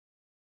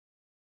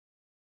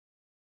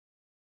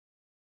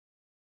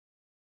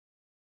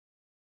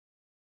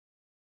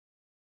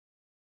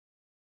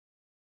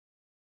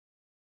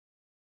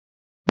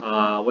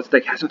What's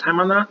the casting time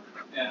on that?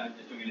 Yeah,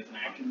 just doing it as an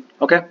action.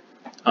 Okay.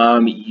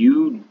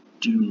 You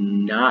do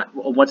not.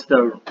 What's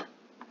the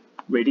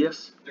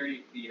radius?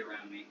 30 feet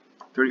around me.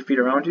 30 feet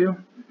around you?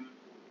 And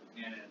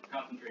it's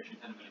concentration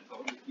 10 minutes, so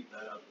I'll just keep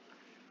that up.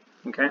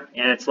 Okay.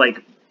 And it's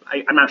like,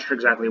 I'm not sure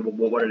exactly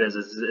what it is.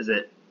 Is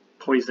it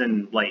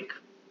poison, like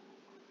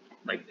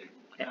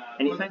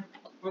anything?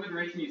 For the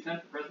duration, you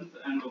sense the presence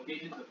and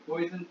locations of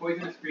poison,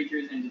 poisonous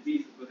creatures, and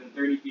diseases within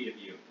 30 feet of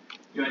you.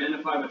 You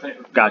identify what type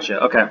of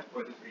Gotcha. Okay.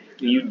 Poisonous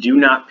creature. You do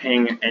not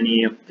ping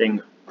anything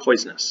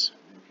poisonous.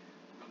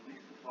 At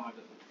least the fog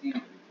doesn't seem to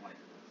be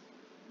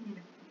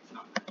poisonous. It's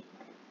not.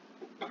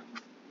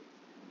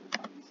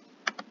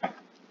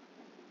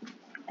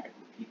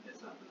 Keep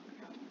this up as we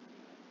go.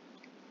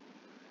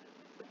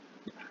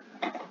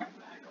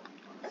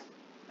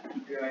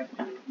 Keep your eyes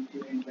peeled. Keep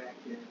doing back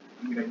here.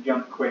 I'm gonna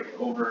jump quick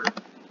over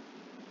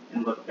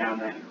and look down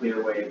that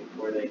clear way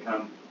before they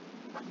come.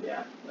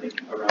 Yeah, like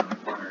around the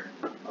corner.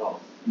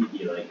 All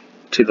sneaky, like.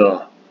 To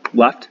the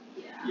left?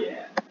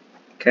 Yeah.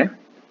 Okay.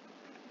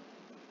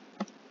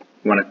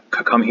 You want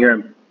to come here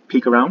and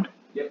peek around?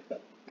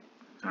 Yep.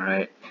 All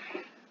right.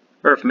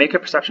 Earth, make a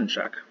perception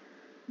check.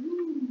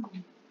 Ooh.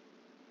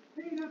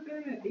 Hey, not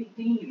bad.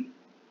 18.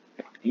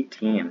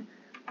 18.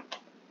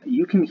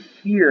 You can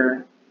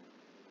hear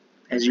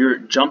as you're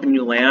jumping,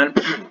 you land,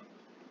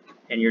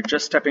 and you're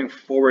just stepping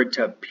forward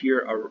to peer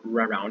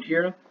around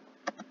here.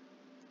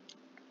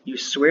 You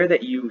swear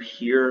that you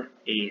hear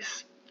a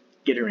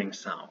skittering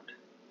sound.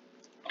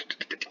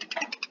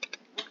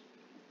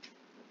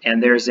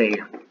 And there's a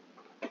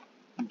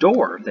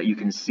door that you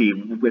can see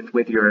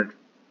with your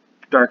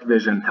dark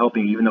vision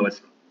helping, even though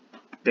it's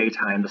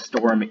daytime. The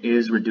storm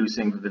is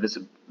reducing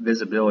the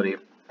visibility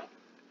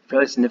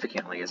fairly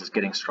significantly as it's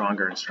getting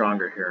stronger and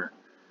stronger here.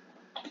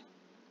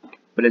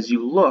 But as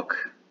you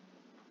look,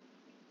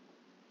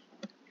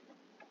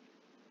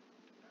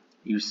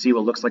 you see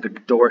what looks like a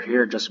door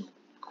here just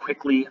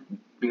quickly,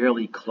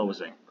 barely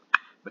closing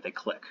with a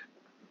click.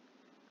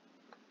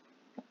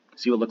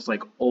 See what looks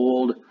like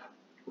old,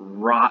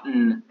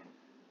 rotten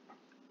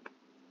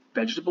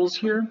vegetables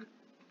here.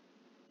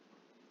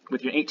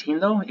 With your 18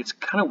 though, it's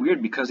kind of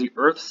weird because the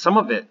earth, some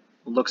of it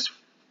looks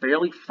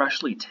fairly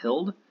freshly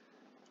tilled,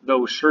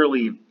 though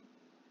surely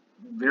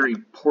very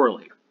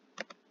poorly.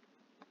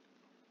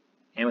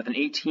 And with an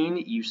 18,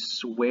 you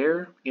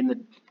swear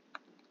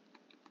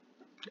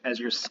as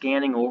you're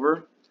scanning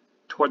over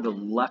toward the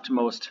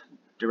leftmost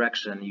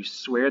direction, you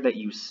swear that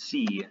you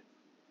see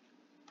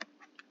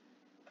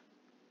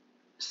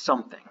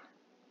something.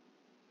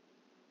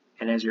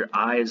 And as your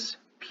eyes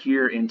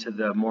peer into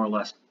the more or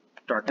less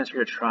darkness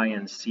here to try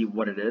and see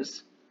what it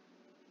is,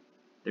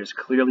 there's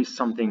clearly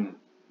something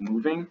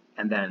moving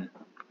and then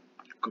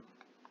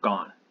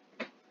gone.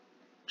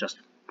 Just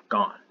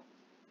gone.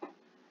 I'm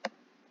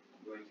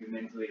going to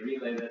mentally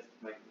relay this to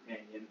my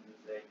companions and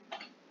say,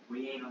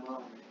 we ain't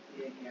alone.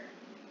 Get in here.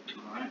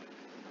 Alright.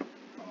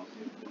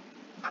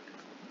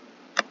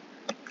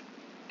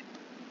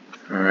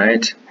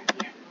 Alright.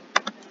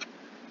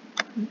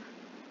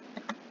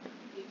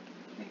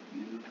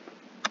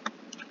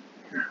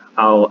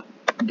 I'll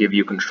give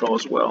you control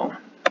as well,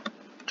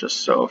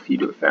 just so if you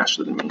do it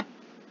faster than me.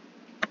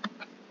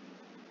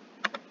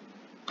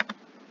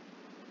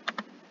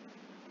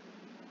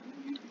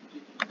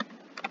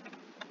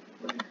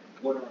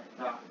 What are our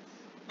thoughts?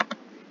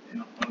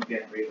 I'll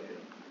get relayed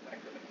back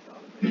to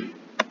the Did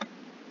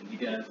you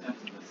get a sense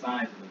of the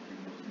size of the thing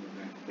that was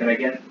moving? Did I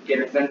get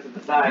a sense of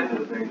the size of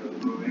the thing that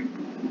was moving?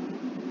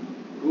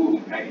 Ooh,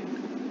 nice.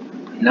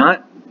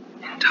 Not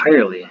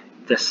entirely.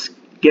 The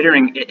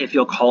skittering, if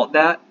you'll call it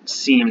that,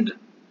 seemed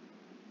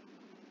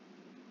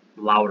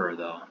louder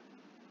though.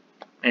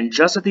 And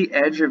just at the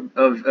edge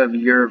of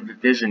your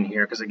vision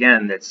here, because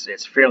again,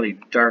 it's fairly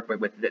dark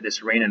with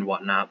this rain and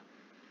whatnot,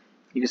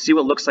 you can see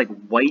what looks like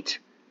white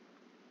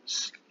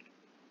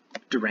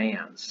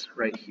strands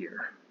right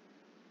here.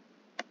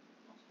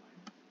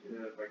 Do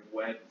they look like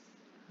webs?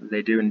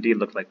 They do indeed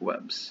look like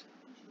webs.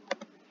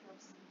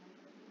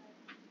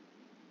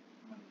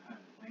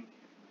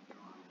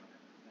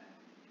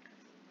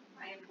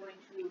 I am going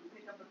to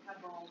pick up a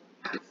pebble,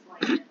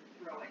 slice it, and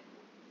throw it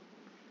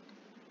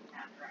in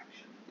that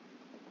direction.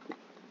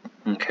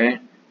 Okay,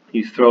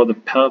 you throw the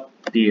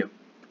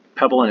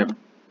pebble and it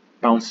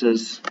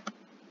bounces.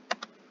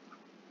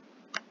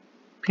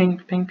 Ping,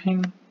 ping,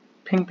 ping,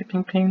 ping, ping,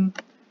 ping, ping,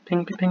 ping,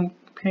 ping, ping,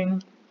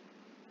 ping,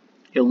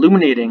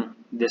 illuminating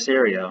this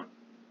area.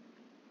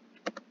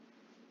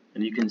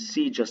 And you can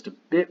see just a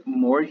bit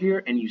more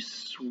here, and you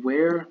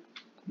swear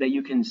that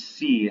you can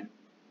see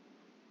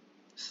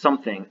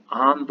something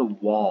on the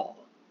wall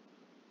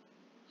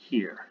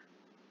here,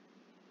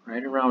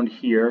 right around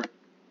here,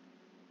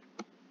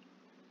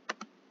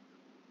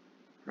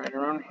 right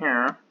around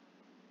here,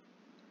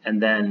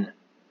 and then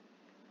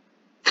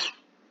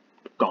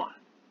gone.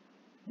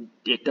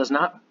 It does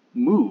not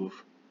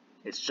move,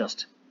 it's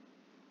just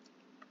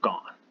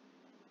gone.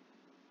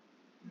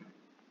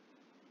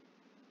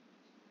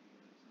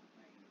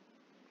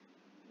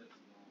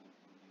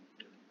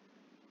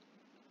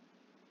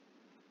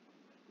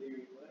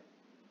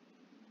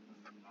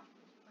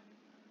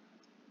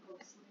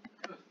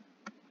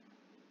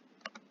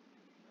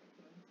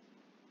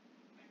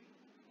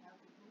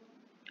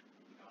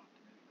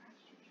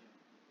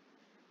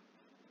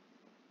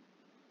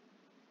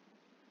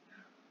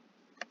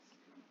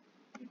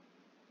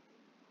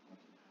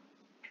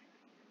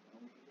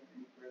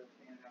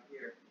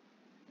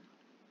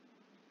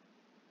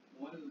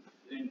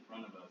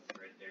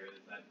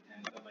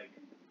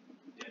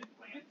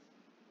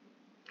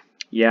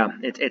 Yeah,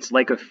 it's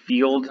like a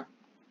field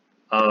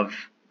of,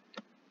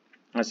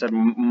 I said,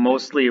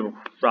 mostly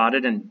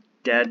rotted and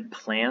dead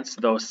plants,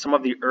 though some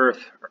of the earth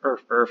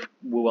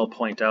will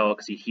point out,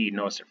 because he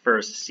noticed it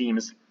first,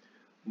 seems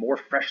more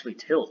freshly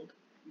tilled,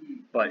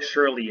 but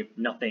surely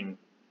nothing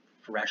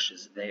fresh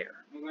is there.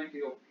 I'm going to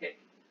go pick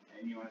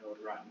any one of those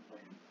rotten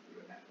plants, see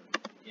what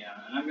happens. Yeah,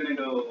 and I'm gonna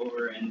go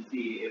over and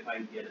see if I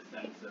can get a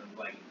sense of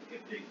like if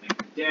there's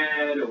things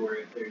dead or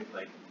if there's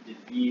like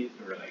disease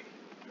or like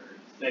or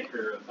sick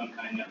or of some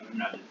kind. No,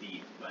 not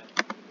disease, but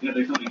you know,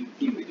 there's something that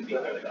seems to be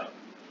really up.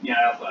 Yeah,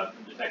 I also have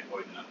detect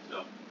poison up,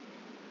 so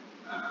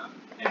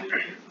and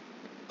disease.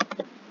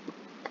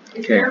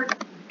 Is Okay. there a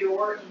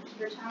door into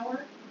the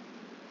tower?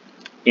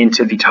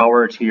 Into the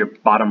tower to your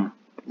bottom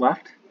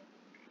left?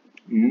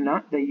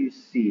 Not that you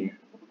see.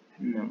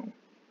 No.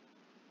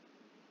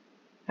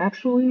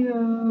 Actually,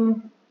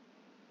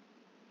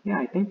 yeah,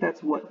 I think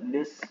that's what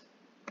this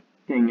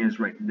thing is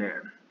right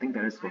there. I think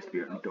that is supposed to be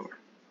a door.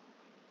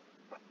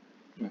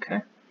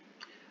 Okay.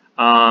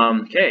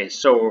 Okay,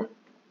 so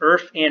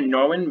Earth and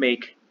Norman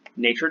make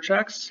nature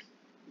checks,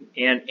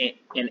 and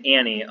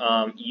Annie,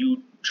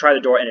 you try the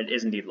door and it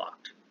is indeed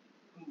locked.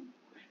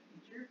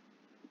 Nature?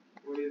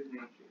 What is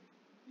nature?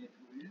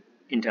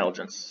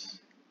 Intelligence.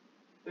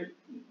 13.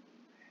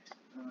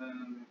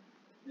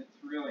 It's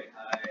really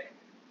high.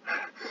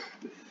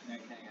 Hang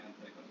on,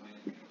 what's my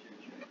nature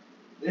check?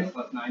 This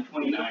plus 9,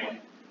 29.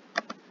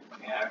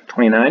 Yeah.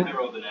 29? I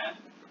rolled a nat.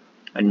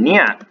 A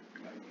nat.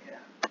 Yeah.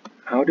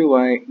 How do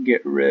I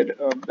get rid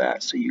of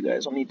that so you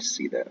guys will need to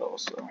see that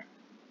also?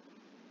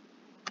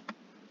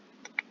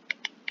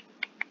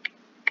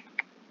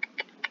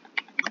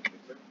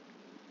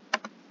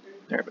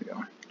 There we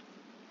go.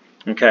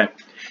 Okay.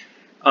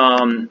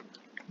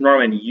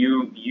 Norman,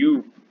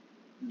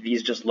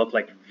 these just look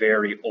like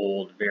very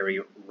old, very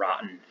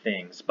rotten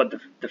things. But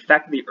the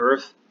fact that the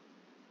earth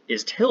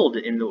is tilled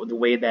in the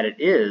way that it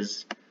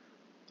is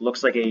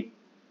looks like a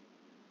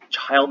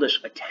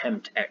childish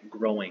attempt at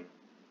growing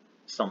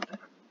something,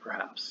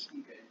 perhaps.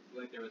 Okay, so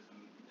like there was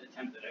some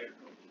attempt at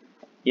agriculture.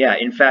 Yeah,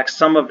 in fact,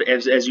 some of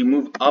as you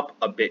move up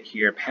a bit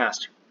here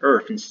past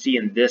Earth and see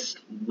in this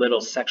little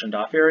sectioned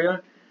off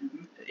area,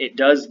 it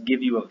does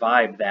give you a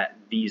vibe that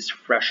these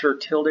fresher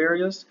tilled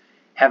areas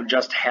have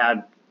just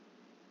had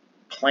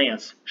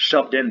plants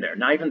shoved in there.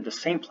 Not even the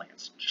same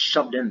plants, just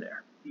shoved in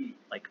there.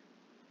 Like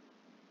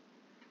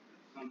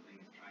Something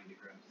is trying to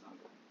grab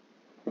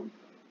something.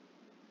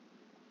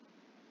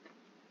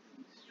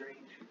 Seems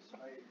strange for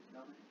spiders,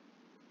 don't it?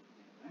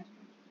 Yeah, that's strange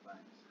for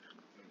spiders.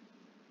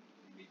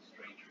 Maybe it's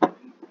strange for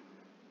them.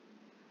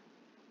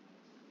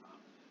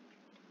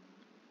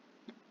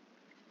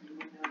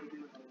 What are we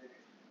doing over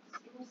there?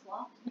 The door's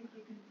locked, think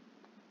you can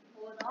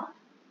pull it off?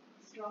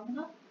 Strong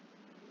enough?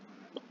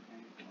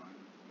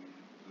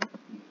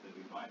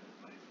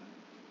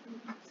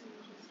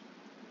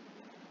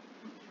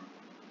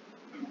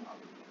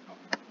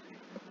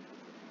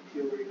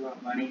 See where you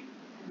want money?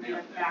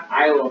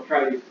 I will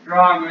try to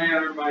strong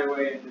maneuver my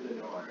way into the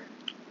door.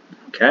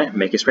 okay,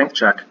 make a strength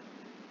check.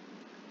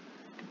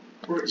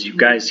 As you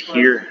guys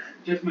hear,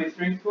 Just my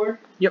strength score?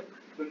 Yep.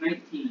 So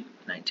 19.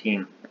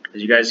 19.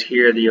 As you guys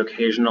hear the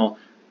occasional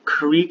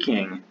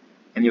creaking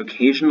and the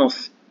occasional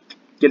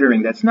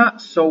skittering, that's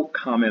not so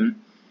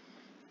common.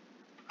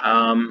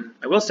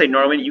 I will say,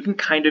 Norman, you can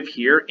kind of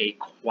hear a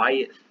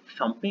quiet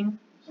thumping,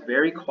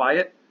 very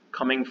quiet,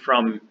 coming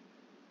from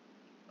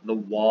the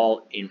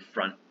wall in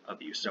front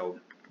of you, so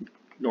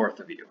north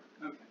of you.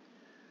 Okay.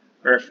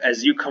 Or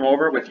as you come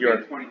over with your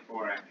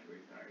 24 actually,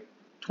 sorry.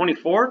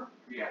 24,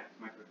 Yeah,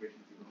 it's my proficiency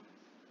bonus.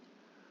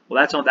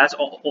 well, that's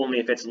only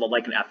if it's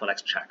like an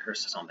athletics check or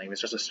something. If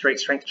it's just a straight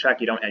strength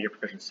check, you don't add your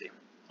proficiency,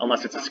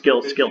 unless it's a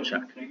skill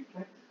check.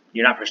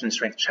 You're not proficient in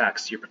strength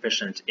checks. You're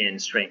proficient in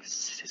strength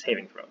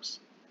saving throws.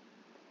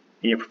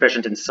 And you're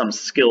proficient in some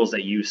skills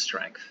that use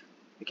strength.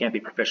 You can't be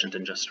proficient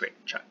in just straight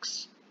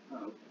checks.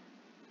 Oh,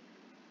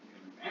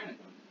 okay.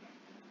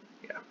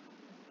 Yeah.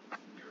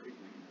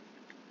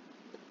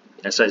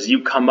 And so as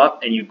you come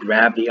up and you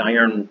grab the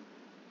iron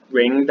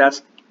ring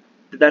that's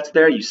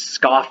there, you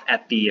scoff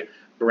at the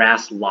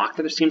brass lock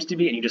that there seems to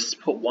be, and you just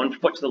put one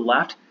foot to the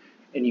left,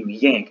 and you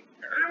yank,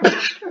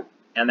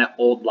 and that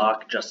old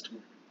lock just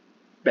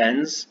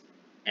bends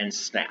and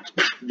snaps.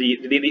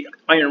 The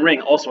iron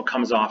ring also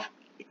comes off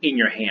in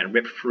your hand,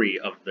 ripped free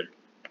of the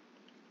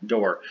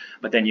door,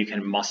 but then you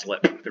can muscle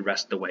it the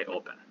rest of the way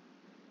open.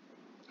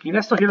 Can you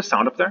guys still hear the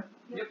sound up there?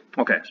 Yep.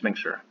 Okay, just make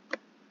sure.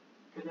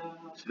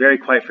 It's very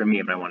quiet for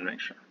me, but I want to make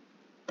sure.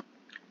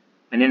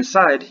 And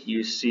inside,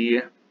 you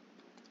see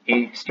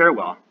a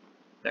stairwell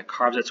that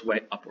carves its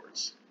way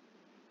upwards.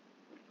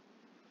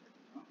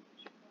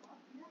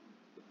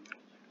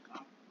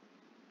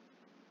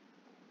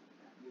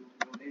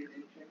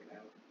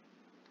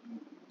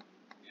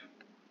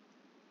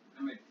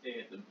 I might stay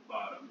at the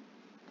bottom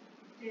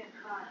Yeah.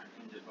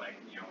 and just like,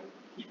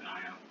 keep an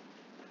eye out.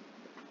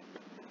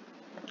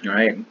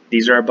 Alright,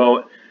 these are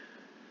about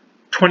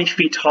 20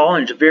 feet tall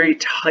and a very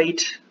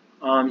tight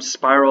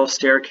spiral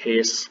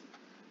staircase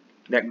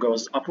that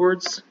goes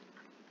upwards.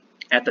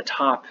 At the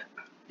top,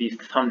 the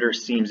thunder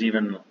seems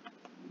even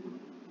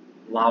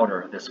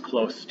louder this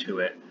close to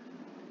it.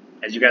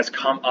 As you guys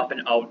come up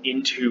and out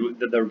into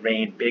the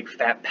rain, big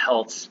fat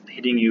pelts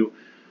hitting you,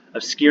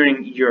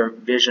 obscuring your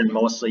vision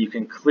mostly, you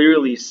can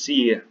clearly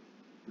see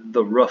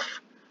the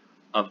roof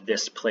of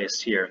this place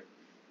here.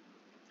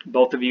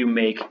 Both of you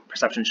make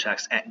perception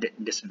checks at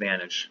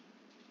disadvantage.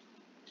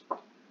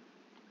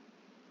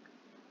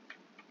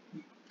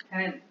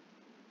 10.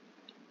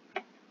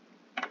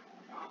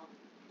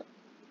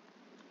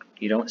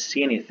 You don't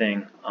see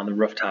anything on the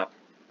rooftop,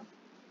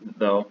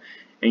 though,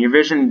 and your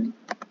vision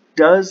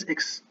does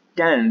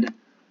extend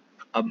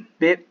a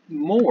bit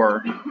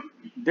more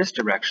this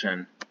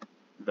direction,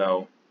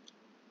 though,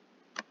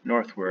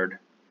 northward.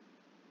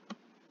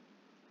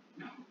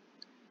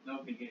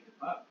 No big hit the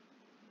pup.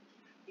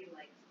 He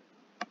likes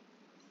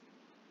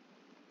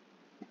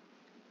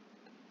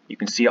You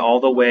can see all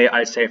the way,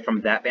 I'd say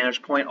from that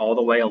vantage point, all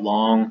the way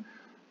along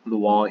the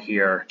wall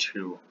here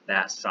to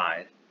that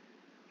side.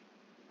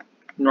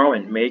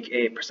 Norman, make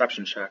a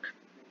perception check.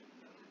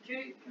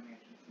 Okay. Can we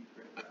actually see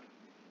further?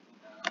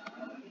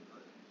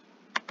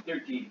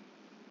 13.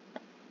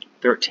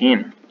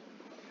 13.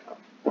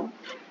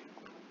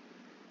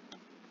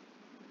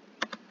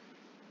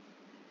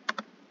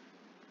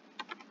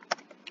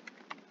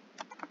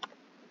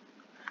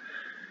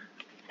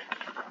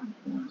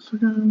 One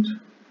second.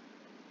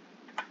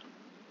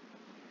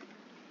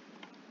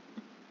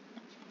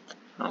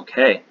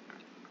 Okay.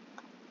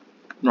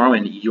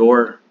 Norman,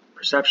 your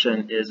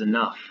perception is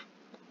enough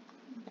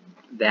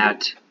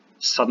that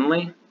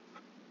suddenly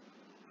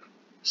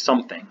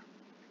something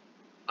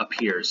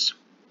appears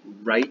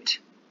right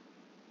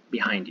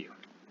behind you.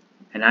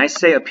 And I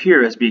say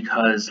appears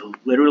because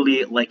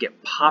literally like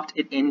it popped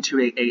it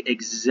into a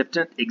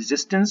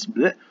existence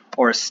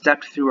or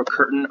stepped through a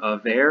curtain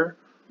of air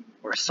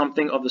or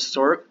something of the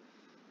sort.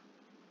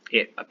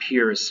 It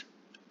appears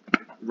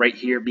right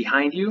here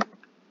behind you,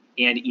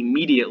 and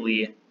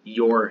immediately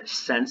your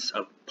sense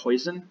of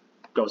poison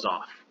goes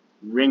off,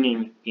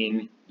 ringing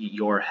in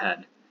your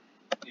head.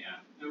 Yeah,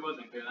 it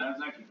wasn't good. I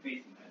was actually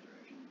facing that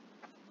direction.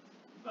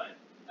 But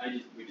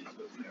we just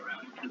switched it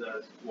around because I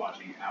was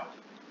watching it out.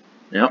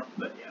 Yep.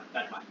 But yeah,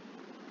 that's fine.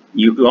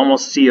 You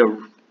almost see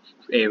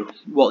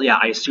well, yeah,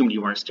 I assumed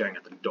you weren't staring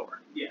at the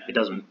door. Yeah. It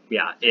doesn't,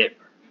 yeah,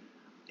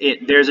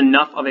 there's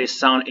enough of a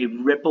sound, a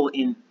ripple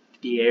in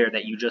the air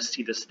that you just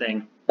see this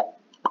thing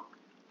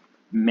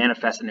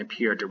manifest and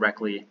appear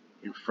directly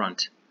in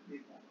front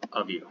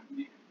of you.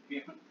 Yeah.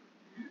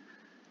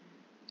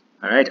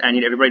 All right, I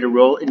need everybody to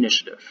roll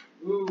initiative.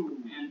 Ooh,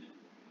 and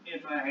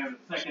if I have a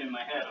second in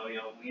my head, I'll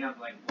yell, we have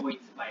like void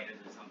spiders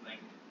or something.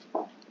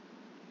 Of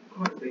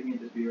course, they can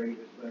just be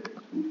regular spiders.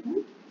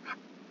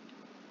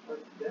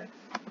 What's Dex?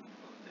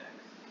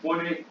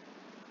 20.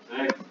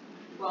 6.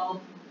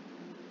 12.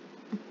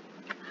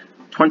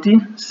 20,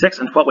 6,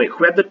 and 12. Wait,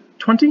 who had the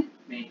 20?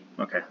 Me.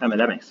 Okay,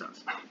 that makes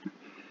sense.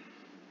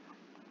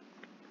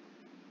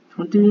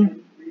 20.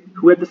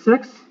 Who had the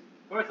 6? Of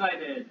course I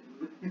did.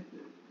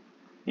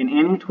 And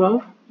Annie,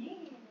 12? Yeah.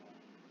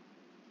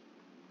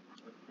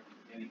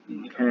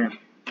 Okay.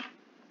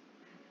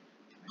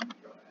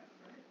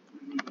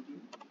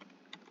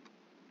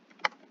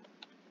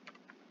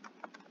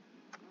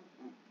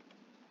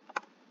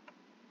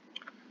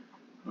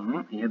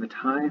 You have a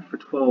tie for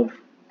 12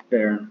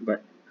 there,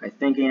 but I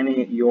think,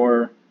 Annie,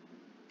 your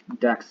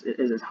dex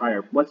is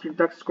higher. What's your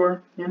dex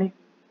score, Annie?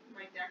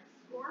 My dex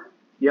score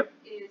Yep.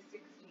 is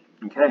 16.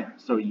 Okay,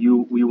 so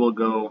we will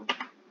go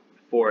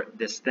for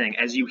this thing.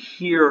 As you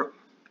hear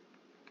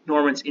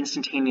Norman's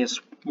instantaneous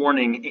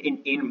warning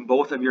in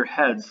both of your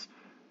heads,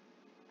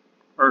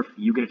 Earth,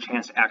 you get a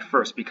chance to act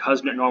first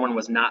because Norman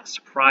was not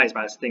surprised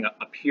by this thing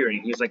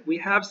appearing. He's like, we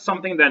have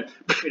something, then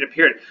it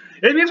appeared.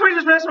 It means we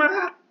just messed with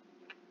that.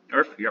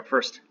 Earth, you're up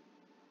first.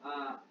 Can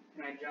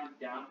I jump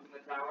down from the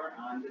tower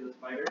onto the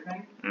spider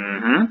thing?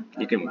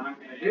 Mm-hmm. You can What I'm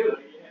gonna do.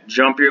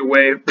 jump your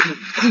way,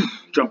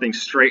 jumping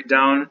straight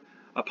down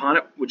upon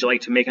it. Would you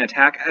like to make an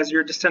attack as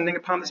you're descending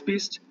upon this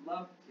beast?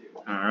 Love to.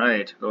 All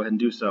right, go ahead and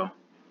do so.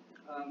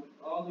 With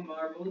all the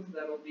marbles,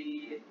 that'll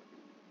be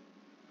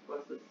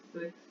plus the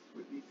 6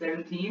 would be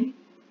 17.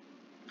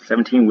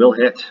 17 will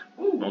hit.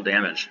 Ooh. No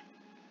damage.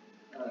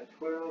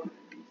 12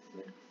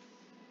 6.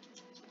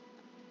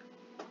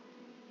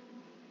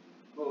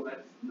 Oh,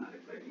 that's not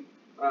exciting.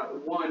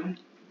 1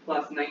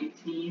 plus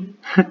 19.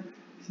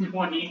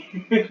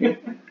 20.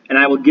 And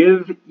I will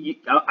give you,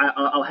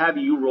 I'll have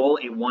you roll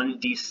a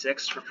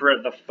 1d6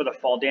 for the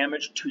fall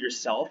damage to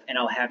yourself, and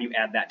I'll have you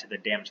add that to the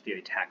damage to the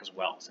attack as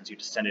well, since you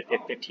descended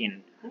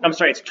 15. I'm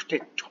sorry, it's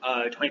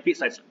 20 feet,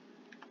 so it's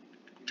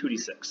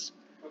 2d6.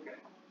 Okay.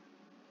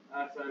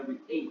 So that'll be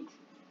 8.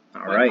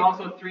 All But right.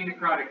 also 3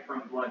 necrotic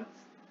from Blood's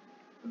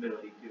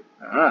ability too.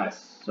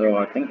 So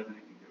I think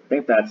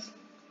that's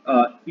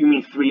you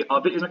mean 3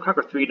 of it is necrotic,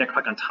 or 3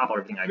 necrotic on top of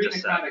everything I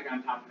just said? 3 necrotic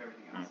on top of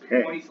everything else.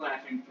 Okay. So 20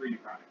 slashing, 3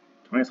 necrotic.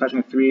 20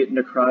 slashing, 3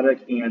 necrotic,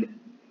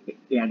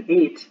 and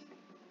 8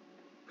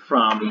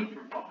 from 8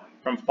 from falling.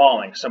 from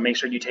falling. So make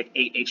sure you take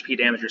 8 HP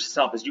damage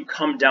yourself as you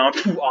come down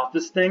off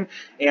this thing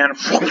and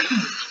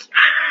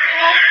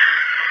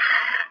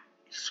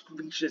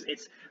screeches.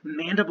 Its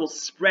mandibles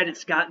spread.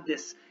 It's got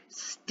this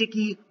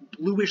sticky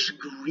bluish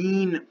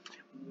green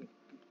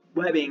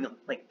webbing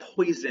like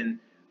poison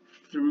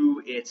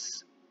through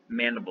its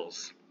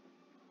mandibles.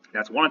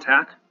 That's one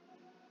attack.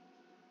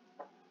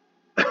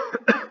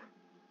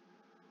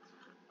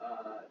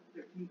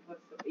 13 plus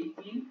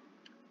 18.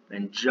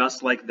 And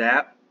just like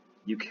that,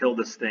 you kill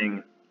this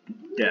thing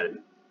dead.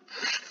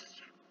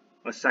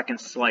 A second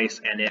slice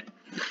and it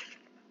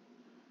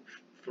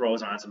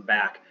throws on its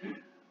back,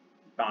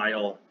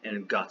 bile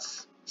and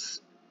guts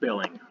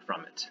spilling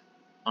from it,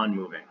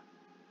 unmoving.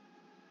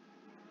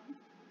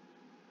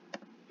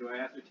 Do I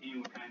ascertain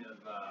what kind of,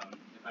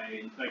 if I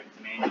inspect its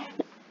manuals,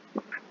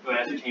 do I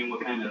ascertain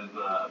what kind of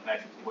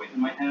effects its poison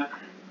might have?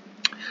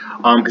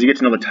 Because you get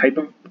to know the type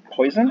of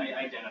poison? I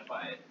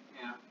identify it,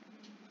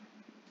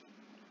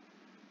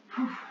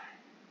 yeah.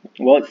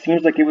 Well, it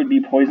seems like it would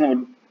be poison that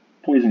would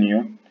poison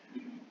you.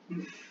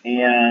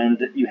 And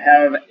you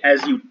have,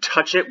 as you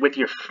touch it with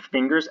your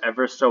fingers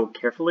ever so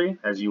carefully,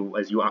 as you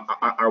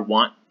are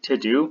wont to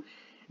do, and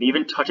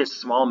even touch a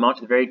small amount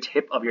to the very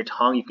tip of your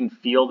tongue, you can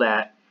feel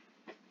that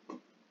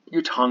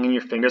your tongue and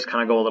your fingers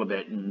kind of go a little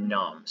bit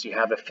numb. So you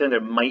have a feeling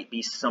there might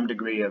be some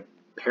degree of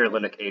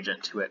paralytic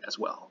agent to it as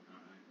well.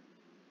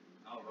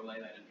 I'll relay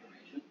that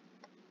information.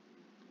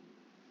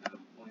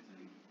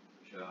 Poisoning,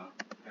 which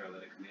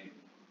paralytic maybe.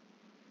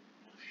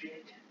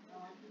 Shit.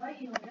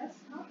 Bite you, I guess,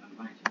 huh?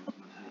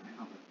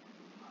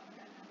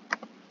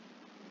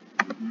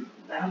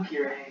 That'll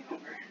cure a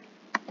hangover.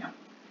 Yep.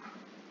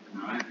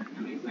 Alright,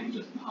 and these things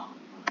just pop.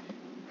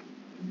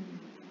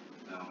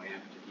 So we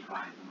have to keep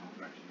eyes in all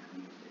directions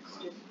and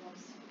stay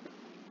close.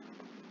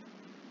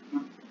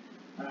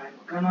 Alright,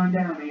 well come on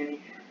down,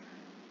 Annie.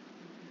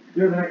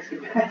 You're the next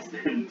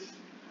contestant.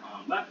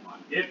 That one,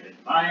 gifted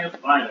by a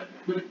spider.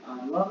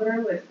 Love it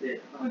or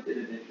listed, haunted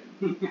edition.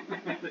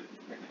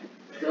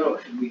 So,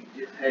 should we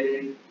just head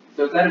in?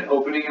 So is that an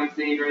opening I'm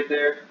seeing right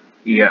there?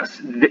 Yes,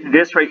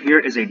 this right here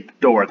is a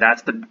door.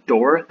 That's the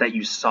door that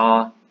you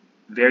saw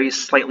very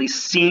slightly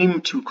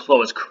seem to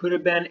close. Could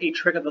have been a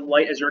trick of the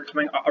light as you were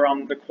coming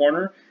around the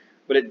corner,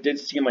 but it did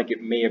seem like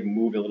it may have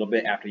moved a little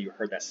bit after you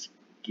heard that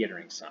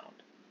skittering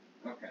sound.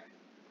 Okay.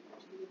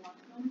 Do we want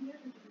to go in yet,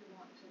 or do we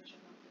want to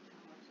check out the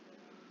tower?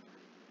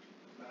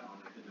 Well,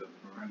 I have to do a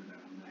perimeter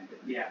on that.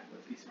 Yeah,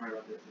 let's be smart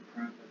about this.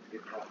 Let's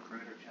get that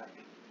perimeter check.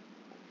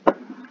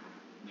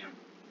 Yeah.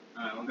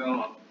 Alright, we'll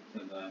go up to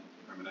the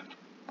perimeter.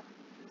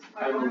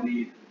 I will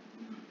lead.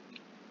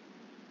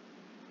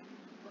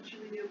 What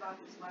should we do about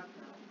this web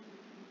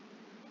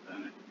though?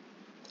 Burn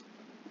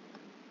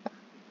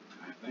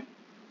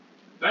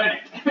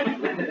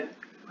it.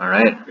 All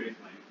right.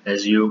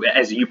 As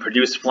you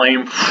produce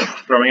flame,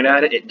 throwing it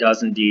at it, it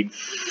does indeed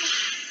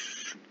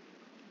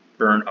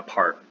burn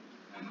apart.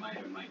 I might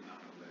or might not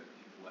have lived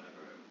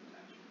whatever it was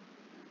attached.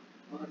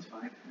 Well, that's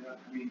fine.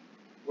 I mean,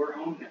 we're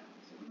home now,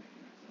 so we're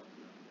making ourselves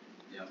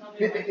known. Tell me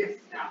when to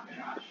stop,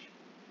 Josh.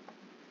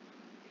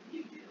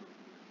 You do.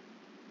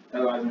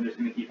 Otherwise, I'm just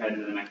going to keep heading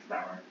to the next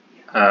tower.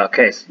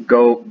 Okay, so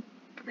go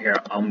here.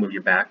 I'll move you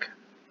back.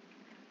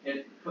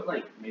 And put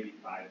like maybe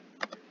 5 or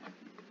 10 feet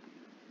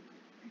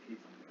in case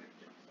something like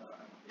jumps out.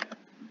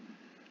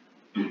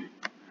 I don't want There we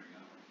go.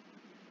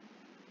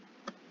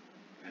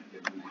 Gotta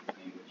give them a nice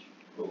sandwich.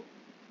 Cool.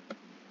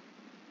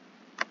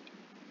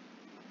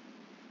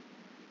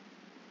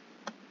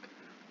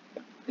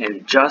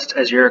 And just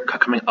as you're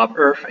coming up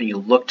Earth and you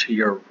look to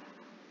your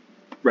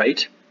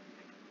right,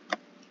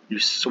 you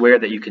swear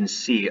that you can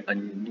see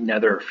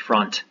another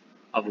front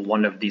of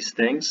one of these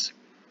things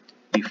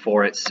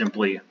before it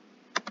simply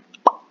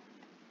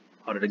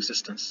out of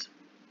existence.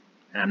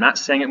 And I'm not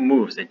saying it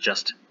moves, it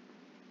just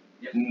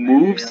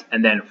moves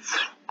and then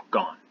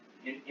gone.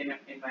 In my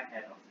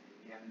head, I'll say,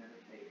 you have another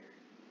failure.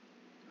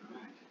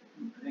 Alright.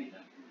 Great.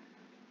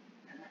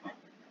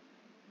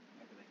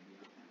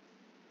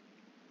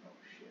 Oh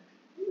shit.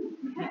 Ooh,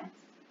 yes.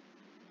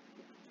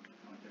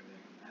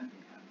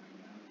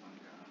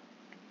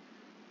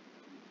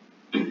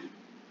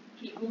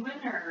 Keep moving,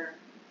 or?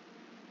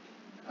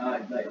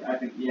 I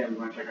think, yeah, we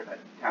want to check out that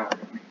tower,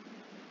 don't we?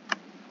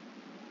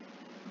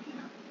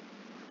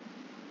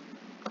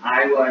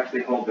 I will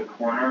actually hold the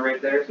corner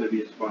right there, so it'd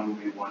be just one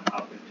one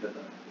up and to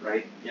the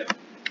right. Yep.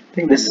 I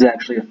think this is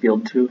actually a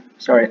field too.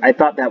 Sorry, I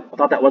thought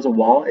that was a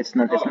wall. It's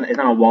not. It's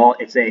not a wall.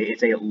 It's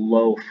a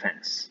low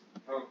fence.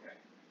 Okay.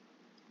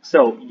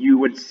 So you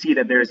would see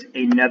that there's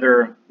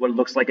another what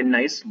looks like a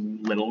nice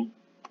little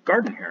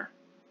garden here.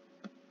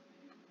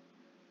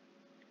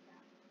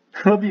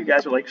 I love you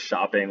guys are like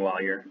shopping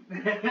while you're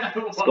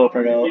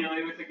scoping out.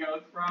 Dealing with the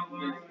ghost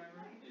problem or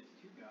whatever. It's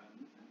 2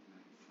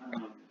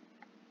 guns.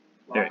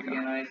 There you go.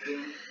 Again, I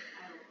assume.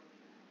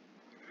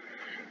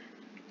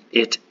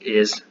 It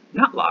is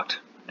not locked.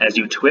 As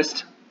you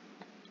twist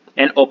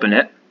and open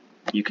it,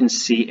 you can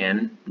see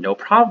in no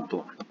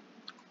problem.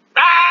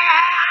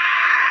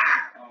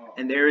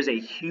 And there is a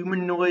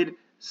humanoid,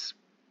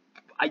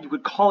 you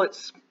would call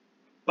it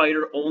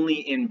spider only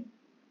in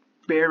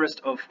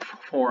barest of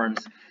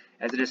forms,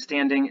 as it is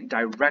standing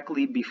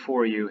directly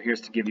before you.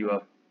 Here's to give you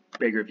a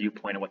bigger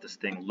viewpoint of what this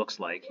thing looks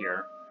like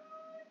here.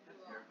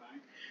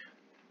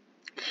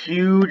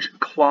 Huge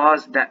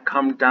claws that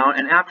come down,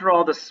 and after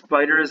all the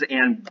spiders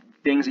and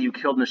things that you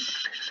killed in the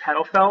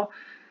Shadowfell,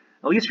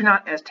 at least you're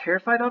not as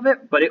terrified of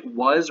it, but it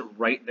was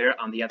right there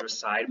on the other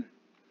side,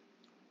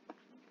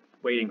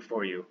 waiting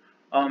for you.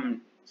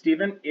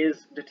 Steven,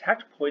 is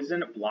Detect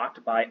Poison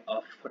blocked by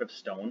a foot of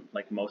stone,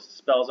 like most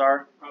spells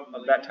are? Probably,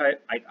 of that yeah.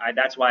 type?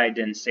 That's why I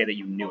didn't say that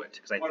you knew it,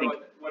 because I think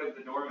What is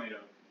the door made of?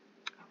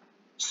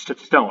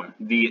 stone.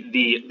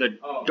 The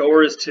Oh.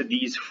 doors to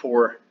these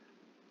 4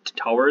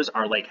 towers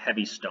are like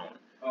heavy stone.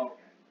 Oh, okay.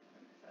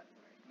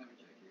 Let me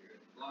check here.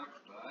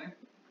 Blocked by.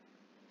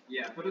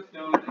 Yeah, foot of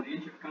stone, an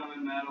inch of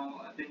common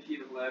metal, a thin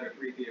sheet of lead, or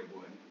 3 feet of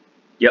wood.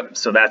 Yep.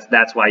 So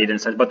that's why you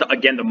didn't sense. But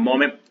again, the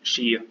moment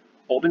she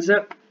opens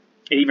it,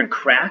 it even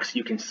cracks.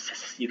 You can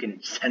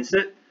sense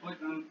it.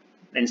 Poison.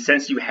 And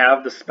since you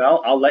have the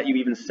spell, I'll let you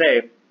even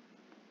say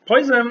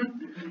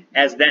poison,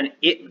 as then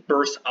it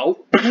bursts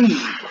out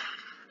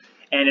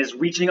and is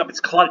reaching up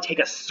its claw to take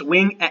a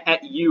swing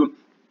at you,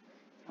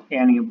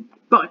 Annie.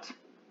 But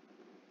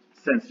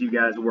since you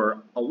guys were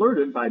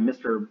alerted by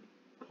Mr.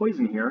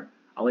 Poison here,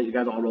 I'll let you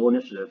guys all roll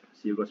initiative.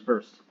 See who goes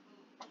first.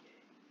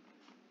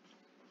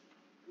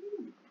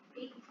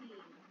 18.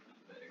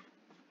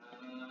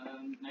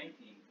 19.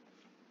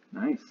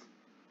 Nice.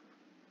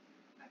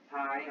 A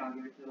tie, I'll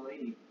give it to the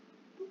lady.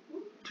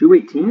 2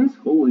 18s?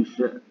 Holy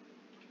shit.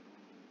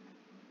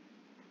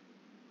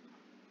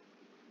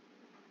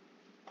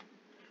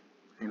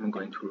 I'm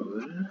going to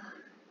roll.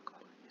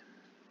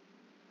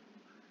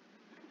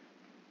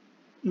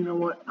 You know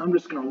what? I'm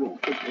just going to roll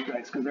physical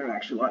dice because they're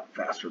actually a lot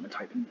faster than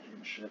typing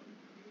and shit.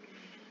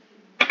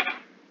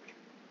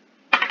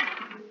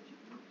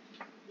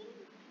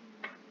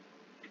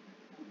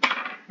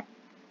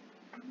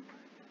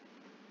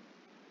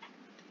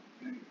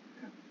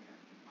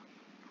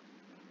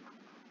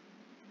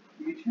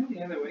 You can turn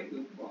the other way,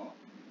 goofball.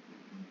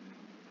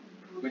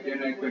 But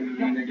then I couldn't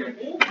even get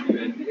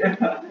even.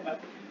 Yeah.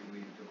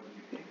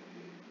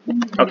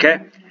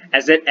 Okay,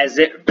 as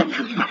it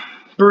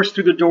bursts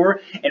through the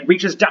door and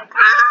reaches down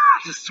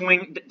to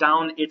swing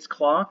down its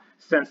claw.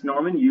 Since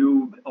Norman,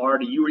 you were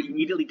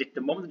immediately,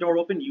 the moment the door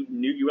opened, you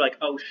knew, you were like,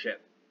 oh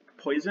shit,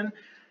 poison.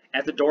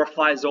 As the door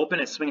flies open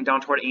and swinging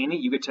down toward Annie,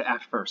 you get to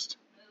act first.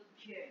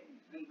 Okay,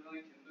 I'm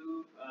going to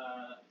move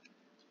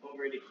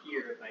over to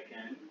here if I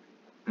can.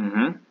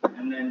 Mm-hmm.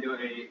 And then do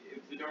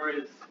if the door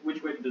is,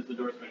 which way does the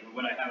door swing?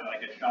 Would I have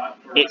like a shot?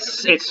 For It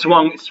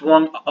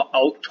swung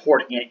out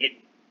toward Annie. It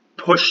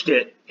pushed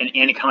it, and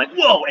Annie kind of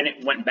like, whoa, and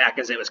it went back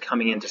as it was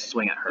coming in to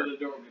swing at her. So the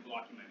door would be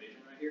blocking my vision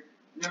right here?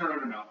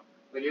 No.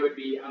 Like it would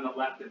be on the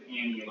left of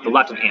Annie. The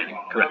left of Annie,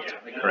 correct.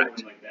 Yeah, like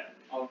Correct. Like that.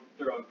 I'll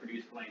throw a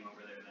produce flame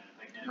over there then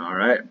if I can. All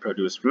right,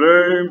 produce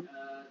flame.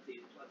 Let's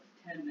see, plus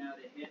 10 now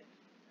to hit.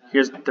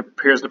 Here's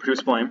the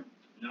produce flame.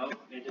 No,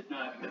 it does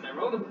not, because I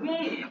rolled a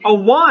 1. A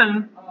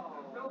 1. Oh,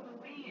 Roll the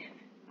wind.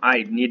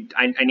 I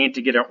need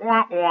to get a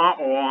wah wah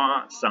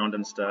wah sound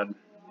instead.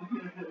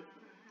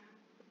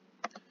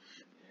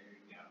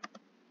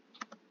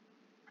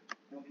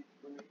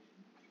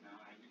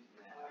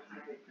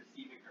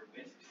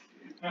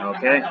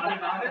 Okay.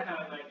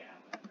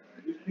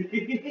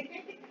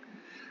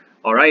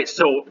 All right.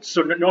 So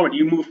Norman,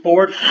 you move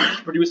forward,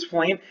 produce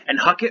flame, and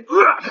huck it,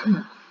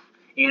 and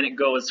it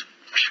goes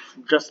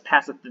just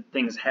past the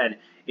thing's head.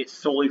 It's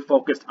solely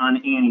focused on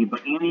Annie,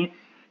 but Annie,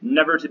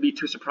 never to be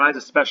too surprised,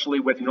 especially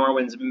with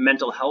Norman's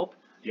mental help.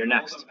 You're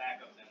next.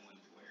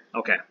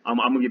 Okay, I'm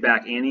gonna be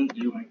back. Annie,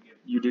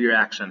 you do your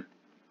action.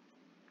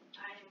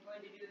 I am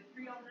going to do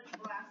 3 Eldritch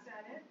Blasts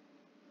at it,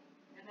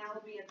 and that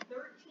will be a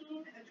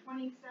 13, a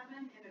 27,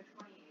 and a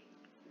 28.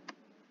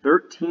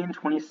 13,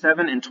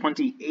 27, and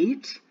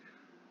 28.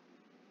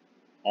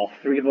 All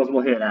 3 of those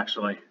will hit,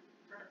 actually.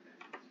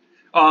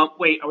 Perfect.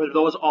 Wait, are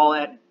those all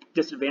at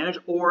disadvantage,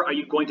 or are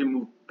you going to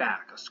move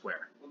back a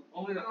square? Well,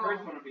 only the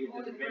first one would be a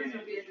Only the disadvantage. first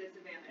would be a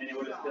disadvantage. And it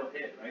would have so. still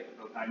hit, right, with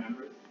those high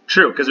numbers?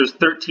 True, because there's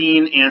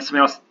 13 and something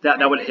else that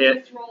would I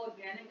hit. just roll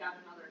again and got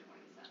another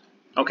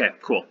 27. Okay,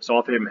 cool. So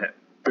all 3 of them hit.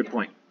 Good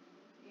point.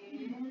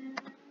 And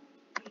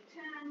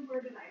D10,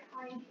 where did I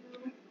hide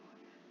you?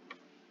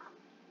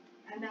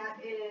 And that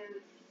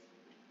is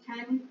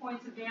 10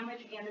 points of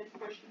damage, and it's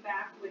pushed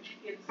back, which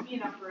gives me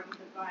enough room to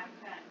 5,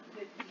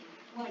 10, 15,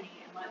 20, and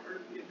let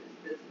Earth do this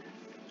business.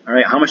 All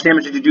right, how much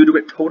damage did you do to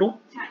it total?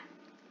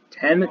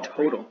 10. 10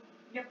 total.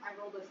 Yep, I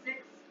rolled a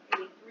 6, a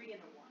 3,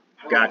 and a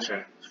 1.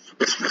 Gotcha.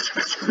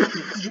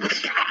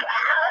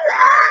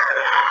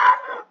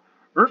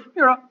 Earth,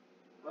 you're up.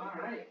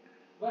 Alright.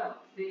 Well,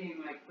 seeing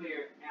my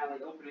clear alley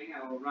opening,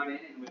 I will run in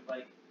and with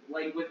like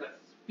with a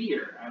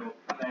spear, I will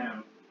come at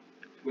him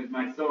with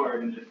my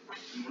sword and just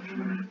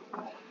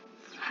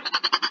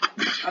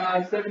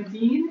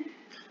 17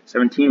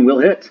 17 will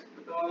hit.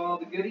 with all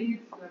the goodies.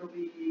 That'll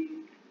be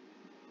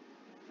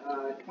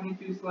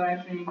 22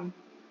 slashing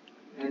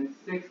and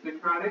 6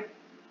 necrotic.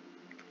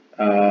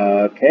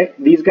 Okay,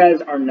 these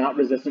guys are not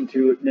resistant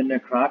to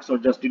necroc, so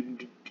just do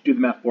the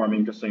math for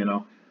me, just so you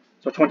know.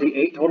 So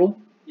 28 total?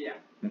 Yeah.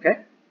 Okay.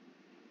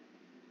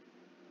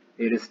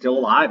 It is still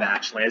alive,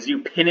 actually. As you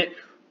pin it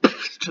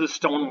to the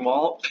stone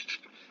wall,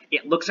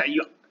 it looks at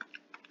you.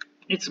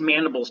 Its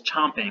mandibles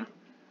chomping.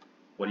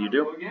 What do you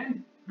Go do?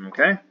 again.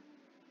 Okay.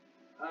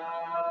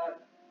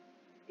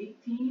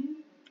 18.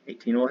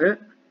 18 will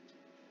hit.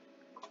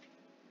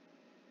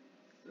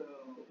 So,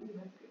 ooh,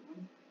 that's a good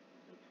one.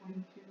 So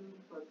 22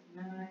 plus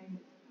 9,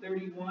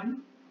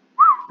 31.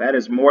 That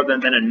is more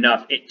than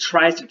enough. It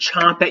tries to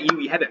chomp at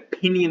you. You have it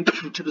pinioned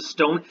to the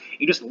stone.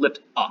 You just lift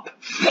up.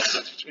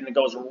 And it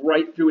goes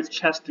right through its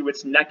chest, through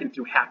its neck, and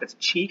through half its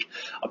cheek.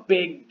 A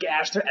big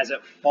gash there as it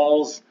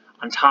falls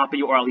on top of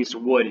you, or at least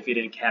would if you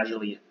didn't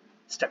casually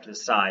step to the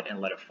side and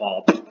let it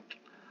fall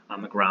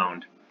on the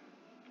ground.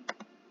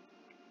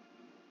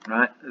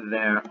 Right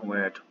there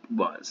where it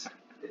was.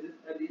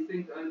 Are these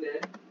things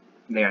undead?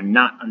 They are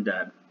not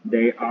undead.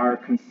 They are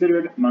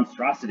considered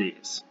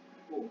monstrosities.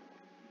 Cool.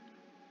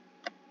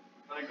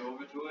 When I go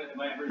over to it, have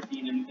I ever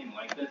seen anything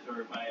like this,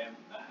 or if I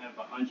have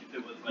a hunch if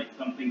it was like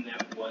something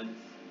that was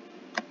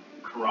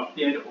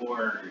corrupted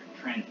or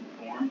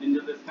transformed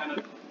into this kind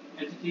of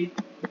entity?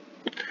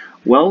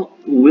 Well,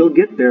 we'll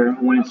get there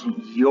when it's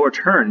your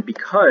turn,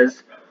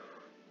 because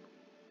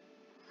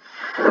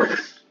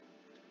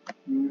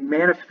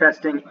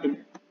manifesting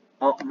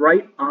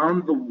right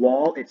on the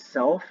wall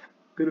itself.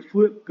 Gonna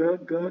flip,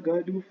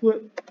 gotta do a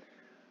flip.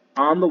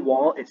 On the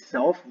wall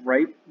itself,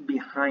 right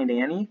behind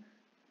Annie,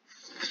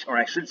 or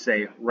I should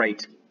say,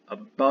 right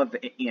above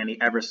Annie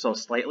ever so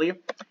slightly,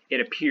 it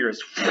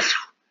appears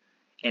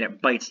and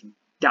it bites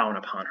down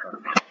upon her.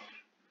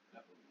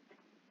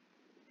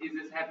 Is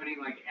this happening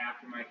like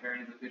after my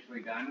turn is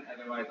officially done?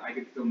 Otherwise, I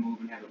could still move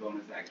and have a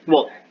bonus action.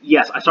 Well,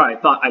 yes. Sorry,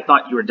 I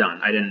thought you were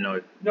done. I didn't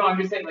know. No, I'm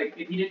just saying, like,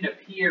 if he didn't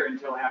appear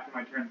until after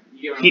my turn,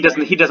 you get what He I'm doesn't.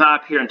 saying? He does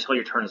not appear until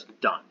your turn is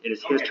done. It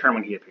is his Okay. turn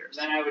when he appears.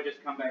 Then I would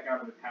just come back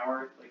out of the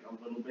tower, like,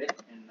 a little bit,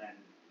 and then,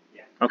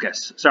 yeah. Okay.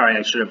 Sorry,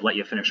 I should have let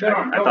you finish. No,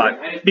 I no, thought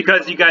I just-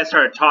 because you guys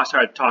started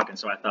talking,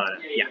 so I thought.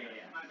 Yeah.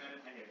 My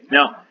bad.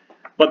 No,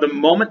 but the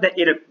moment that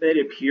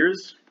it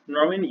appears,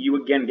 Norman,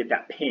 you again get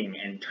that ping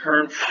and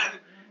turn,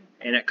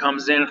 and it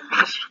comes in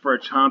for a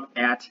chomp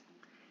at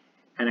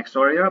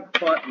Anaxoria.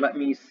 But let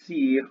me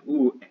see.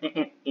 Ooh,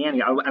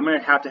 Annie, I'm going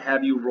to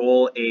have you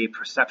roll a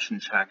perception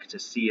check to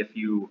see if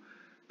you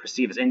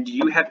perceive this. And do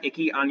you have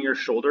Icky on your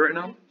shoulder right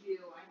now? I do.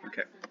 I haven't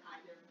Okay. sent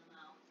either of them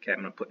out. Okay, I'm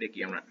going to put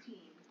Icky on. 16.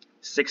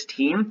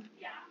 16?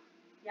 Yeah.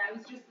 Yeah, I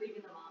was just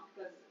leaving them off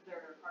because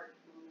they're hard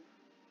to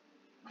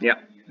move.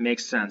 Yep,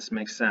 makes sense.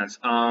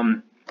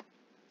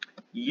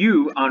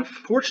 You,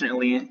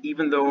 unfortunately,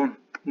 even though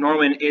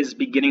Norman is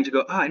beginning to go,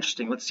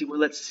 interesting, let's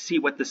see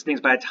what this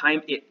thing's, by the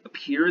time it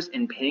appears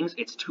and pings,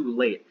 it's too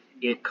late.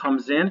 It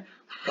comes in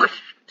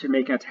to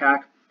make an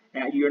attack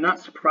at you. You're not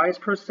surprised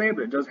per se,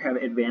 but it does have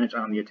advantage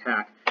on the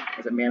attack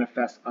as it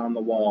manifests on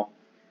the wall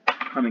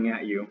coming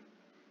at you.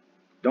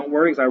 Don't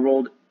worry, because I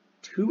rolled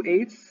 2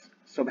 8s,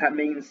 so that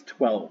means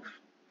 12.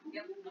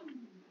 Yep.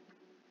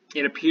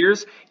 It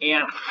appears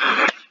and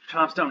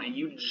chomps down, and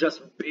you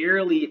just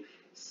barely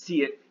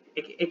see it.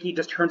 Icky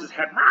just turns his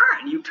head,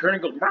 and you turn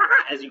and go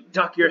as you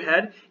duck your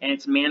head, and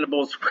its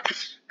mandibles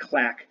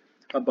clack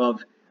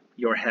above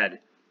your head.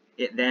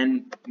 It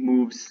then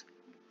moves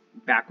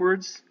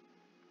backwards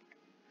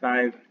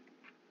 5,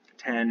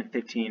 10,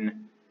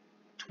 15,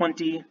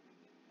 20,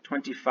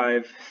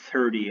 25,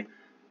 30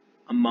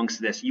 amongst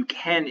this. You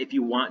can, if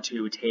you want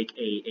to, take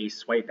a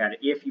swipe at it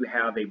if you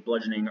have a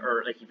bludgeoning,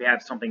 or like if you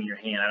have something in your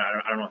hand.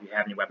 I don't know if you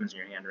have any weapons in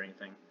your hand or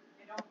anything.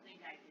 I don't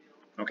think I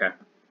do. Okay.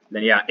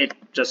 Then yeah, it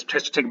just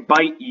tries to take a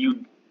bite,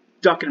 you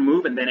duck and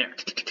move, and then it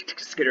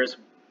skitters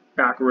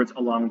backwards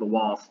along the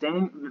wall,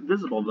 staying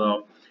visible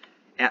though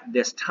at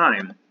this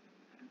time.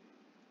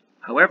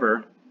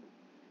 However,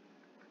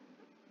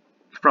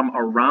 from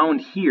around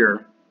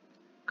here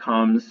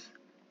comes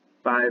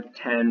 5,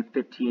 10,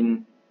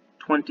 15,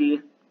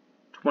 20,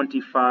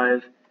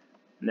 25,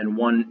 and then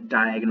one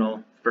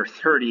diagonal for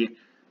 30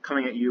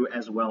 coming at you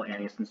as well,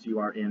 Annie, since you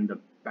are in the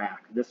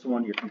back. This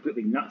one, you're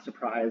completely not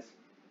surprised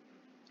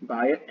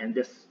by it, and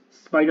this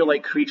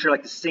spider-like creature,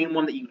 like the same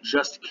one that you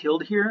just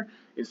killed here,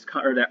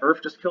 or that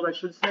Earth just killed, I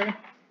should say,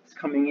 is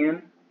coming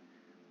in.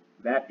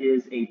 That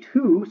is a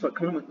 2, so it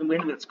comes with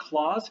with its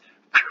claws,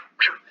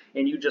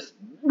 and you just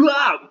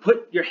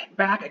put your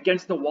back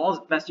against the wall as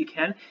best you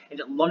can, and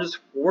it lunges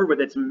forward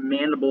with its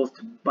mandibles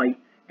to bite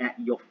at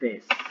your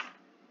face.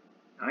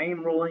 I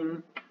am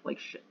rolling like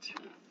shit.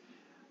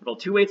 Roll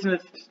 2 8s and a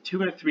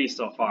 2 and a 3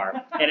 so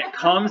far, and it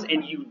comes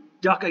and you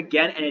duck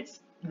again, and its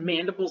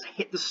mandibles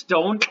hit the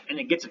stone, and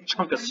it gets a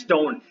chunk of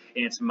stone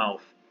in its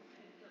mouth.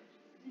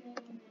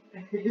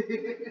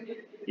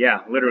 Yeah,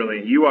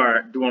 literally, you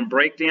are doing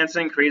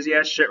breakdancing, crazy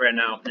ass shit right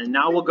now. And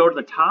now we'll go to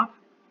the top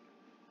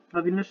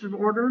of the initiative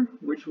order,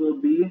 which will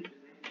be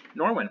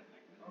Norwin.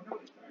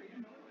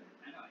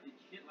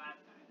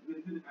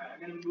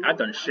 I've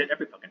done shit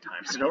every fucking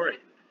time, so don't worry.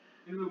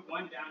 I'm gonna move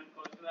one down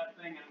close to that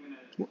thing, and I'm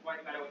gonna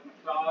swipe at it with my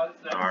claws.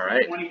 That's All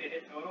right. 20 to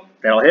hit total.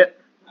 That'll hit.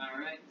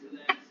 Alright, so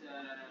that's, let's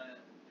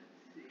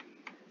see,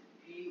 that's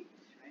 8,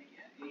 right,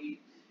 yeah,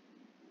 8,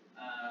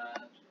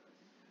 plus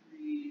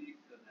 3,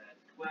 so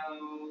that's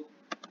 12,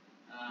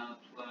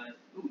 plus,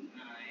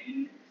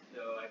 9,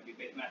 so I'd be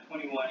basing that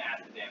 21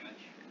 acid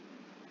damage.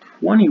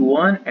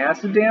 21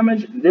 acid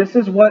damage? This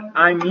is what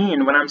I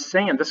mean when I'm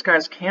saying this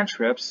guy's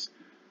cantrips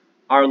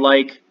are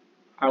like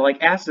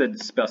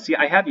acid spells. See,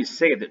 I have you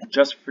saved it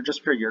just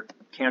for your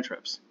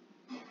cantrips.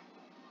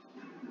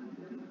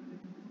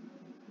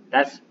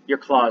 That's your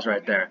claws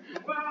right there.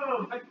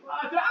 Whoa, my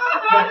claws!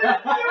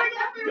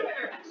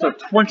 Oh, So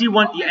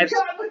 21, oh my God,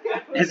 look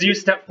at it. as you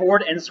step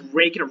forward and just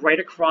rake it right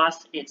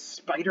across its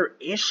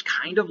spider-ish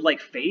kind of like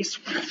face,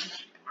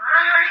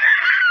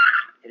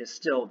 it is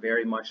still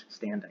very much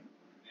standing.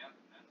 Yep,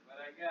 that's what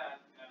I got.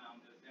 And I'll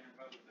just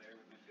interpose there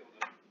with my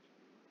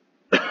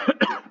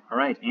shield up. All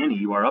right, Annie,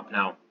 you are up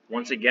now.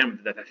 Once again,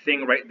 the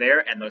thing right there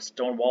and the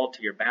stone wall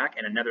to your back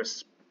and another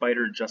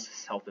spider just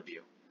south of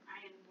you.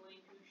 I am going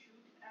to shoot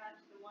at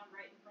the one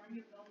right in front of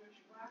you, Eldritch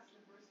Blast,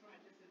 the first one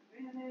at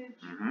disadvantage.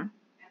 Mm-hmm.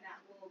 And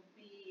that will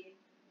be,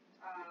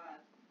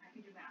 I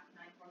can do math,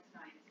 9 plus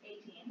 9 is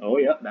 18. Oh,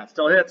 yeah, that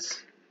still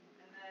hits.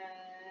 And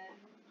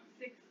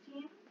then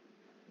 16,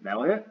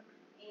 That'll hit.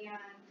 and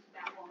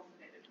that will also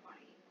hit a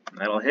 20.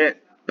 That'll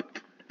hit.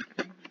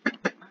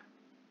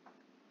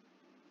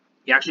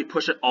 You actually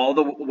push it all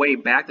the way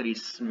back that he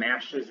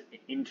smashes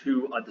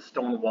into the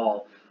stone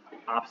wall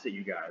opposite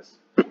you guys.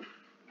 And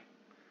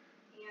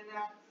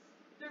that's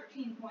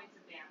 13 points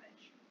of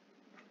damage.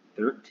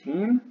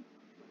 13?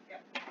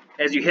 Yep.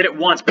 As you hit it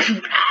once,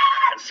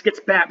 skits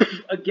back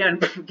again,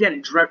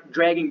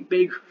 dragging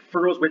big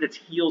furrows with its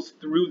heels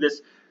through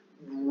this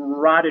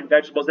rotted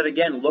vegetables that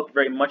again look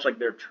very much like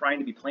they're trying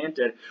to be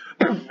planted.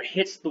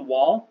 Hits the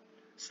wall,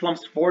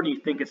 slumps forward, and you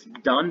think it's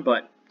done,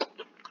 but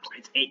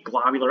its 8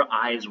 globular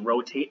eyes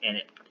rotate and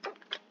it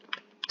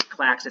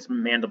clacks its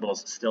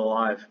mandibles, still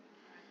alive.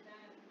 And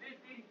then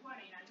 15, 20,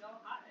 I go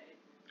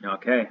high.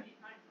 Okay.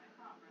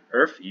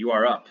 Earth, you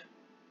are up.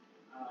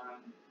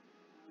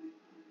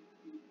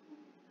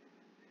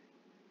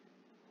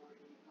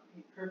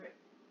 Okay, perfect.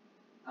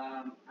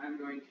 I'm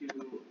going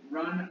to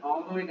run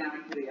all the way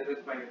down to the other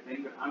spider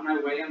thing, but on my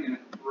way I'm going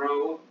to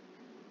throw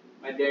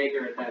my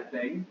dagger at that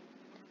thing.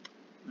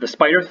 The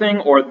spider thing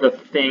or the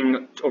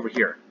thing over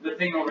here? The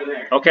thing over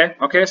there. Okay,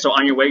 so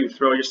on your way you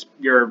throw your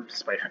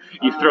spider.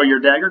 You throw your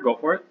dagger, go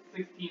for it.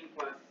 16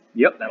 plus.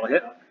 Yep, that'll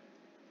hit.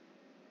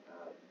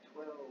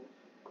 12.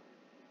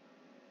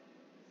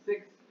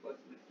 6 plus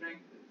my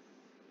strength is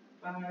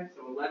 5,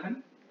 so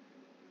 11.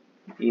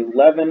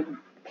 11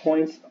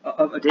 points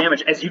of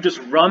damage as you just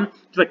run.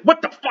 It's like,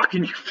 what the fuck?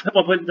 And you flip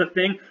up with the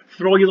thing,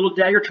 throw your little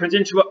dagger, turns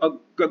into a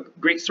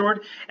great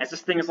sword. As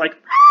this thing is like,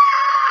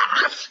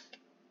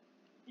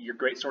 your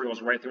great sword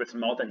goes right through its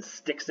mouth and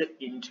sticks it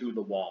into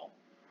the wall.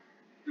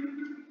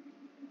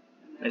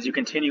 As you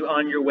continue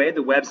on your way,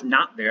 the web's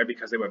not there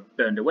because they were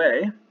burned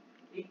away.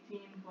 18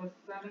 plus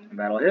 7. And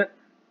that'll hit.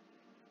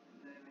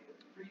 And then I get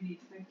 3d6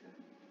 and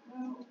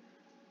 12.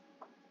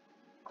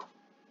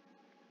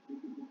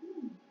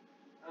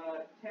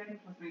 10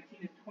 plus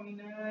 19 is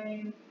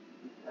 29.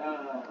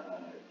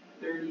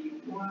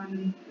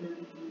 31,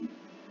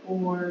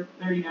 34,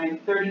 39.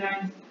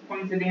 39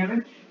 points of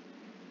damage.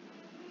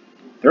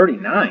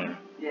 39?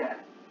 Yeah.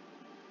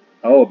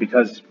 Oh,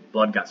 because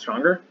blood got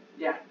stronger?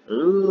 Yeah.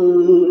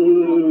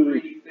 Ooh.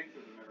 3d6 of them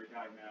every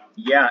time now.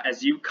 Yeah,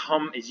 as you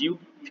come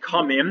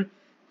in,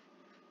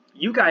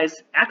 you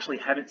guys actually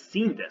haven't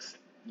seen this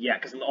yet,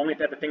 because the only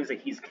type of things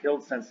that he's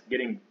killed since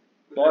getting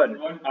blood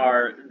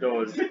are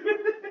those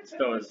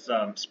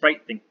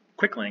sprite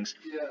quicklings.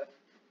 Yeah.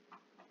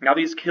 Now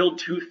he's killed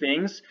 2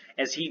 things.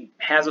 As he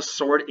has a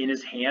sword in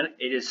his hand,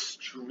 it is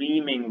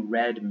streaming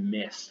red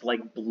mist,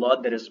 like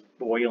blood that is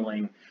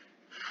boiling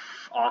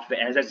off it.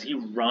 And as he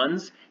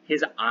runs,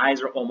 his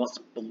eyes are almost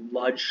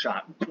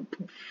bloodshot,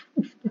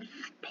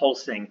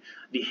 pulsing.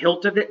 The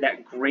hilt of it,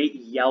 that great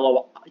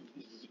yellow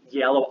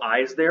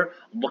eyes there,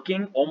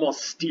 looking,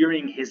 almost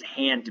steering his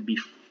hand to be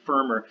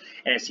firmer.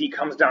 And as he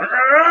comes down,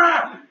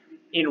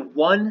 in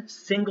one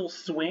single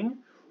swing,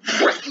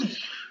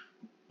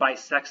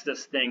 bisects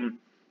this thing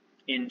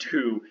in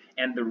 2,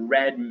 and the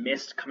red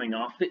mist coming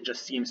off it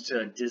just seems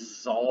to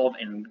dissolve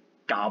and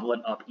gobble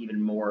it up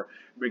even more,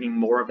 bringing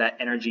more of that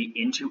energy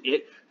into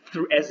it,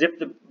 through as if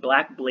the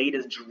black blade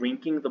is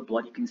drinking the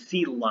blood. You can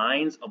see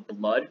lines of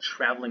blood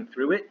traveling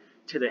through it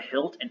to the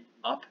hilt and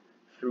up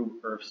through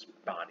Earth's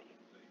body.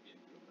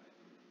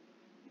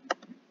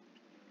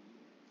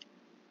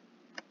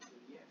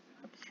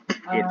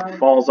 It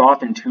falls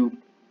off in 2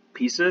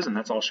 pieces, and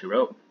that's all she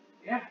wrote.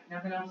 Yeah,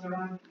 nothing else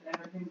around.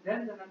 Everything's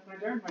dead, then that's my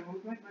turn, my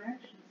movement, my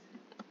actions.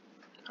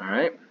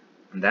 Alright,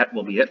 and that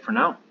will be it for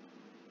now.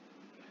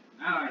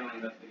 Now I will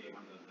investigate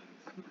one of those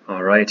things.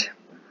 Alright,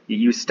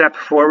 you step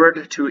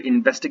forward to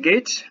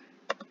investigate.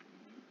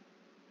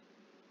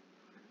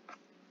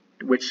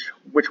 Which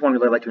one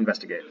would I like to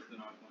investigate? Just the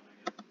north one,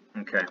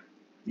 I guess. Okay,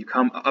 you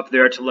come up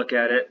there to look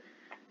at it.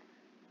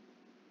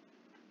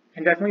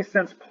 can definitely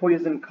sense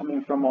poison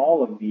coming from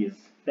all of these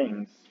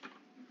things.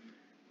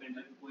 Same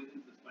type of poison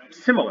as the spider?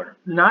 Similar,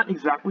 not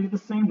exactly the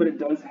same, but it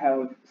does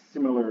have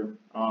similar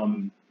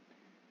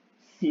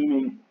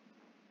seeming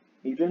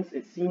agents.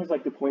 It seems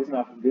like the poison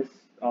off of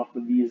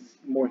these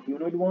more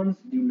humanoid ones,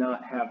 do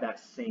not have that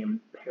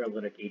same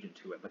paralytic agent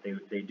to it, but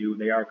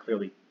they are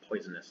clearly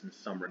poisonous in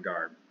some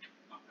regard.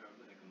 Okay, I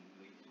bet I can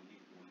wait till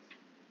these boys.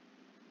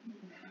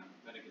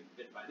 Bet I get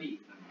bit by these,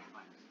 then I'll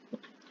find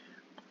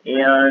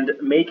And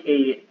make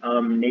a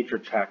nature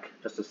check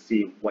just to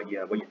see what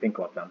you think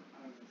about them.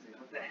 I was gonna say,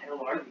 what the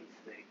hell are these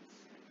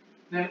things?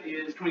 That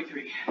is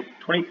 23.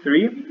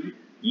 23.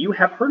 You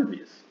have heard of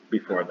these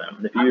before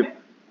them. If you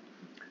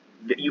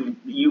Okay.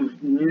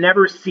 you've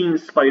never seen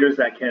spiders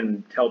that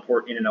can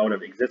teleport in and out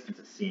of existence,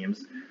 it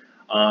seems.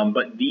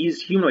 But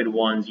these humanoid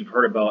ones you've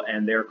heard about,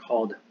 and they're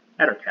called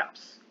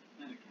ettercaps.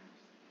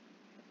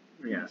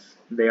 Yes,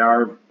 they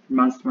are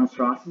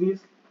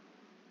monstrosities.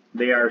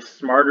 They are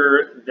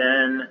smarter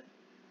than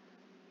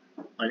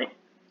an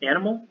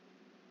animal,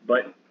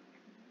 but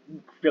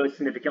fairly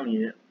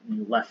significantly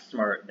less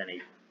smart than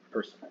a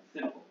person.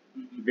 Simple.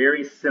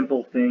 Very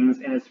simple things,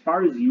 and as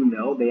far as you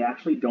know, they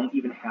actually don't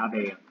even have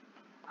a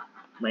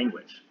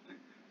language.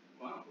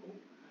 Wow.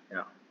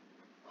 Yeah.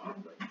 I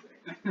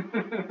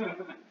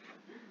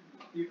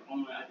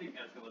think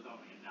Esco was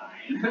only a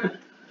 9.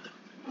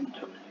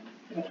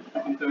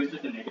 So he's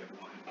just a -1.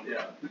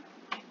 Yeah.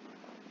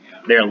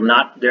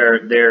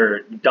 They're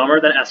dumber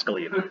than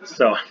Escalade.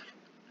 So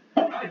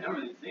Probably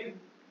dumber than Steve.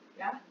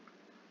 Yeah.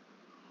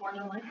 More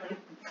than likely.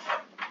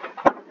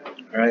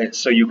 all right,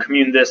 so you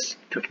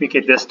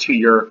communicate this to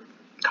your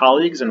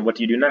colleagues, and what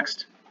do you do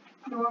next?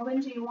 Norman,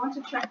 do you want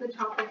to check the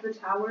top of the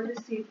tower to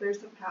see if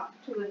there's a path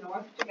to the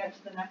north to get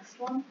to the next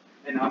one?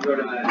 And I'll go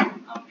to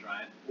I'll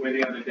try it. Where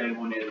the other dead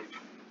one is,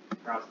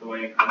 across the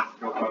way, and kind of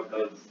scope out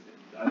those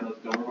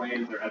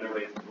doorways or other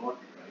ways to look.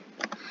 Right?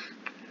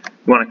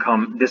 You want to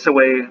come this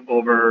way Where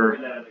over?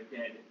 the other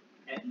dead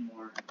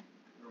Ettenmore,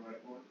 or what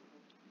it was?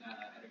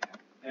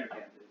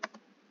 Ettercap is.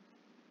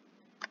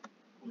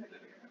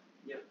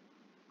 Yep.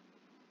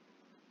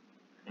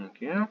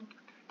 Thank you.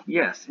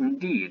 Yes,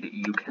 indeed,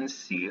 you can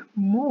see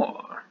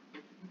more.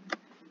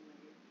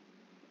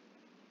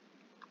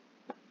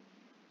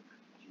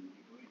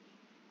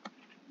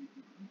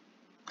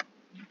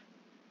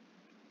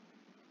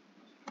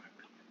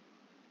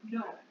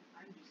 No,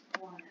 I'm just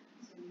pulling it,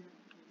 so you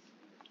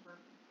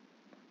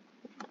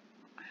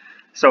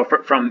So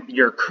from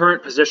your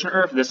current position,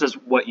 Earth, this is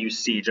what you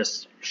see: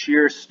 just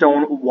sheer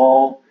stone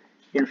wall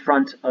in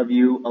front of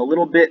you, a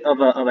little bit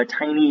of a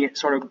tiny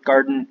sort of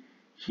garden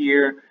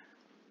here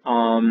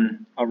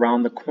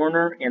around the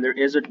corner, and there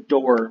is a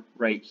door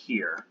right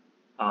here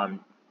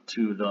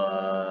to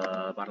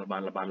the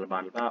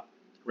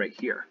right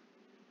here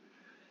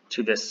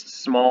to this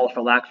small,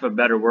 for lack of a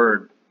better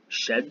word,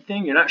 shed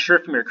thing. You're not sure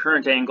from your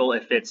current angle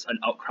if it's an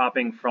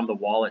outcropping from the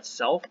wall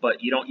itself,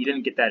 but you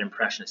didn't get that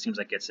impression. It seems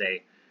like it's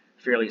a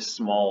fairly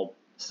small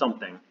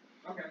something.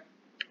 Okay.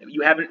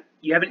 You haven't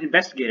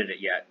investigated it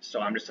yet, so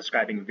I'm just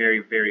describing very,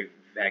 very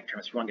vague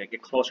terms. If you want to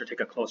get closer, take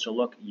a closer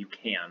look, you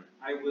can.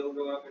 I will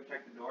go up and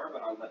check the door,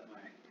 but I'll let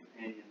my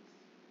companions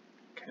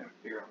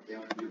figure out what they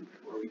want to do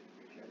before we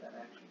take care of that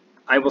action.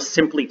 I will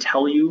simply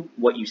tell you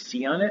what you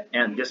see on it,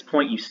 and at this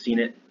point you've seen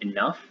it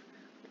enough.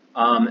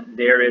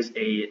 There is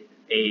a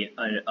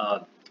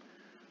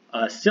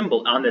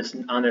symbol on this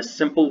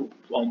simple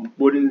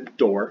wooden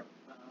door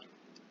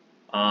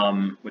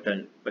with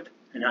an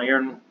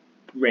iron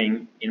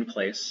ring in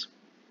place.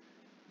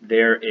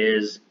 There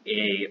is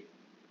a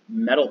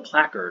metal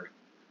placard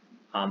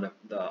on it.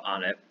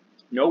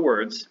 No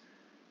words,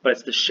 but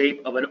it's the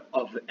shape of an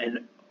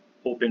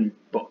open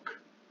book.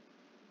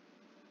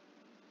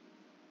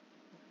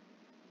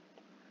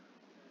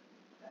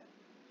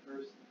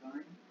 First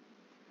line.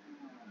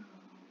 Oh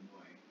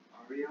boy.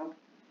 Ariel?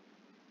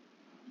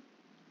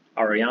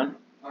 Ariane?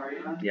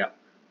 Ariane? Yep.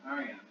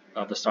 Ariane.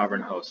 Of the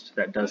sovereign host.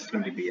 That does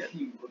seem to be it.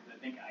 I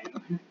think I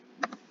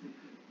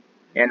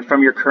And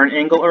from your current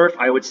angle, Earth,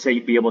 I would say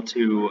you'd be able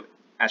to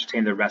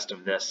ascertain the rest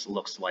of this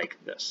looks like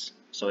this.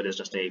 So it is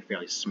just a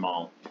fairly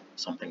small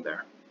something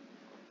there.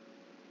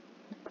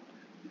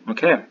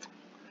 Okay.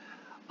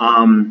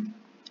 Annie,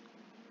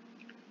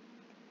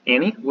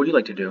 what would you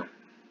like to do?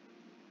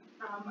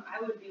 I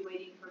would be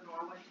waiting for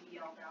Norman to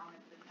yell down if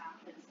the path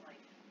is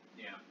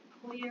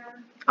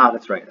clear. Ah,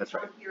 that's right, that's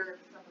right. Or hear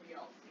if somebody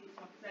else sees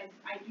one, because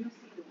I do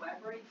see the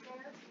web right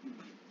there,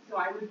 so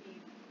I would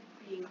be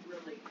being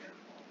really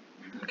careful.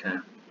 Okay.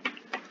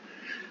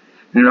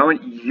 Norman,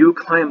 you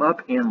climb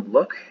up and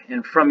look,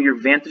 and from your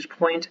vantage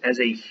point as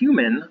a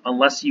human,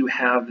 unless you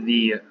have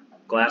the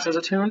glasses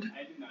attuned, do not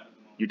at the moment.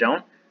 you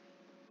don't?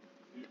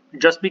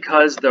 Just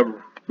because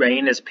the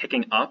rain is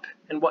picking up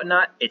and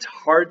whatnot, it's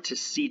hard to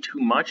see too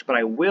much, but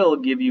I will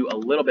give you a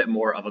little bit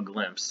more of a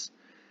glimpse,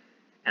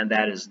 and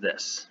that is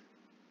this.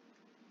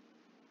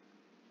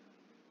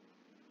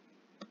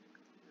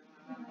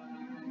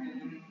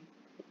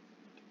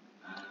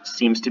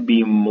 Seems to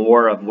be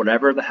more of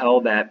whatever the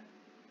hell that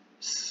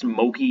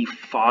smoky,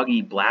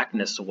 foggy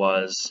blackness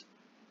was,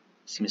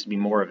 seems to be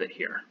more of it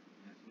here.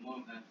 It's more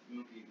of that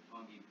smoky,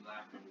 foggy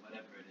black or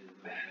whatever it is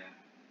over there.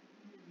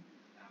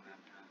 Down that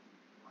path.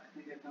 I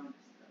think I found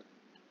this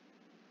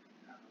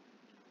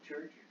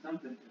church or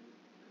something. The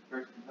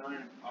first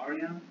component of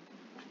Arion.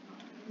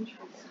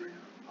 Interesting.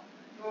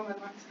 Norman,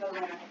 let's go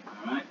there.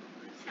 Alright.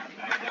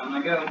 Back down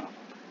I go.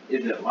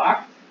 Is it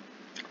locked?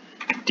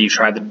 Do you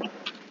try the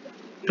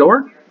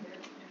door?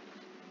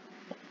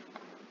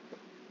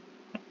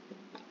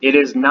 It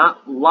is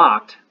not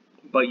locked,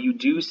 but you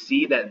do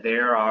see that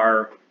there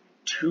are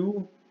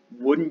 2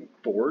 wooden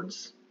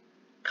boards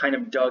kind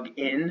of dug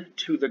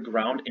into the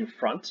ground in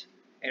front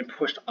and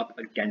pushed up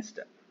against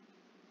it,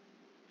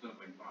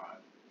 Something bad.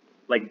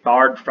 like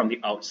barred from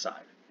the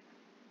outside.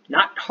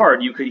 Not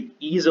hard, you could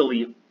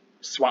easily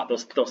swat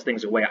those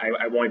things away.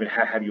 I won't even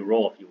have you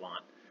roll if you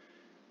want.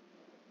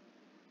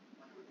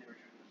 I wonder what they were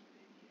trying to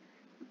say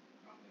here.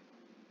 Probably.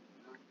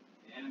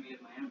 The enemy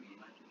is my enemy,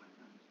 my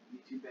friend. You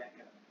two back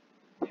up.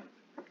 Yeah.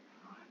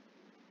 Alright.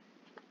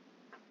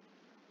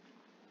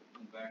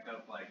 Back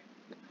up like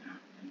 10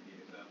 feet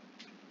or so.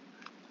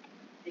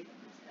 Take up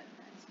this head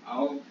fast.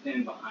 I'll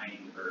stand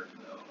behind her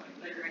though.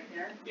 Like right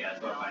there? Yeah,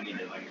 so if I need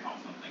to like call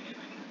something in.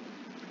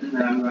 And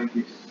then I'm going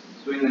to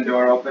swing the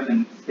door open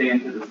and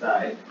stand to the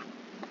side.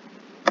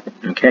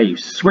 Okay, you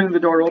swing the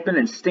door open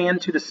and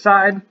stand to the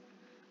side.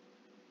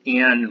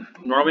 And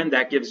Norman,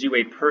 that gives you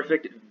a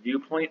perfect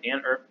viewpoint,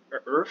 and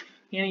Earth,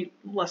 Annie,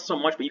 less so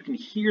much, but you can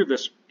hear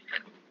this.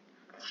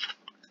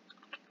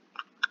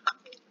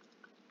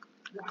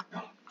 What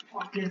the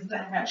fuck is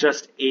that?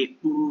 Just a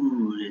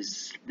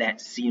ooze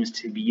that seems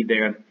to be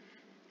there,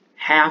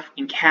 half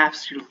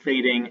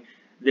encapsulating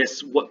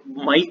this, what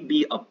might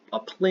be a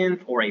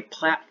plinth or a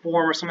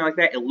platform or something like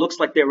that. It looks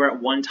like there were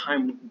at one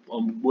time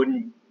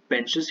wooden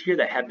benches here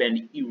that have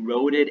been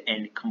eroded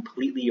and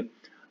completely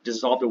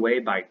dissolved away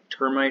by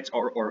termites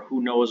or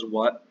who knows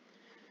what.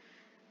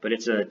 But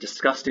it's a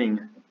disgusting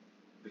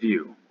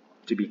view,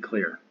 to be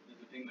clear. Does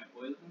it take my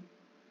poison?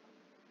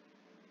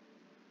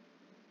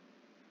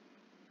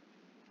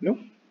 Nope.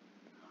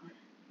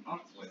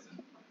 Not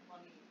poison.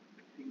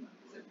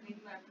 Is it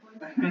pink that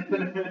point?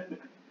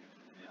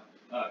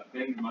 Yeah.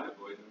 Things my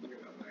poison. Look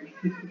at that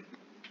thing.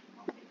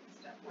 I'll take a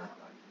step What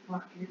forward. the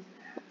fuck is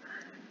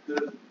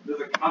that? Does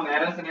it come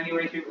at us in any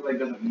way, shape, or like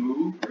does it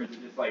move, or is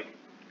it just like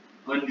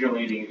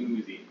undulating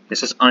oozy?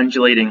 This is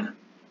undulating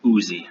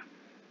oozy.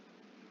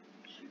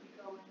 Should we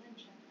go in and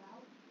check it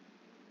out?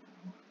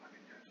 I don't want to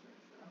fucking touch that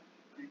stuff.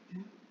 I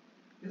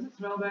do. Does it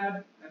smell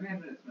bad? I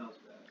imagine it smells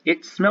bad.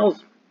 It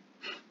smells.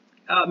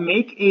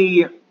 Make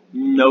a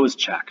nose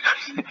check.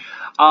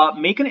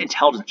 Make an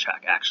intelligence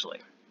check, actually.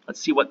 Let's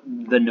see what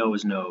the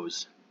nose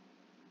knows.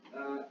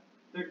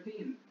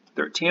 13.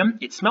 13.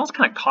 It smells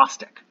kind of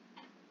caustic.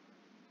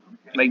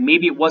 Okay. Like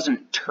maybe it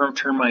wasn't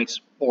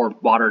termites or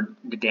water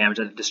damage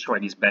that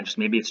destroyed these benches.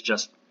 Maybe it's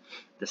just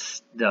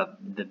this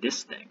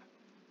thing.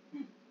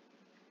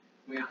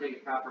 We have to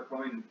take a copper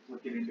coin and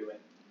flick it into it.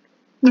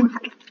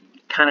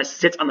 Kind of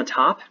sits on the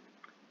top,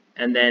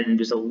 and then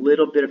there's a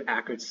little bit of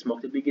acrid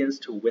smoke that begins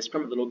to wisp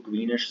from a little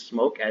greenish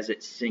smoke as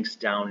it sinks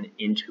down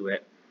into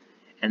it.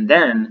 And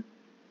then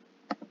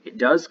it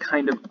does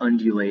kind of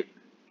undulate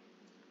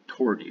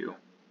toward you.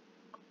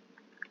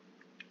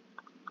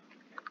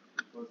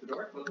 Close the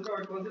door, close the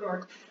door, close the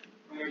door.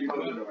 I'm gonna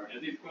close the door.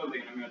 As he's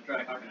closing, I'm gonna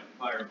try hucking a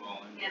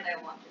fireball. And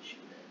I want to shoot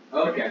it.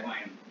 Okay.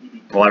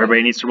 Well,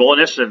 everybody needs to roll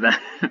initiative then.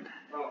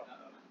 Oh,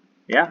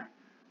 Yeah.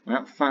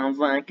 That sounds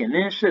like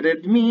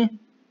initiative to me.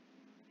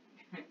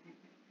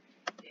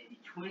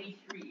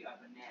 23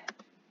 up a net.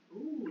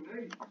 Ooh,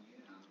 nice.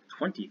 Yeah.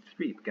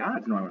 23.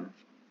 God, Norman.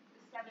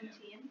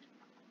 17.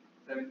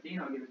 17,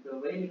 I'll give it to the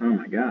lady. Oh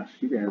my gosh,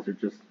 you guys are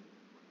just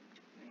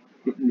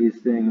hitting these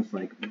things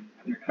like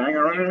hang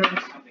around.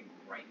 Something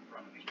right in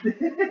front of me.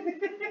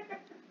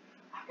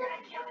 I'm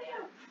gonna kill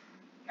you.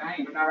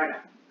 Dying, but not right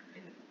now.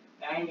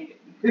 Dying.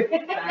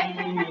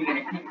 Dying.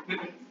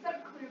 Instead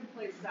of clearing the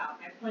place out,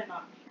 I plan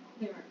on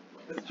clearing the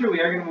place. That's true, we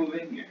are gonna move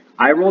in here.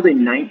 I rolled a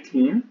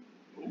 19,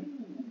 Ooh.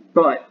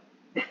 but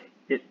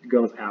it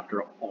goes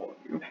after all of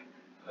you.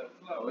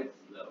 Slow, it's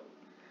slow.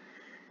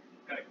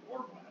 Got a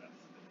orb at us.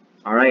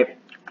 All right,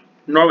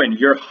 Norman,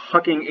 you're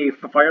hucking a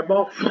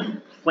fireball.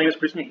 Flame is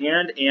pushing your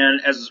hand,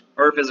 and as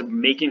Earth is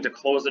making to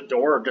close the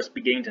door or just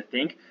beginning to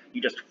think,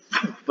 you just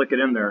flick it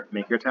in there.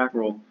 Make your attack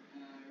roll.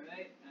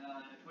 Alright,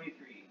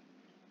 23.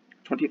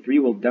 23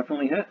 will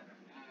definitely hit.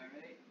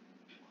 Alright.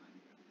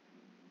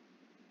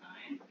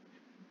 9.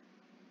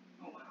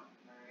 Oh wow.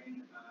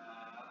 9,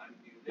 I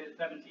do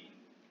 17.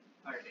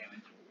 Fire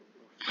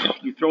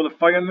damage. You throw the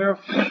fire in there.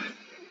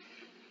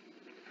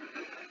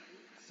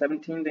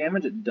 17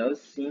 damage. It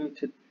does seem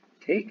to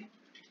take.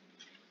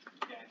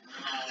 Okay.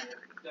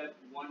 Step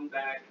one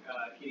back,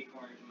 kitty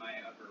corner to my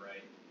upper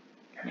right.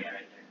 Yeah,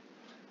 right there.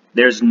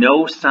 There's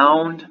no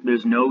sound.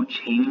 There's no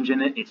change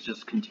in it. It's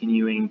just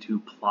continuing to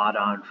plod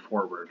on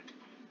forward.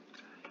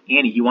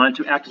 Annie, you wanted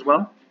to act as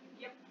well?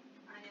 Yep.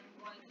 I am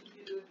going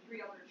to do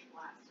 3 Eldritch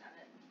Blast at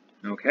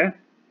it. Okay. And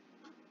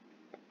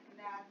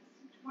that's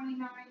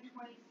 29,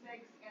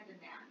 26, and a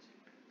nat.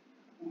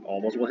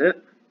 All those will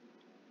hit.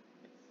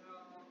 So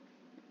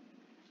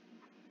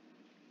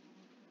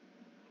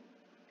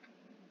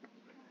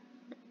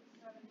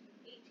 17,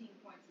 18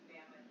 points of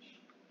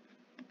damage.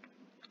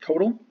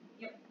 Total?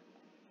 Yep.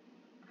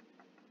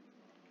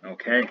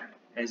 Okay.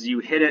 As you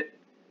hit it,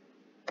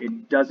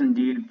 it does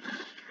indeed,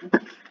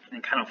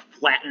 and kind of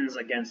flattens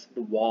against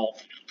the wall.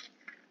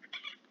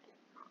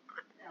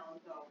 That'll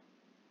go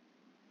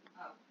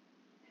up.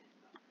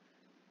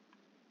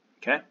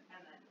 Okay. And then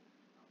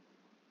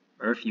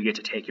Earth, you get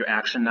to take your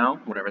action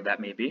now, whatever that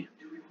may be.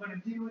 Do we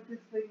want to deal with this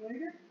thing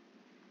later?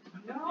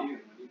 No.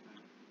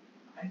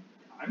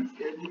 I'm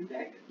scared to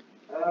attack it.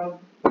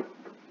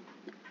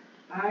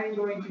 I'm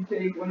going to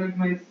take one of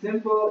my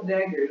simple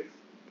daggers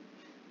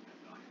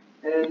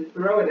and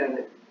throw it at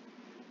it.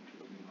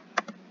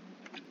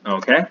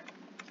 Okay.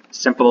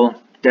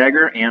 Simple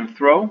dagger and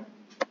throw.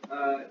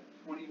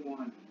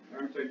 21. Or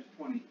I'm sorry, just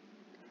 20.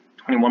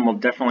 21 will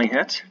definitely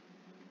hit.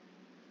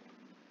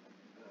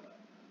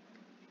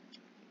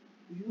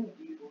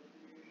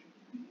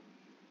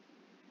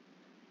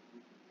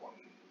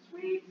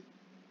 Sweet.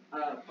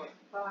 Plus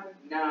 5,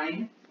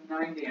 9.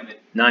 9 damage.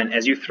 9.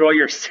 As you throw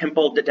your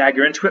simple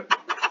dagger into it,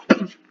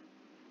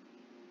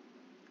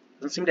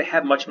 doesn't seem to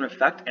have much of an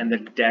effect, and the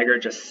dagger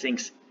just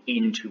sinks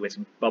into its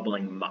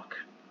bubbling muck.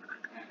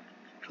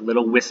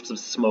 Little wisps of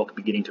smoke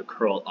beginning to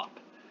curl up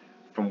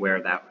from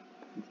where that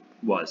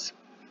was.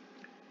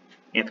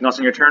 Anything else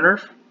on your turn,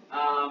 Earth?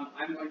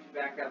 I'm going to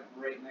back up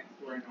right next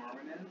to where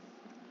Norman is.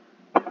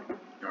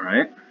 All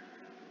right.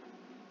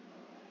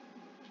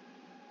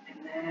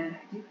 And then I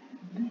do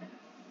this.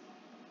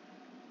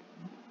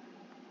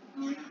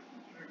 Oh, yeah,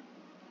 sure.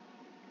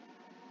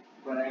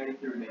 But I already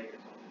threw a dagger,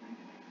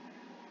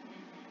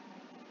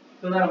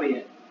 so that'll be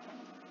it.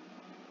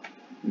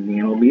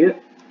 That'll be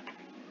it.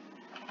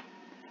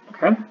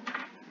 Okay.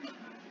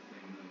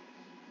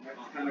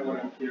 That's kind of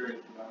what I'm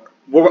curious about.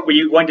 What were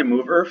you going to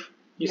move, Earth?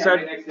 You Yeah, said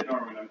right next to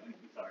Norman. I'm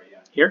sorry, yeah.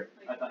 here.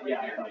 I thought you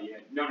had.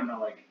 No,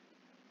 like,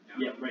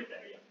 yeah, right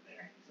there, yeah,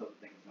 there. So the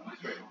thing's not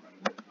straight in front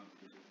of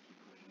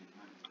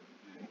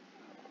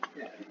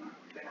it.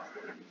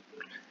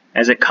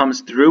 As it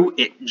comes through,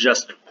 it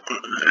just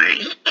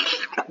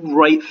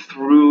right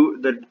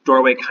through the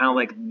doorway, kind of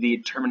like the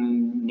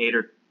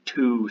Terminator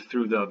 2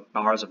 through the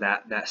bars of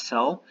that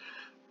cell.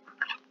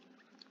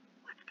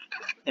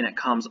 And it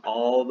comes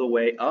all the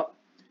way up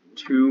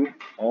to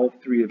all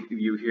three of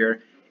you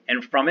here.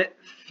 And from it,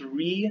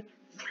 3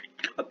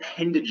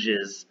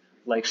 appendages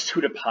like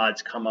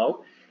pseudopods come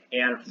out,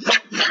 and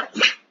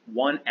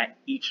one at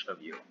each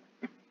of you.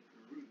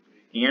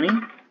 Annie,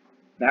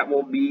 that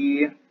will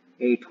be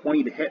a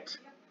 20 to hit.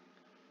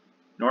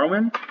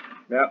 Norman,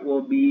 that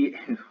will be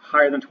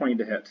higher than 20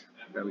 to hit.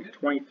 That will be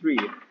 23.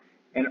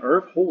 And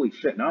Irv, holy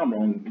shit, now I'm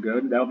rolling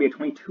good. That'll be a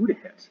 22 to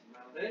hit.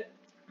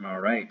 All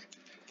right.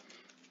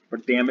 For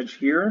damage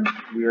here,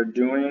 we are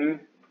doing,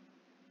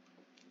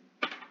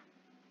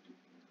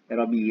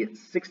 that'll be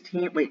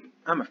 16, wait,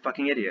 I'm a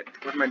fucking idiot.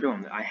 What am I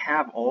doing? I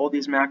have all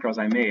these macros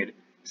I made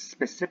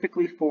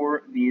specifically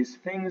for these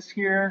things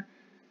here.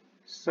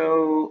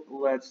 So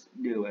let's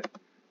do it.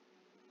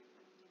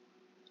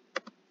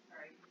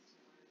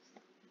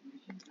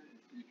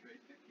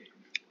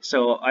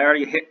 So I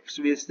already hit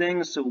these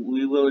things, so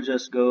we will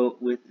just go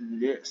with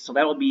this. So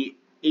that will be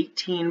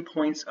 18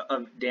 points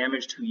of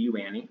damage to you,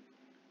 Annie.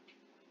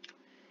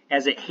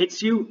 As it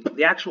hits you,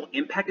 the actual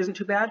impact isn't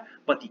too bad,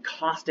 but the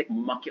caustic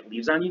muck it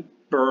leaves on you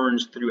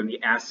burns through, and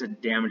the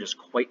acid damages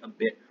quite a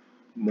bit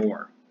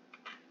more.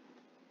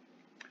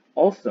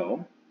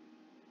 Also,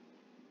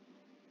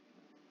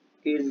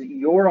 is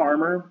your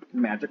armor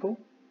magical?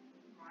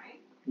 Right?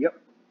 Yep.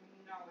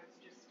 No,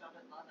 it's just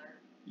studded leather.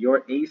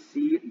 Your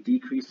AC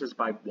decreases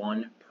by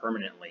 1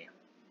 permanently.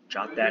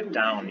 Jot that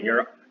down.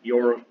 Your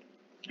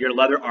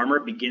leather armor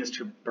begins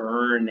to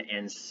burn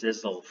and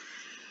sizzle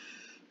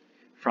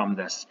from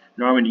this.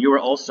 Norman, you are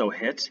also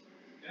hit.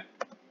 Yeah.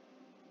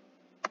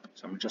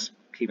 So I'm just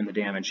keeping the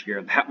damage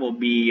here. That will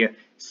be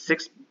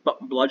 6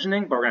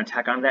 bludgeoning, but we're going to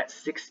tack on that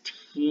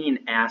 16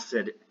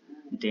 acid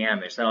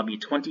damage. That'll be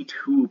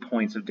 22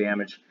 points of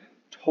damage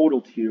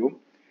total to you.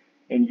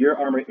 And your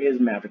armor is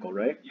magical,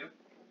 right? Yep.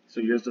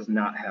 So yours does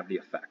not have the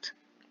effect.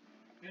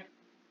 Okay.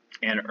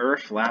 And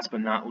Earth, last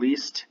but not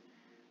least,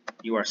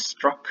 you are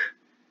struck.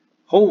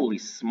 Holy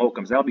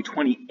smokums, that'll be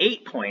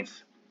 28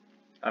 points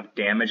of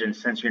damage, and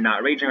since you're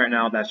not raging right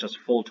now, that's just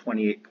full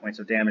 28 points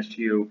of damage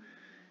to you.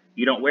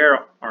 You don't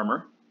wear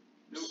armor,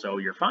 so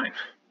you're fine.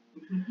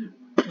 And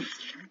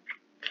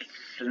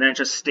then it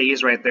just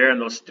stays right there, and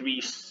those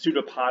 3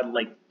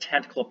 pseudopod-like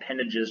tentacle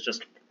appendages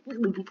just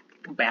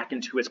back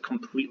into its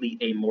completely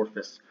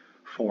amorphous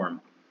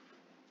form.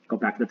 Go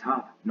back to the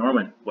top.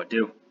 Norman, what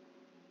do?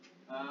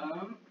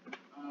 Alright.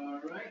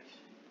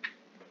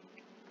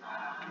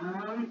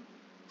 I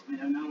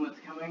don't know what's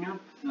coming up,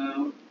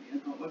 so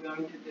here's what we're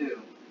going to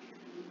do.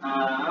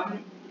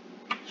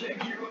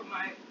 Check here what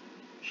my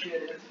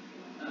shit is.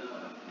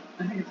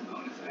 I think it's a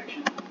bonus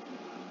action.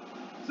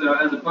 So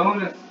as a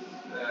bonus,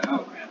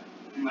 oh crap.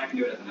 I can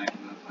do it as an action,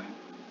 that's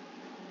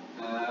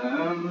So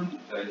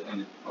I just need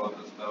to pull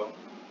up the spell.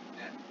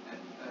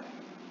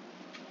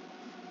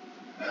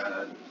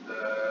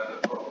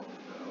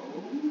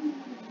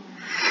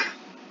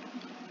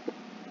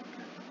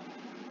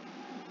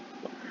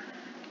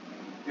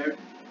 Okay.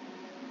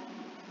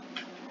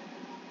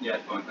 Yeah,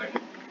 it's bonus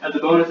action. As a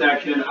bonus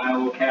action, I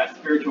will cast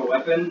Spiritual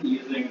Weapon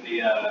using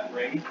the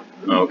ring.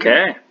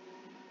 Okay. And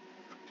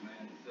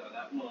so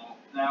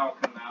that'll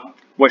come out.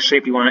 What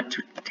shape do you want it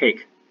to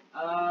take?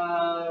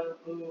 I'll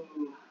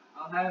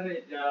have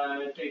it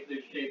take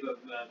the shape of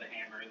the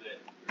hammer that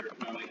Earth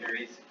normally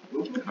carries.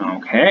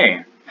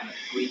 Okay. Kind of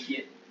tweak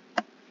it.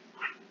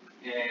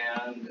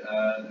 And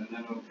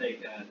then we'll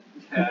take an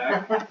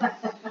attack. So,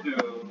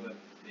 let's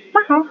see. I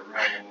have to roll a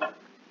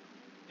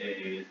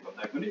spell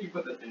attack. When did you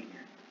put this in here?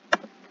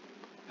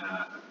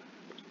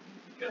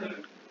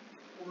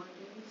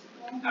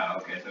 Oh,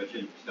 okay. So it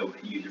should still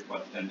use your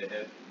plus 10 to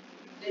hit.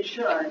 It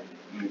should. Okay.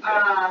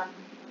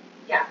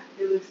 Yeah,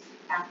 it was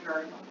after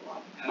our level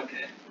up.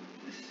 Okay.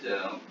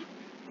 So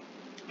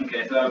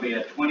that'll be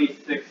a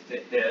 26 to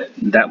hit.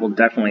 That will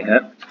definitely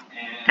hit. And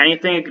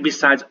Anything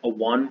besides a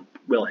 1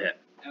 will hit.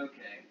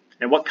 okay.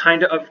 And what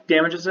kind of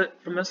damage is it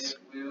from this?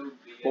 It will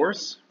be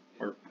Force?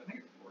 Or I think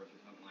it's force or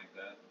something like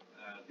that.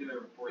 It's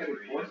either force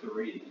or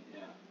radiant.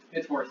 Yeah.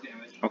 It's force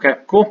damage. okay,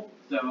 cool.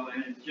 So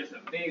and it's just a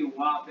big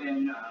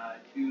whopping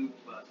 2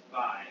 plus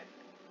 5,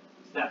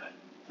 7.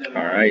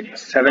 All right,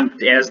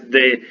 7 as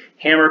the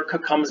hammer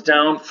comes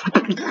down,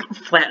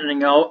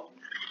 flattening out.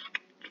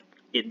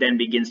 It then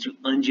begins to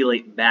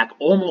undulate back,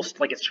 almost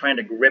like it's trying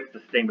to grip the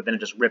thing, but then it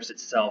just rips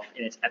itself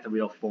in its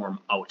ethereal form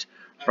out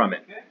from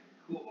it. Okay.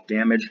 Cool.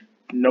 Damage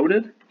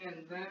noted. And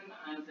then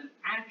as an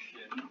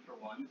action for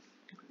once,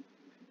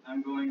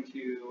 I'm going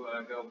to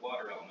go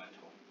water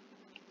elemental.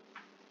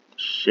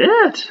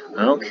 Shit.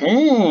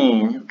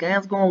 Okay. This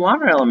guy's going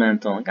water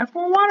elemental. This guy's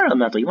going water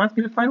elemental. He wants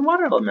me to find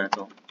water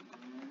elemental.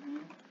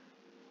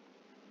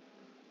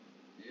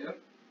 Yep.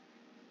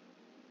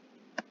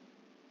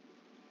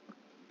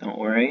 Don't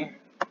worry.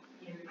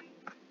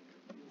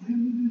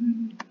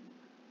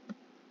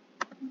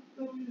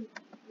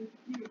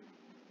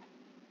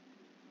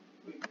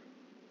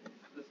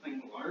 This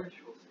thing large?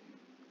 We'll see.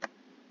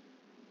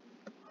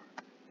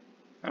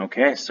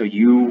 Okay, so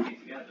you.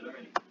 He's got it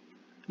already.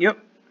 Yep.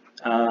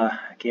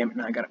 Okay,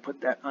 now I gotta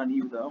put that on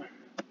you though.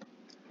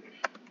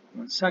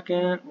 1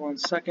 second. 1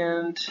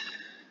 second.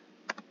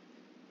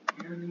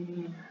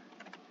 Annie.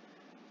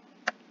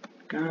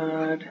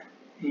 God.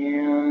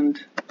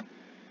 And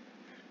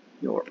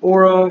your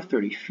aura,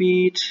 30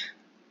 feet.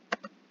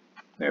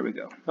 There we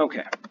go.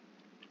 Okay.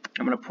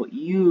 I'm gonna put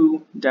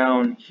you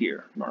down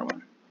here,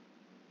 Norman.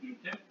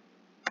 Okay.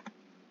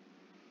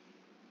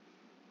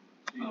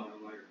 So you're no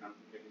longer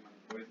concentrating on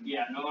the poison?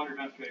 Yeah, no longer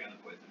concentrating on the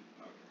poison.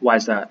 Okay. Why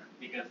is that?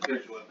 Because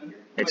spiritual weapon.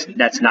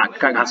 That's not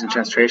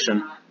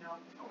concentration.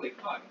 Holy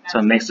fuck. So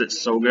it makes it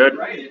so good.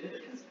 Right, it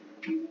is.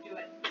 Do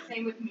it.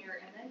 Same with mirror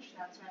image.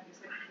 That's why I'm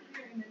just like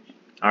mirror image.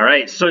 All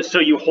right, so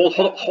you hold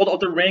out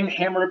the ring,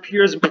 hammer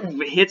appears,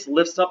 boom, it hits,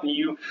 lifts up, and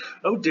you,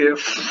 oh dear,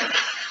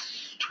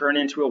 turn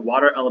into a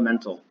water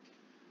elemental.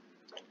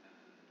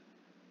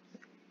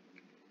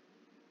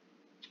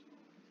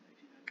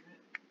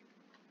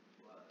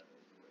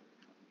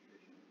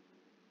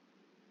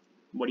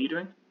 What are you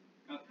doing?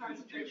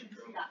 Concentration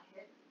got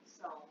hit,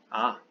 so.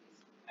 Ah,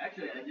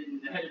 Actually, I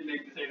didn't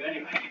make the save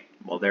anyway.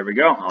 well there we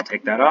go. I'll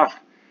take that off.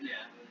 Yeah.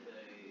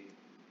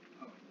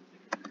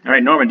 All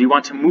right, Norman, do you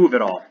want to move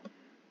at all?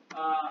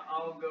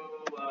 I'll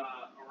go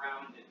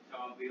around it, so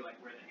I'll be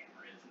like where the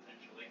hammer is,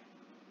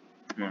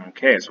 essentially.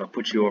 Okay, so I'll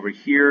put you over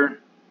here,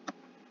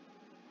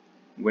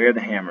 where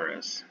the hammer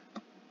is.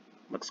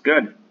 Looks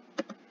good.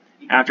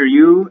 After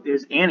you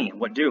is Annie.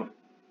 What do?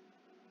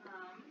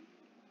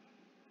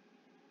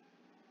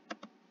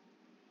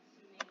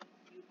 Assuming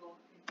you both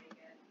can take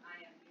it, I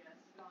am just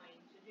going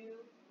to do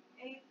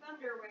a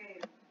thunder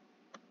wave.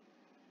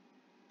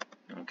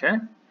 Okay.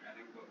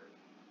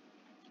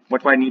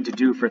 What do I need to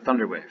do for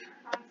Thunder Wave?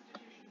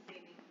 Constitution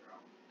saving throw.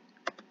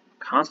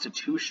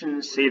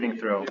 Constitution saving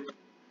throw.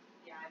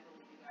 Yeah, I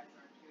believe you guys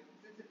are too.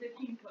 It's a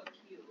 15-foot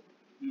cube.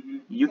 Mm-hmm.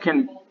 You So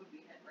can. both would be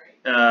hit,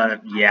 right?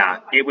 Yeah,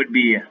 it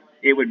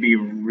would be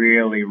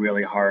really,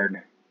 really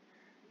hard.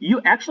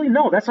 You actually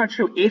no, that's not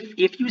true.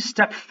 If you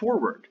step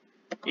forward,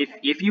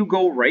 if you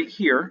go right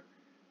here,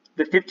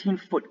 the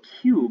 15-foot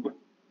cube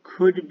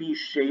could be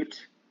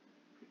shaped.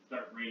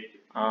 Start raging.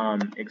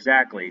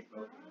 Exactly.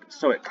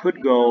 So it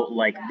could go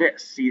like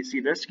this. See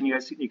this? Can you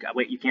guys see?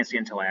 Wait, you can't see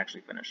until I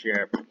actually finish.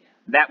 Here,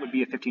 that would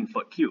be a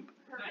 15-foot cube.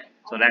 Perfect.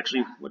 So it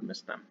actually would miss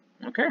them.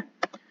 Okay.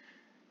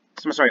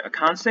 So I'm sorry, a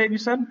con save you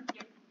said?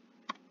 Yep.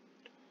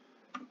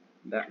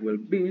 That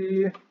would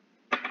be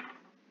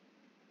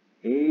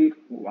a,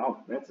 wow,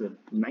 that's a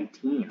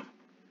 19. Yeah, you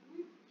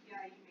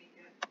make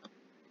it.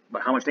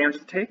 But how much damage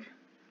does it take?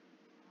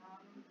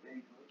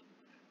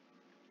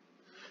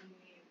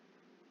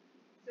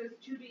 So it's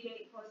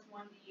 2d8 plus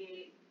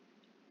 1d8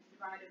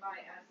 divided by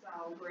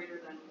SL greater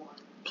than 1.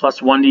 Plus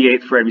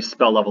 1d8 for every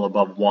spell level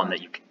above 1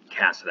 that you can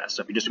cast to that.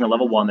 So if you're just doing a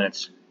level 1, then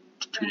it's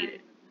 2d8.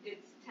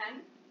 It's 10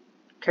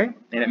 Okay,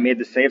 and it made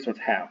the save, so it's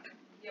halved.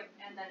 Yep,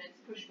 and then it's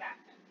pushed back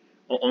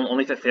 10 feet.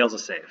 Only if it fails a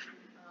save.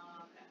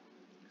 Okay.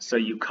 So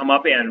you come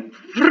up and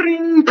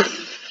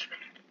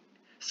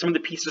some of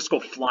the pieces just go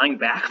flying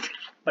back,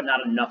 but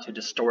not enough to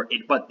distort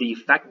it. But the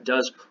effect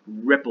does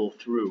ripple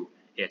through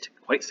it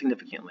quite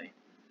significantly.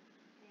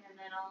 And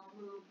then I'll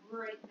move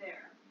right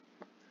there.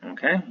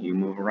 Okay, you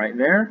move right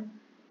there,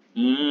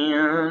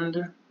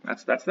 and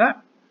that's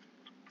that.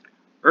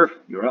 Earth,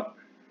 you're up.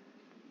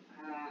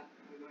 I'm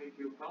going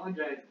to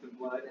apologize to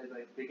Blood as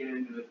I stick it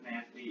into this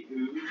nasty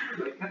ooze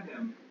as I cut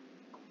him.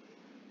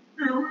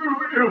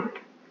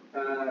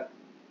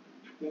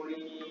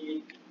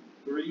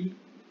 23.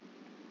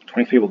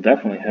 23 will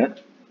definitely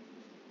hit.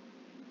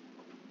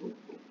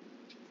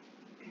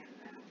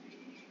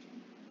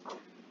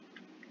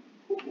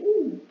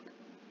 Ooh.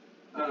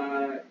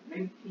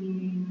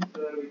 19,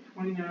 so that'll be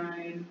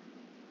 29.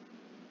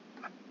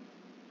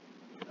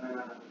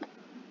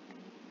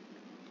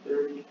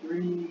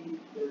 33,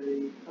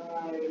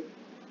 35,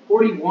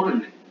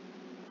 41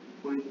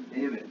 points of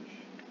damage.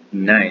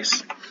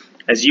 Nice.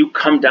 As you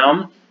come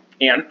down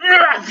and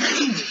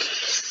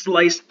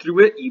slice through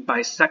it, you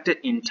bisect it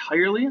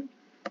entirely,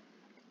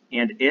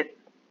 and it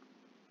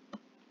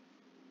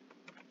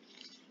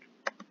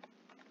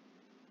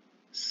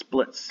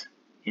splits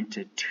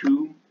into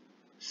two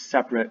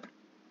separate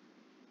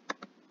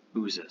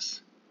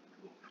oozes.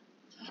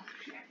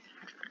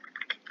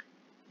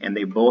 And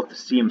they both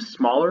seem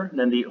smaller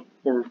than the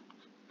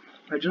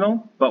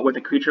original, but with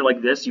a creature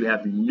like this, you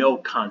have no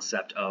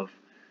concept of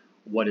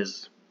what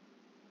is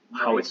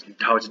how it's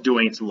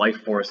doing its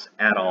life force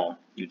at all.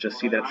 You just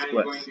see that it I'm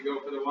splits. going to go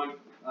for the one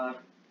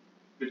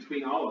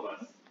between all of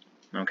us.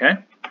 Okay?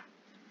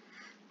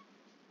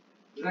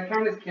 Does that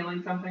count as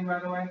killing something, by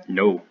the way?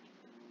 No,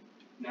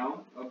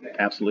 No? Okay.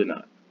 absolutely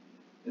not.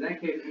 In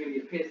that case, I'm going to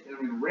get pissed and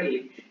I'm going to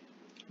rage.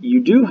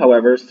 You do,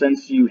 however,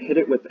 since you hit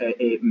it with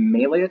a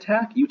melee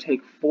attack, you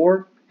take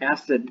 4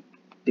 acid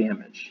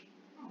damage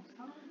Oh,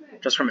 son of a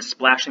bitch. just from it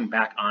splashing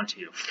back onto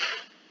you.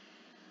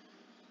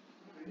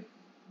 Alright.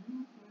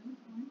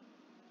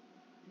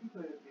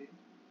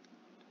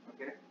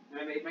 Okay.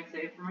 And I made my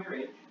save for my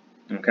rage.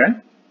 Okay?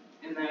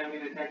 And then I'm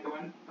going to attack the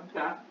one up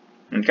top.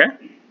 Okay?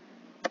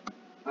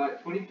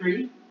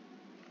 23.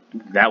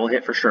 That will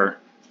hit for sure.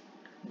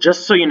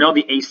 Just so you know,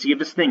 the AC of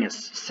this thing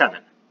is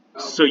 7. Oh.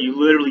 So you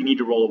literally need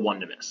to roll a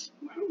 1 to miss.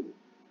 Wow.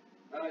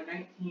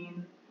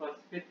 19 plus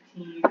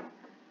 15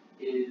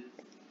 is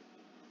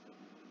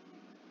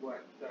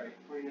what? Sorry,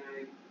 29,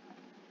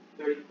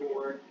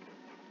 34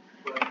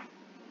 plus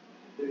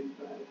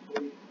 35,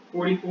 40,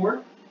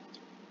 44.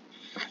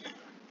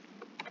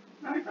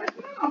 Not fast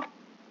enough.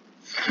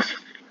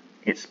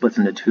 It splits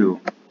into 2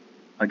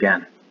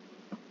 again.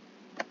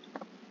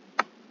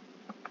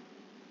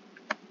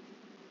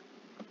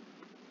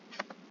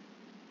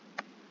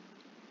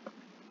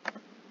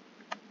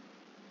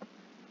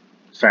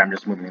 Sorry, I'm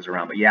just moving things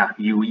around, but yeah,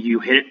 you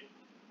hit it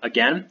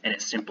again, and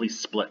it simply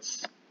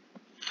splits.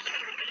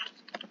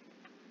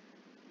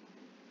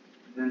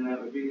 Then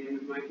that would be the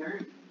end of my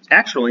turn.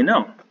 Actually,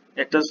 no,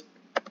 it does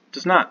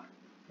not.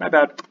 My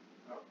bad.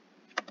 Oh.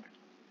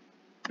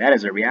 That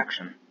is a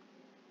reaction.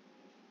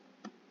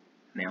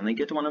 And they only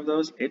get one of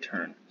those a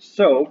turn.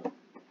 So,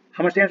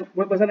 how much damage?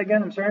 What was that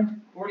again? I'm sorry.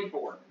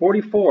 44.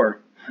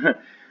 44.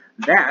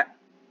 That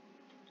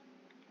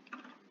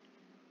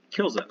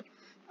kills it.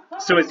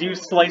 So as you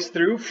slice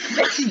through,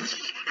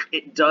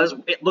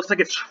 it looks like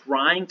it's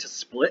trying to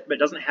split, but it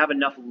doesn't have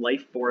enough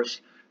life force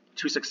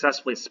to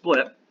successfully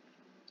split.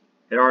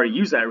 It already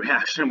used that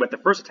reaction with the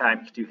first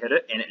attack to hit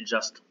it, and it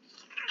just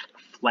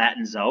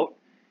flattens out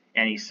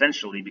and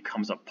essentially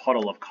becomes a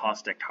puddle of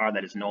caustic tar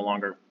that is no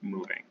longer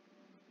moving.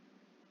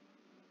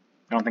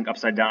 I don't think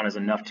upside down is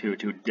enough to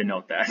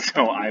denote that,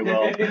 so I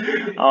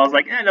was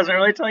like, it doesn't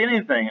really tell you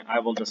anything. I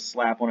will just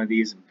slap one of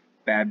these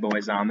bad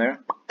boys on there.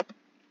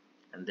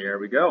 And there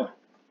we go.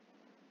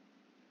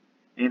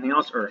 Anything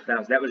else, Earth?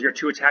 That was your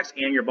 2 attacks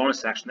and your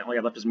bonus action. That all you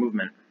have left is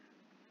movement.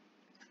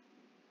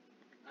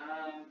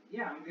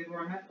 Yeah, I'm good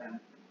where I'm at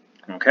then.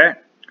 Okay.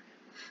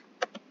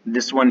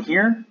 This one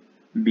here,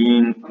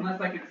 being...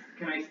 Unless I guess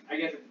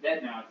it's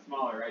dead now, it's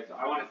smaller, right? So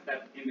I want to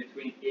step in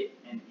between it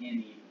and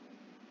Annie.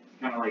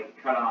 Kind of like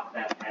cut off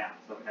that path,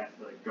 so it has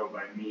to like go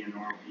by me and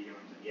normal you.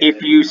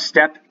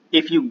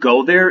 If you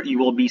go there, you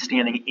will be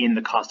standing in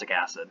the caustic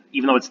acid.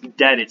 Even though it's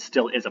dead, it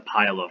still is a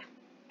pile of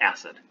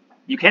acid.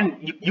 You can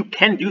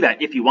do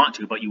that if you want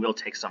to, but you will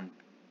take some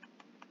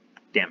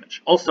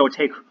damage. Also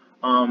take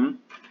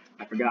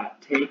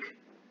take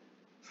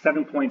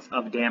 7 points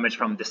of damage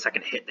from the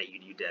second hit that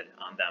you did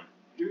on them.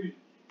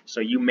 So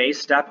you may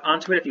step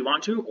onto it if you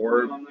want to,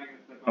 or I'm not gonna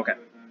step onto okay.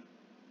 it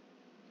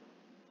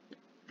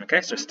then.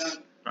 Okay, so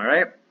all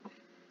right.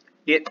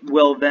 It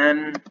will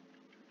then.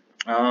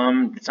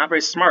 It's not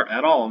very smart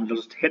at all. It'll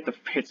just hit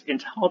its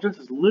intelligence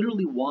is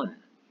literally 1.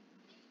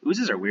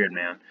 Oozes are weird,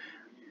 man.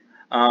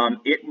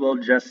 It will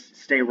just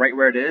stay right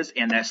where it is,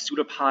 and that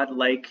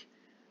pseudopod-like...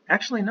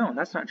 Actually, no,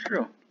 that's not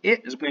true.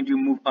 It is going to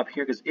move up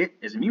here because it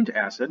is immune to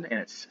acid, and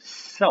its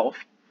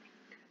self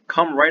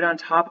come right on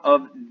top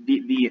of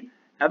the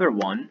other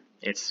one,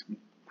 its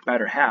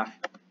better half,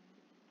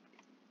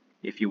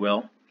 if you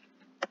will,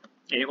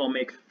 and it will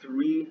make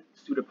 3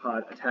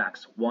 pseudopod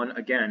attacks, 1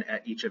 again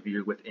at each of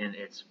you within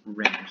its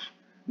range.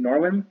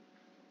 Norwin,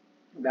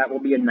 that will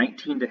be a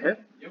 19 to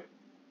hit. Yep.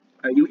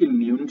 Are you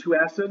immune to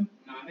acid?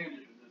 No, I think I'm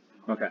just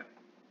resistant. Okay.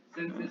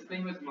 Since this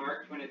thing was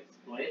marked when it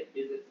split,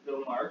 is it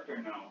still marked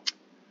or no?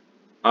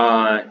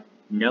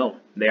 No.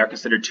 They are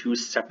considered 2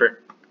 separate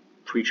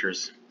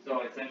creatures.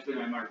 So essentially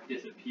my mark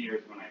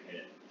disappears when I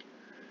hit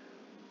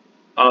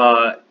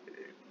it.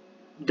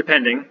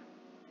 Depending.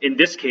 In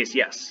this case,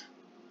 yes.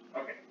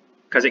 Okay.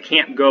 Because it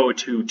can't go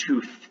to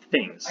 2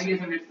 things. I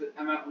guess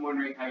I'm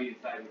wondering how you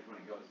decide which one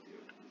it goes to.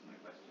 That's my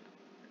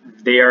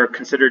question. They are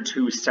considered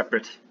 2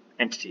 separate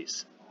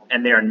entities.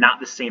 And they are not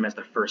the same as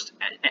the first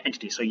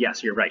entity. So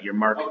yes, you're right. Your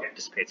mark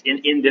dissipates.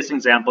 In this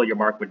example, your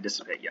mark would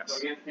dissipate. Yes. So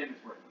against him,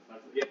 it's worthless.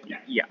 That's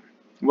it. Yeah.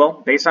 Well,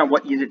 based on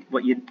what you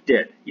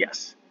did,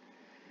 yes.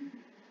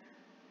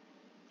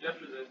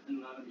 Just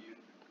resistant, not immune.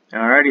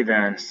 Alrighty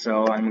then.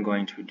 So I'm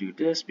going to do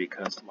this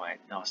because why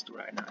else do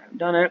I not have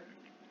done it?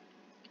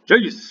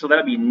 Jeez. So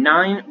that'll be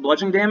 9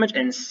 bludgeoning damage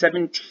and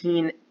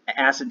 17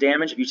 acid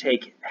damage. If you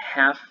take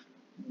half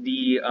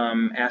the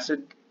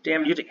acid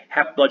damage, you take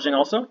half bludgeoning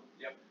also.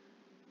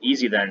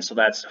 Easy then, so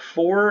that's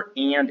 4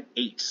 and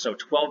 8, so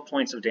 12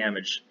 points of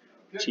damage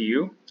to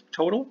you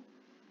total.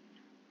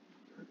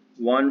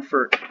 1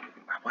 for,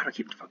 why do I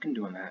keep fucking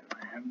doing that?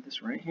 I have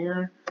this right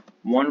here.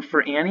 1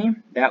 for Annie,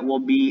 that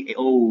will be,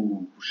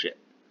 oh shit.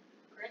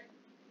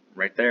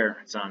 Right there,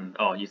 it's on,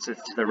 oh, it's to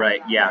the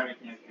right, yeah.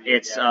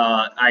 It's,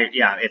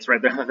 it's right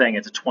there on the thing,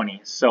 it's a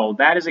 20. So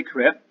that is a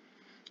crit.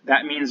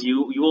 That means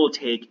you will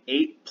take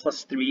 8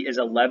 plus 3 is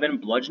 11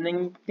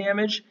 bludgeoning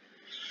damage.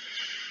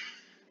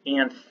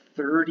 And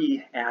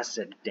 30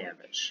 acid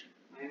damage.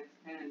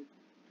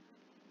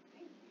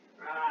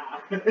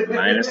 -10.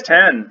 Minus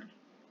 10.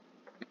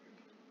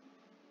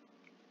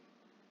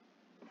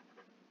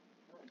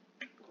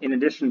 In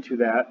addition to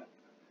that,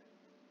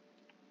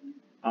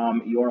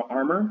 your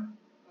armor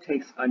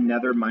takes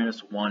another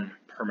 -1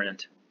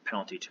 permanent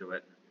penalty to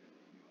it.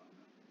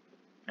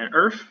 And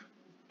Earth,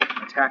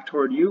 attack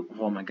toward you.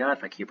 Oh my god,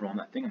 if I keep rolling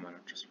that thing, I'm gonna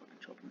just fucking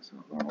choke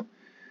myself out.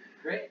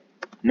 Great.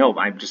 No,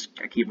 I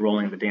keep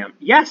rolling the damn.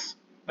 Yes!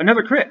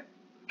 Another crit.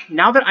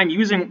 Now that I'm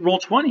using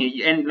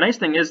Roll20, and the nice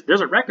thing is,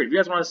 there's a record. If you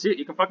guys want to see it,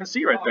 you can fucking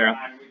see right there.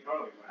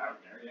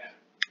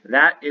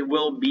 That, it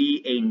will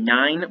be a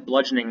 9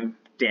 bludgeoning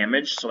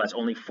damage, so that's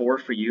only 4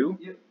 for you.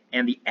 Yep.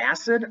 And the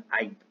acid,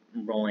 I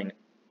rolled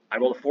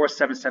a 4,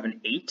 7,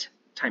 7, 8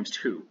 times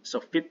 2. So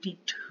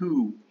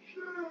 52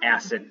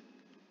 acid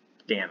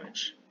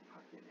damage.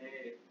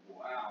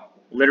 Wow.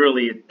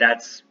 Literally,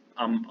 that's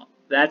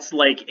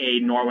like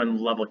a Norwin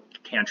level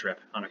cantrip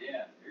on a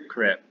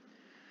crit.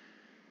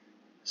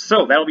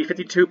 So that'll be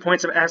 52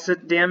 points of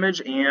acid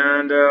damage,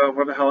 and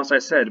what the hell else I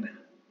said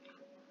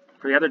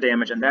for the other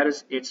damage, and that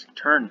is its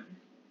turn.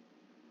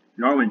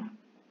 Norwin,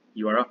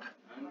 you are up.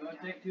 I'm going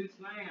to take 2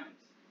 slams.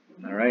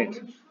 All right.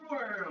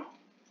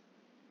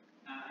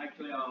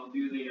 Actually, I'll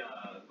do the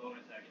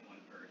bonus action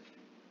one first.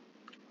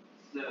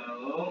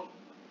 So,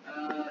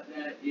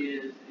 that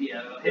is, hit.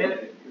 I think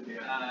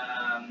it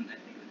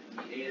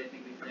was 8, I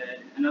think we said.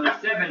 Another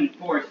 7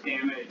 force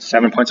damage.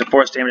 7 points of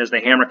force damage as the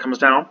hammer comes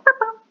down.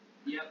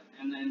 Yep,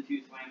 and then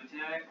 2 slam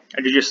attacks.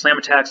 And did your slam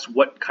attacks,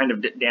 what kind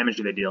of damage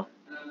do they deal?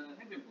 I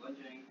think they're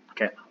bludgeoning.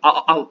 Okay,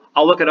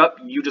 I'll look it up.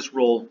 You just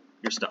roll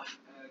your stuff.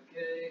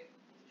 Okay.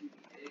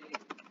 2d8.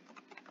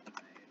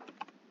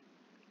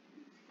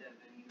 7.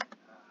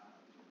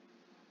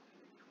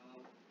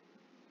 12.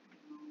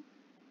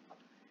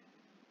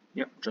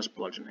 Yep, just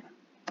bludgeoning.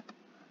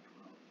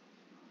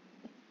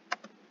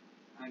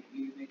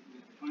 You make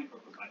it 24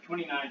 plus 5.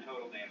 29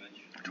 total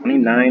damage.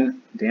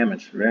 29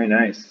 damage. Very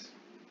nice.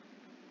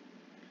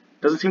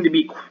 Doesn't seem to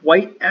be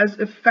quite as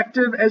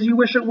effective as you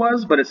wish it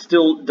was, but it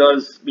still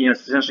does,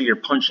 essentially you're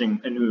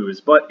punching an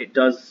ooze, but it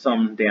does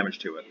some damage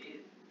to it. It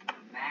is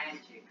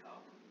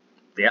magical.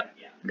 Yep,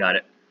 got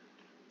it.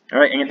 All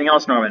right, anything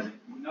else, Norman?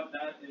 Nope,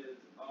 that is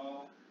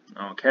all.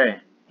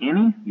 Okay,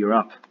 Annie, you're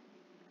up.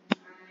 I'm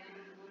going to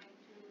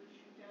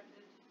shoot at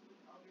this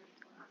Eldritch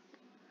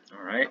Blast.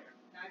 All right.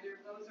 Neither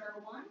of those are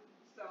 1,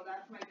 so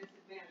that's my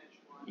disadvantage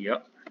 1.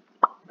 Yep.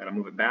 Gotta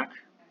move it back.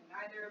 And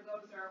neither of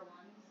those are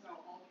 1, so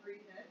all 3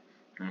 hit.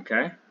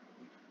 Okay.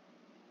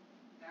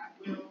 That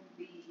will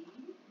be,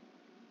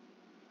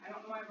 I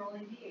don't know why I'm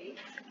rolling d8.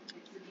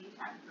 It's a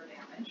d10 for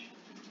damage.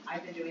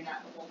 I've been doing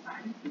that the whole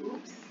time.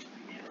 Oops.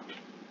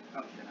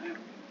 Oh, shit,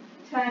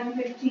 10,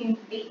 15,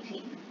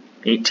 18.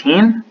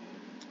 18.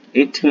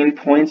 18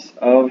 points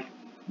of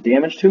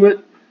damage to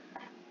it.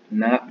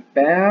 Not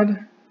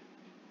bad.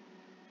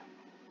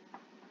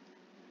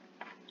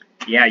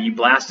 Yeah, you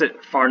blast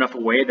it far enough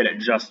away that it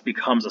just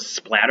becomes a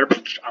splatter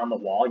on the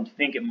wall. You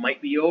think it might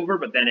be over,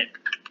 but then it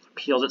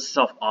peels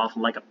itself off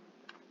like a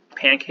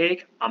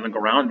pancake on the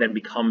ground, then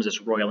becomes this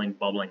roiling,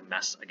 bubbling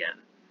mess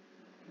again.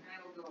 I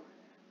will go over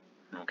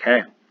there.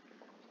 Okay.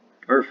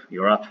 Earth,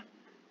 you're up.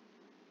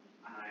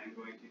 I'm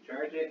going to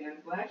charge it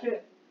and flash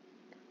it.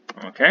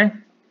 Okay. And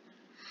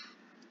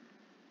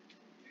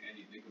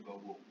you think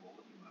about what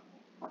you might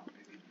want.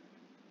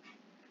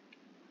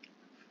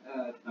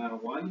 It's not a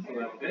 1, so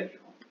that'll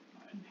hit.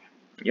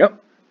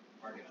 Yep.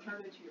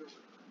 Turn it to your.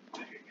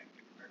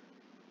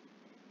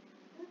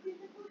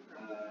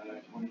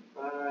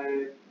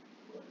 25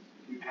 plus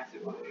 2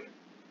 Passive.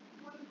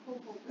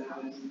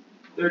 7,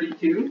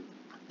 32.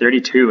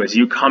 32. As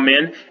you come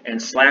in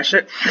and slash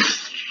it,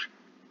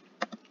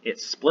 it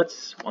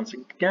splits once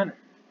again.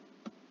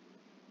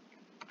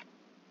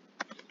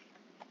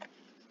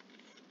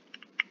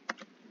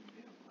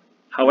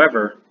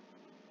 However,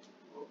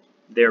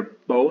 they're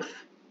both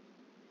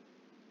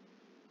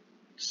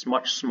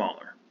much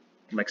smaller,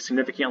 like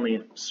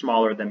significantly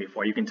smaller than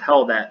before. You can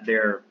tell that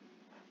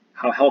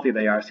how healthy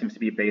they are seems to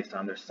be based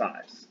on their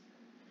size.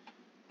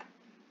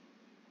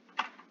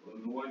 Well,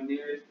 the one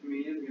nearest to me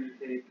is going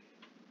to take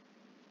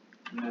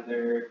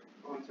another.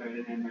 Oh, I'm sorry, I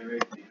didn't add my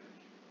raise damage.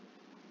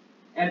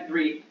 Add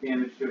 3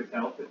 damage to its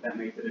health, if that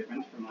makes a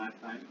difference from last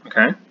time.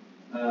 Okay.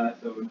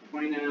 So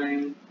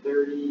 29,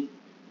 30,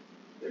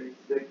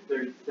 36,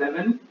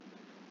 37.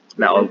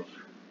 That will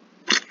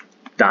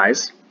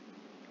dies.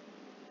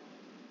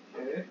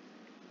 Okay.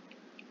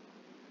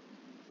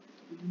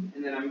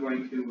 And then I'm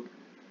going to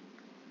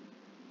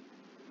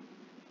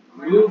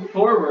move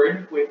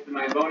forward with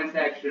my bonus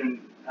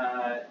action,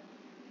 a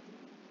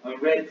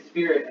red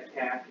spirit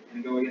attack,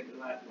 and go against the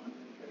last one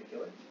and try to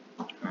kill it.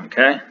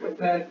 Okay. What's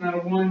that? It's not a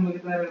 1. Look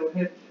at that. It'll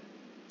hit.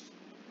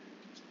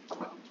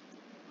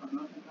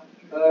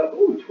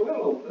 Ooh,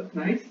 12. That's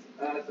nice.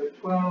 So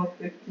 12,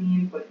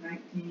 15, plus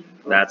 19.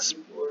 Plus That's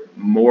 4,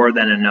 more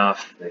than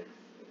enough. 6.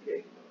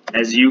 Okay.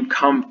 As you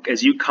come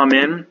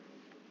in,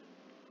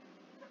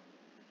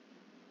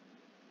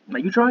 are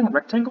you drawing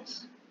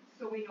rectangles?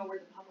 So we know where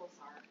the puddles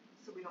are,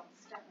 so we don't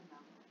step in them.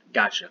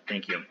 Gotcha.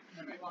 Thank you.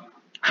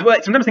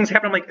 But sometimes things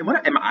happen. I'm like,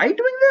 what? Am I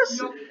doing this?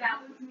 Nope,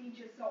 that was me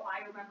just so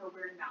I remember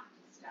where not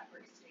to step or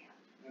stand.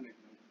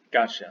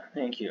 Gotcha.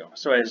 Thank you.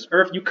 So as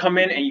Earth, you come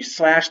in and you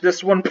slash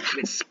this one,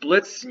 it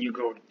splits, and you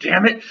go,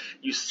 damn it.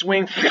 You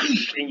swing,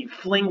 and you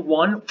fling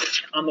one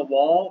on the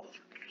wall,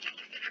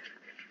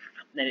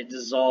 and it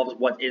dissolves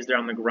what is there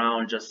on the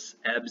ground, just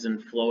ebbs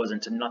and flows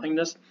into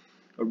nothingness.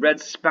 A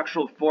red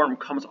spectral form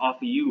comes off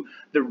of you,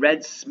 the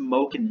red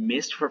smoke and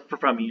mist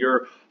from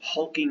your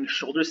hulking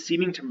shoulders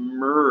seeming to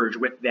merge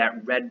with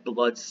that red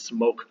blood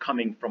smoke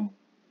coming from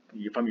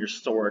your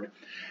sword.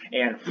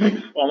 And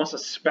almost a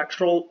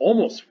spectral,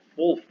 almost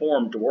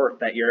full-form dwarf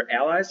that your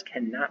allies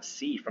cannot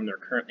see from their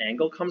current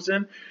angle comes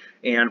in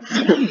and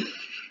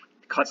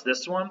cuts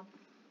this one,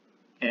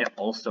 and it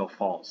also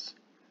falls.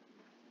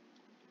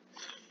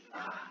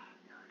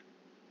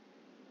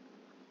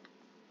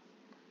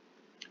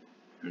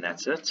 And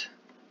that's it.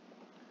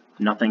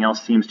 Nothing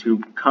else seems to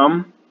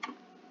come.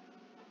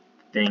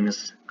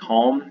 Things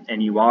calm,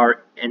 and you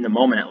are, in the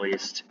moment at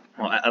least,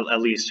 well,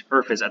 at least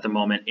Earth is at the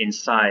moment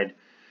inside,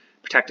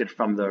 protected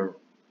from the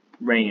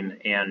rain,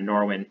 and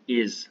Norwin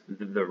is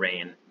the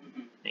rain.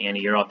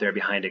 Annie, you're out there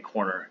behind a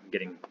corner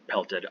getting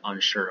pelted,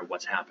 unsure of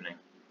what's happening.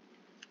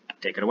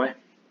 Take it away.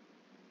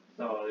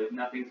 So there's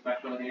nothing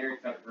special in here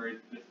except for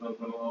just those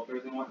little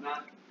altars and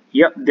whatnot?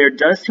 Yep, there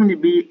does seem to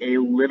be a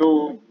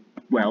little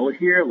well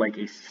here, like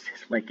a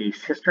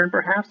cistern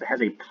perhaps, that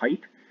has a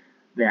pipe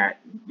that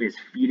is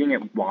feeding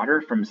it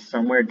water from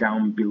somewhere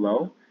down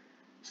below.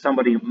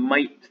 Somebody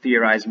might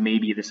theorize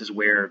maybe this is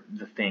where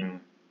the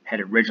thing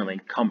had originally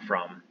come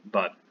from,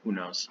 but who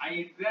knows?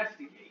 I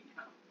investigate.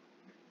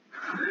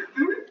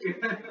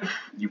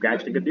 You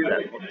actually could do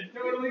that.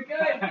 Totally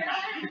good.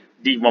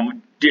 Do you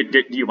want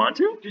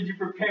to? Did you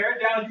prepare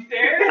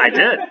downstairs? I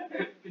did.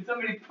 Did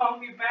somebody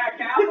pump you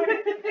back out?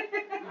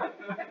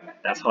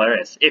 That's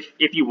hilarious.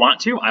 If you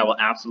want to, I will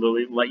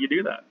absolutely let you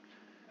do that.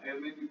 I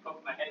maybe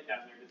pump my head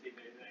down there to see if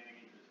there's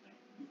anything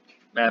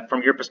interesting.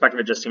 From your perspective,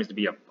 it just seems to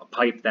be a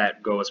pipe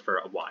that goes for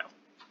a while.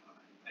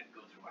 That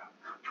goes for a while.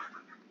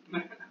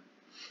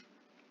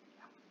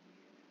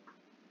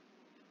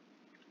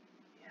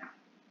 Yeah.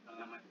 Oh,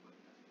 that might be what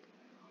investigating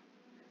later on.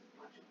 There's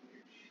a bunch of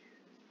weird shit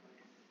in this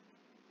place.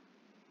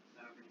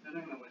 So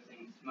considering that we're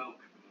seeing smoke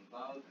from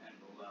above and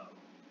below,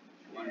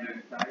 I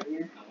wonder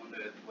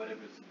if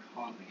whatever's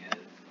causing it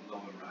is the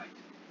lower right.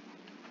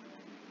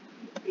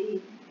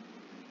 B.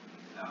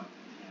 So,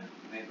 yeah,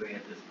 maybe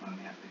at this point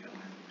we have to go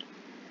in.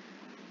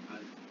 I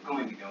was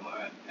going to go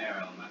air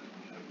element,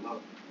 which would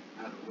look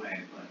out of the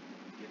way, but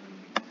given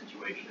the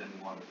situation,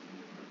 water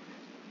seems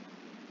appropriate.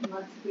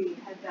 Unless we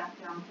head back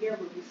down here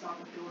where we saw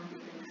the door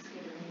moving,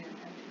 skittering and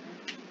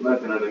entering. Well,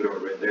 that's another door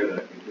right there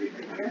that I think we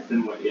can have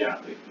similar, yeah,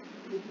 like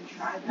We can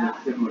try in a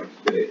that. similar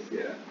space,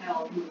 yeah.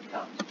 I'll move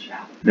up to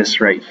chat.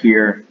 This right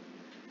here.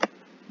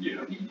 You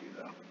don't need to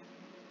though.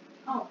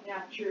 Oh,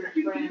 yeah, true.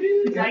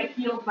 Because I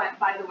healed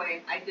by the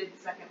way, I did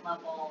 2nd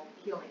level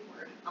healing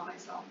word on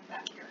myself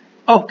back here.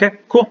 Oh, okay,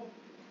 cool.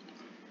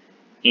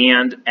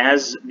 And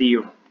as the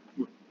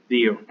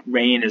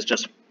rain is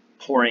just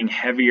pouring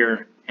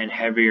heavier and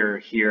heavier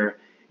here,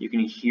 you can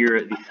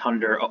hear the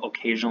thunder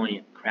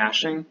occasionally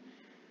crashing.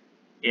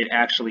 it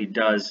actually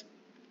does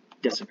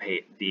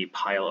dissipate the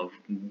pile of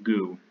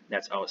goo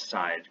that's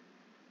outside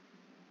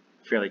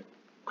fairly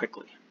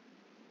quickly.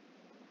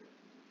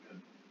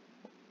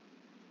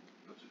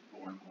 Let's just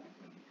bore holes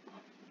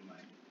in my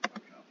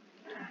workshop.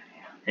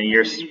 And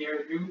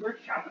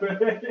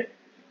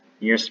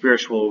your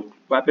spiritual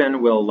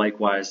weapon will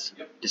likewise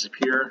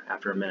disappear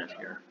after a minute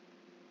here.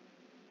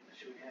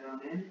 Should we head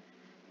on in?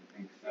 I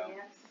think so.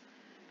 Yes.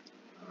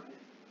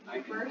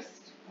 Alright.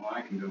 First. Well,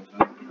 I can go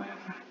first if I have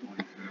some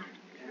points through.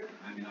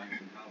 I mean, I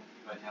can help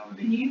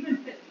vitality. Can you even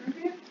fit through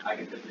here? I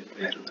can fit through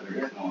spaces that are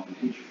very small of an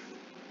inch.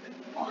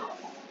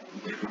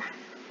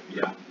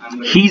 Yeah.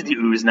 He's the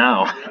ooze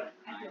now. I feel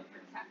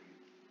protect.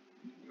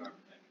 You are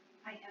protected.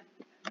 I am.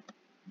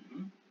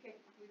 Mm-hmm. Okay.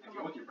 If you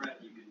hold your breath,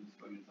 you can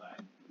swim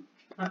inside.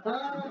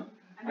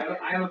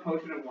 I have a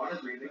potion of water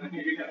breathing.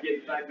 You can just get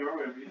inside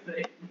Norway and be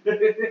safe.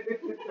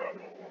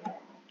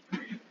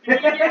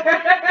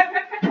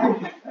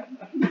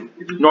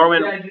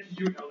 Norman, Yeah, just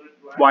shoot Eldritch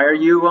Blast. why are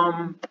you,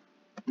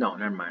 no,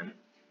 never mind.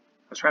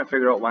 I was trying to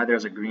figure out why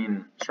there's a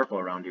green circle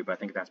around you, but I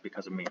think that's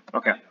because of me.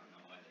 Okay.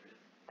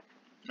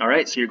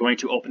 Alright, so you're going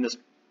to open this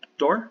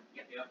door?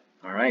 Yep.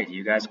 Alright,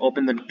 you guys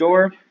open the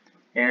door,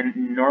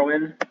 and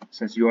Norwin,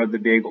 since you are the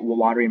big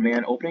watery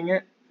man opening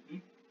it,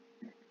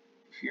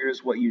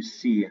 here's what you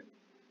see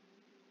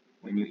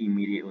when you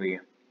immediately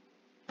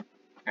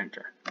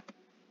enter.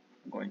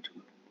 I'm going to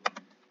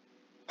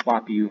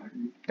plop you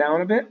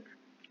down a bit,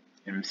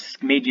 and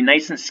made you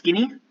nice and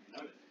skinny,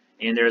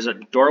 and there's a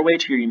doorway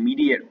to your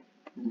immediate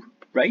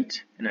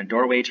right, and a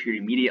doorway to your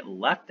immediate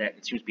left.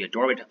 That seems to be a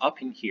doorway to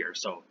up in here,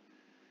 so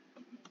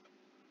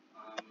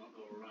I'll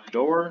go right.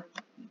 door,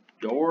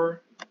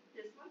 door,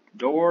 This one?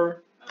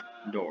 door,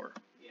 door.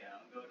 Yeah,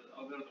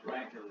 I'll go to the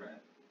right or red.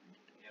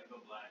 Yeah, I'll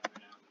go black for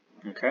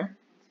now. Okay. Let's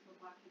go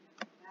back and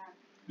go back.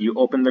 You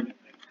open the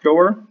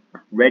door,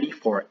 ready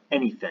for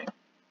anything.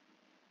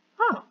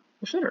 Oh,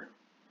 a shitter.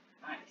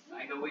 Nice.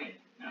 I go in.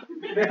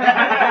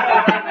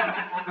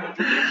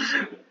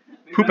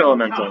 Poop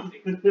elemental.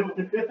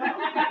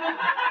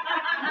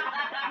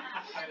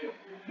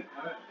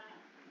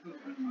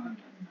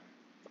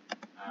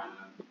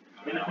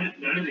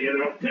 None of the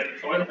other ones have a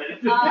toilet.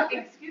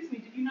 Excuse me,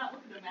 did you not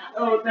look at the map?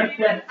 Oh, that's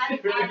I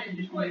true.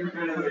 added toilets.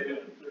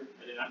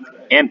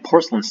 And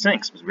porcelain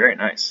sinks. It was very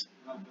nice.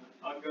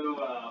 I'll go, we'll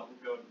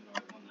go to the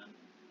north one then.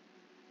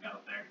 Yeah,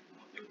 up there.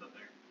 We'll see what's up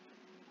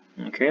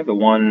there. Okay, the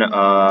one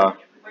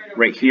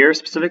right here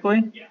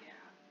specifically. Yeah.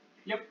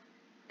 Yeah.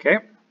 Okay.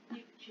 You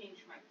could change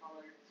my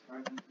colors.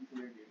 Over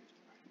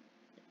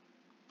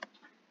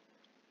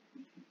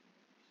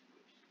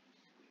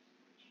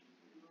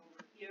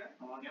here.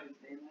 How long have you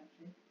stayed in that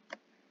shape?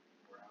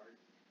 4 hours?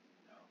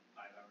 No,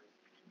 5 hours.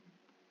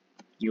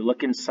 You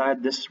look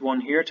inside this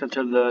one here to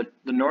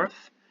the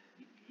north,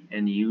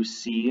 and you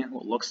see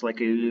what looks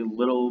like a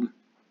little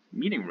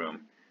meeting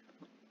room.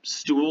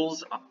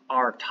 Stools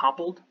are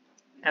toppled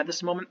at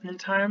this moment in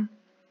time,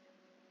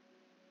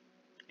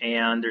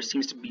 and there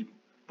seems to be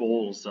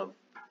bowls of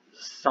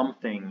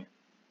something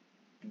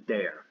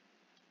there,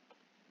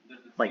 Does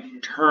it like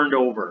seem, turned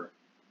over,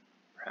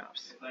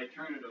 perhaps. if I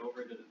turn it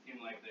over, does it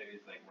seem like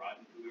there's like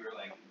rotten food or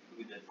like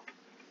food that's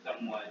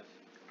somewhat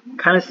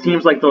Kind of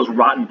seems like those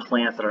rotten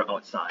plants that are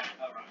outside.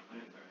 rotten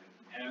plants?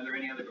 Alright. And are there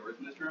any other doors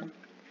in this room?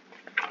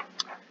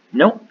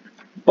 Nope,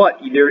 but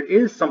there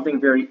is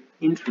something very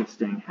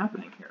interesting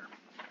happening here.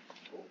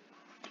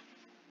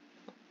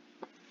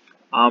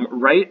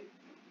 Right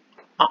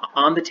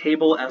on the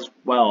table as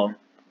well,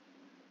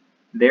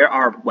 there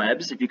are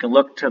webs. If you can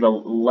look to the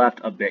left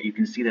a bit, you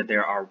can see that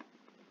there are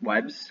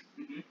webs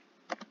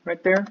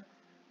right there.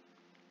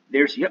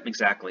 Yep,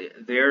 exactly.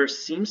 There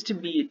seems to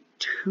be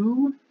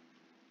 2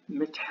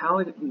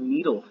 metallic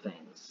needle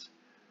things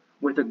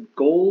with a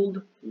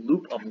gold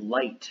loop of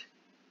light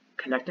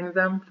connecting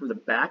them from the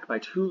back by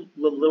 2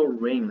 little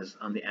rings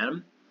on the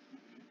end,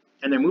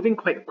 and they're moving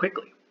quite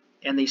quickly,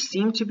 and they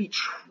seem to be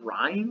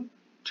trying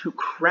to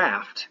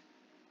craft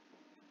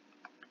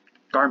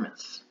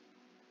garments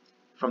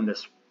from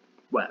this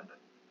web.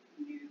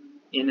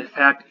 In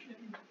fact,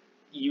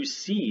 you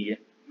see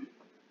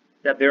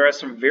that there are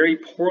some very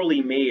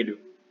poorly made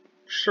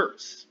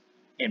shirts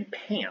and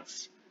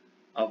pants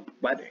of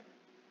webbing.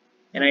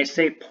 And I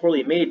say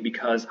poorly made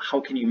because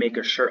how can you make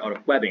a shirt out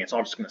of webbing? It's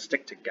all just going to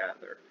stick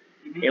together.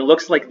 It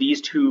looks like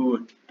these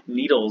 2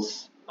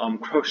 needles,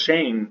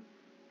 crocheting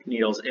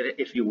needles,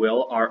 if you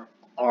will,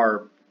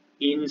 are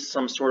in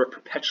some sort of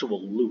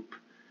perpetual loop,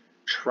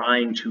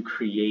 trying to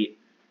create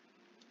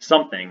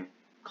something,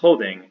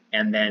 clothing,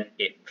 and then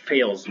it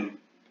fails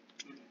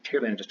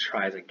terribly and just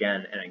tries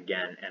again and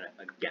again and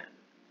again.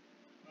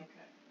 Okay.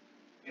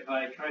 If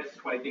I try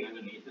swiping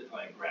underneath it,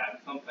 like grab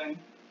something,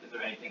 is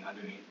there anything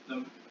underneath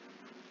them?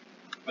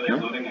 Are they No.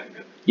 floating? That's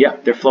good. Yeah,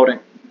 they're floating.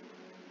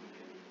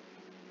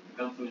 I've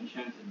got some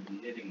enchanted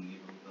knitting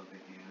needles over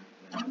here.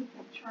 I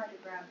will try to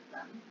grab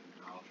them.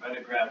 I'll try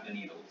to grab the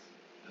needles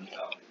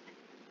themselves.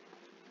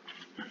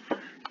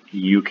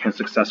 You can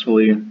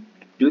successfully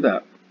do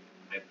that.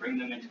 I bring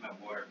them into my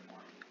water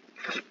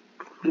form.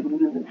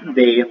 And I'm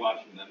They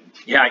washing them.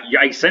 Yeah,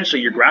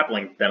 essentially you're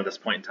grappling them at this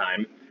point in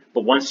time,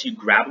 but once you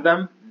grab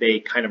them, they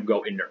kind of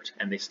go inert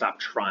and they stop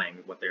trying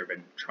what they've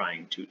been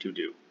trying to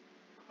do.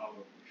 I'll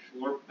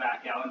slurp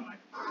back out and like.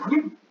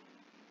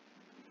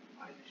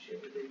 Why the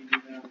shit would they be doing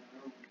that on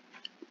their own?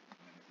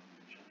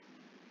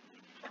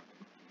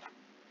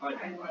 Oh,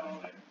 yeah,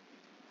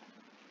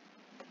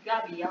 You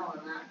gotta be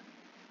yelling that.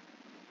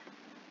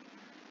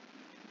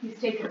 He's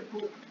taking a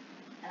poop,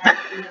 and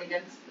I'm leaning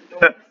against the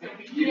door, so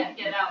he can't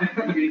get out. You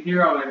can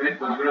hear all my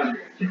rifles run.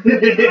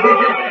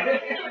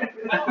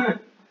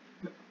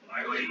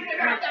 We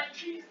had that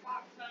cheese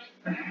last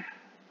night.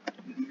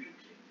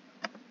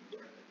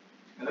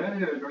 Are there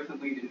any other doors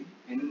that lead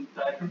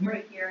inside from here?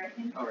 Right here, I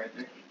think. Oh, right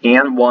there.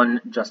 And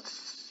one just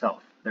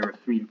south. There were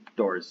 3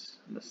 doors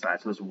on the side.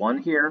 So there's one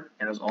here,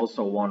 and there's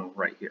also one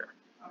right here.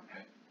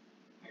 Okay.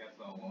 I guess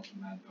I'll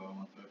open that door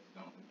once I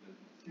start with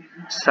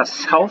business.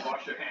 South?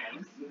 Wash your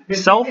hands.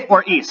 South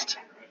or east?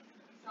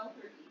 South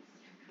or east?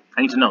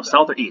 I need to know,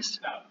 south or east?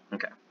 South.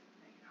 Okay.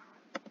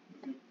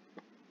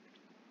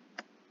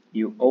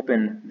 You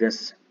open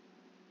this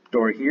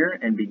door here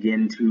and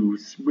begin to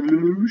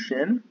swoosh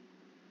in,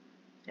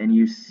 and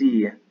you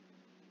see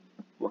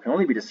what can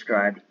only be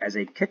described as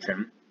a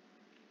kitchen,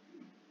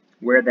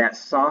 where that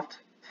soft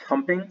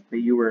thumping that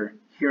you were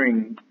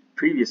hearing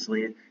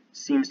previously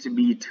seems to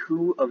be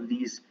 2 of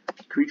these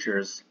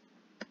creatures.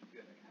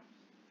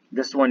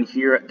 This one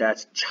here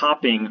that's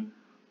chopping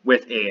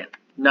with a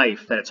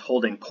knife that it's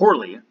holding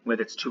poorly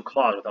with its 2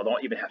 claws, without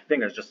don't even have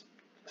fingers, just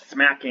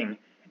smacking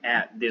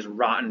at these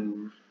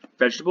rotten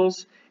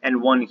vegetables,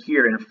 and one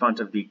here in front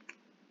of the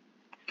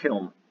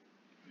kiln.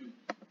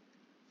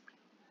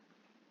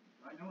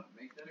 I know what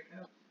makes that a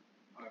cow.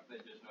 Or if they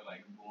just are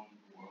like born of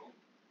the world.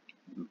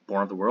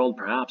 Born of the world,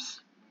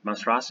 perhaps.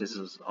 Monstrosities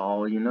is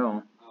all you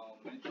know. I'll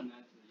mention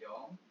that to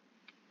y'all,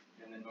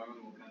 and then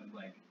Norman will kind of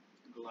like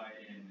glide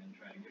in and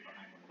try to get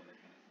behind one of the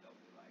kind of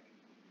stealthy like.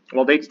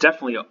 Well, they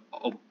definitely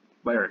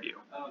aware of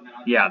you. Oh, no.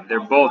 Yeah, they're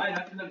both. Slide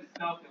up to them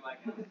stealthy like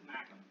and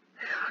smack them.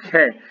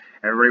 Okay,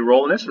 everybody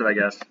roll initiative, I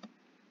guess,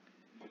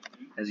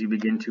 as you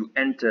begin to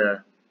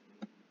enter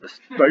the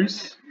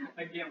space.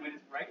 Again, when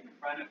it's right in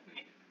front of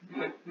me.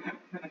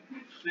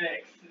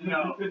 6.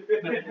 No, it's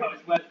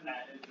less than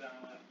that. It's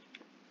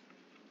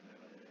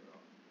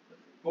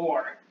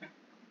 4.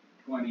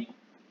 20.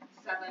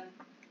 7.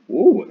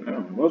 Ooh,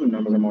 those are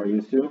numbers I'm more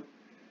used to.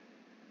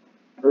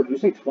 Or did you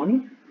say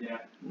 20? Yeah.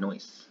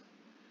 Nice.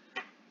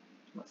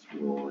 Let's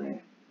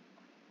roll.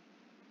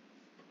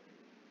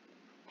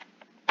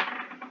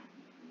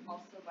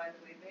 Also, by the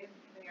way,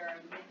 they are a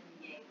yin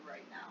yang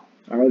right now.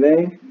 Are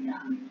they? Yeah. Yeah.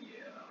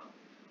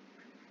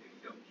 They're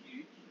so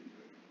cute.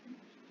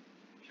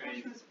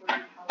 Christmas where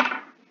you held your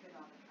kid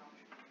on the couch.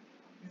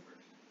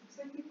 Looks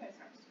like you guys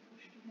are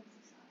squished against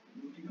the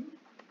side.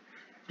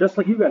 Just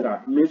like you guys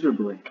are,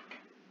 miserably.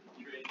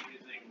 Using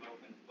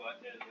Logan's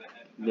butt as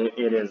the head.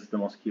 It is the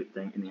most cute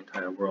thing in the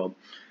entire world.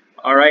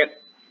 Alright.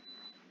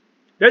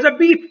 There's a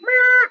beep!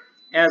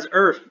 As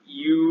Earth,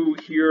 you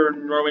hear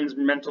Norman's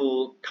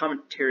mental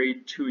commentary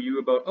to you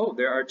about, oh,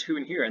 there are 2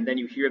 in here, and then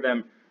you hear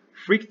them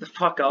freak the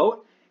fuck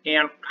out,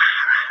 and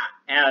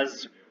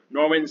as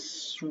Norman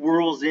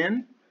swirls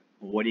in,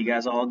 what are you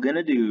guys all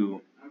gonna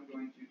do? I'm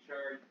going to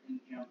charge and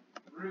jump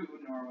through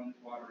Norman's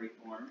watery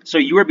form. So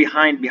you are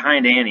behind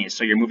Annie,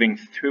 so you're moving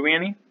through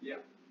Annie? Yeah.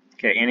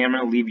 Okay, Annie, I'm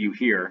gonna leave you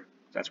here.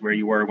 That's where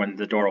you were when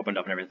the door opened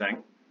up and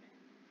everything.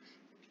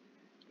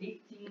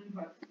 18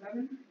 plus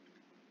 7.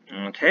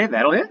 Okay,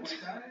 that'll hit.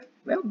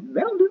 25.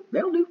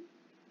 That'll do.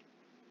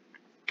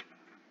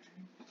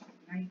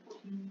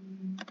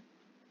 19.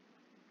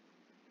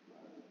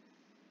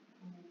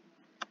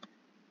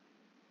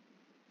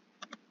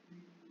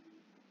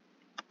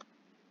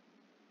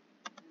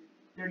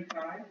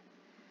 35.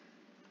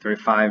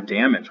 35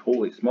 damage.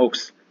 Holy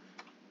smokes.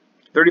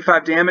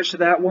 35 damage to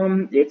that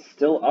one. It's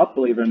still up,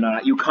 believe it or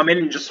not. You come in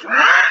and just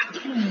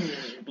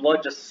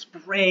blood just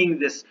spraying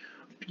this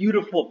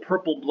beautiful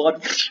purple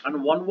blood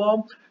on one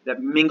wall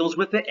that mingles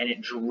with it, and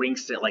it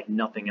drinks it like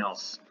nothing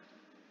else.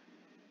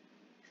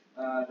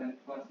 Then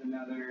plus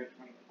another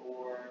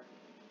 24,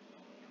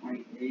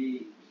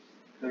 28,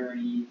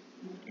 30,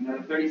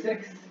 another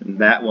 36.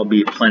 That will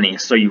be plenty.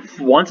 So you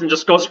once and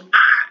just goes,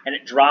 and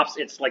it drops.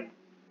 It's like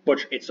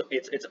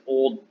it's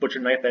old butcher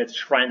knife that it's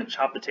trying to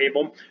chop the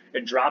table.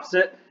 It drops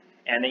it,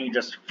 and then you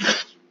just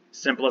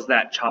simple as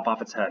that, chop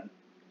off its head.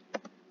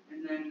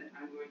 And then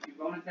I'm going to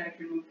bonus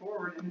action move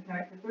forward and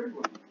attack the third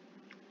one.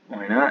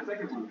 Why not? The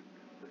second one.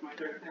 That's my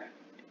third attack.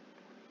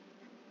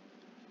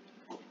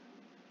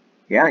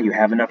 Yeah, you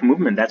have enough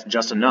movement. That's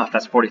just enough.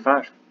 That's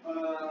 45.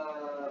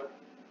 So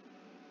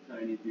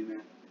I need to do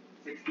that.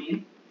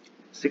 16.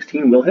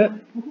 16 will hit.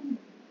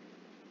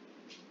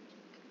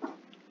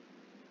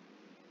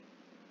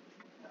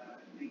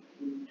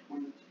 19,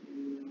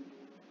 22,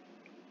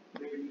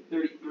 30,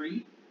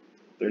 33.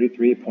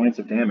 33 points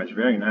of damage.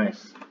 Very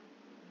nice.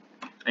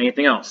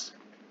 Anything else?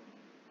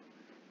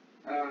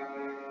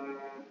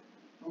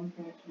 Bonus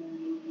action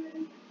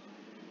movement.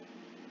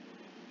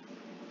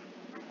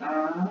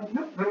 No,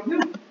 that'll do.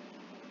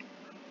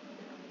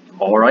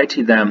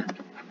 Alrighty then.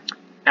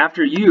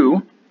 After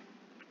you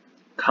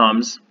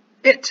comes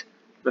it.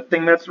 The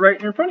thing that's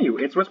right in front of you.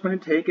 It's what's going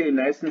to take a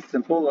nice and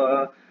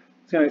simple,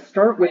 it's going to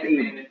start with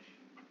Advantage.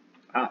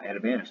 at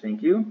advantage,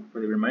 thank you for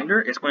the reminder.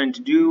 It's going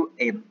to do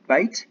a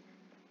bite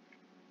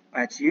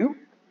at you.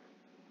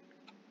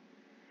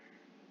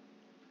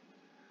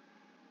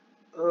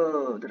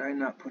 Oh, did I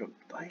not put a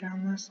bite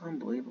on this?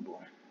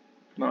 Unbelievable.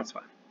 No, it's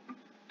fine.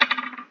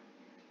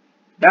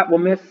 That will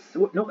miss.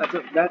 No,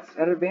 that's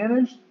at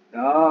advantage.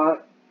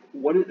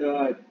 What is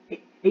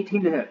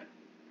 18 to hit?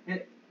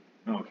 Hit.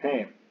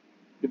 Okay.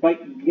 The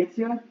bite gets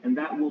you, and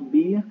that will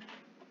be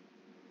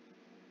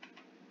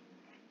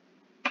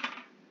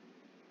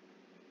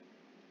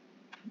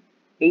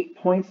 8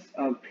 points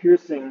of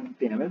piercing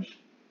damage,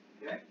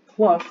 Okay.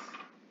 plus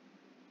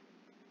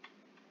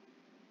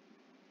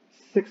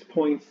 6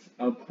 points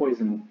of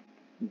poison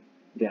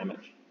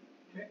damage,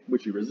 Okay.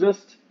 which you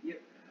resist.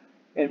 Yep.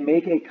 And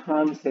make a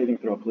con saving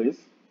throw, please.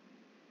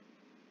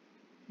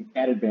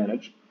 At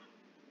advantage.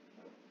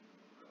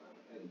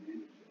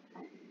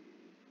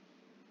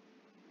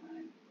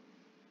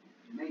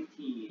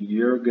 19.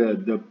 You're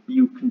good.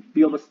 You can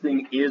feel this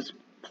thing is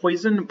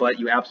poison, but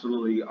you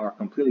absolutely are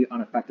completely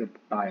unaffected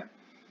by it.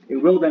 It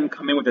will then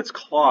come in with its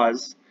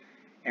claws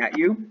at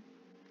you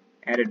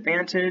at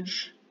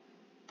advantage.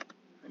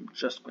 I'm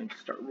just going to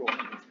start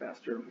rolling this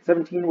faster.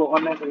 17 will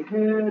automatically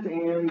hit,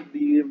 and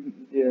the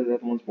other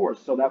one's 4.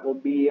 So that will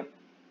be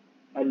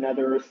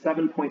another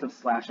 7 points of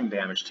slashing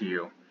damage to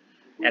you.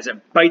 As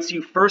it bites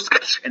you first,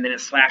 and then it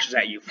slashes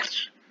at you.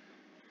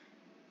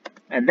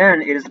 And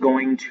then it is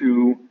going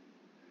to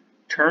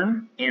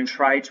turn and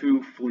try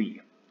to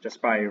flee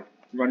just by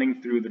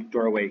running through the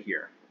doorway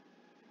here.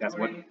 That's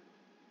what. Can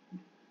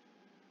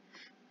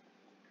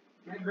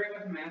I break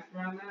with a master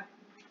on that?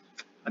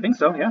 I think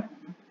so, yeah.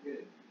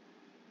 Good.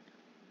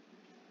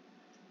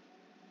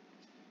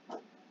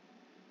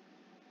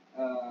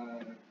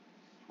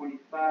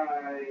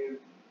 25,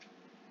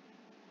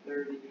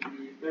 30,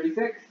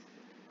 36.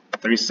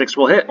 36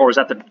 will hit, or is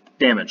that the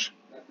damage?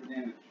 That's the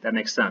damage. That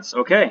makes sense.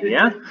 Okay,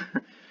 yeah.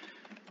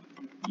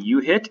 You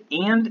hit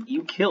and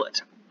you kill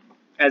it.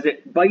 As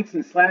it bites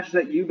and slashes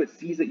at you, but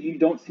sees that you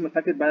don't seem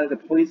affected by the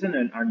poison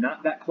and are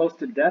not that close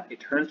to death, it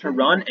turns to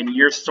run, and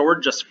your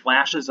sword just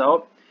flashes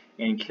out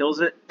and kills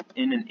it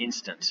in an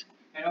instant.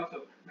 And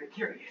also,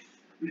 Mercurius.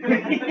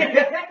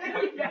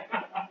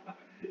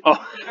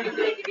 Oh.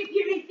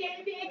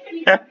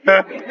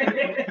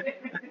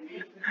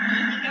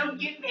 Don't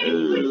get paid.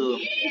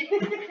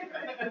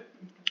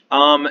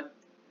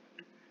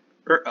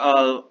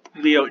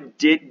 Leo,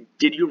 did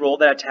you roll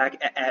that attack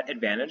at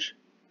advantage?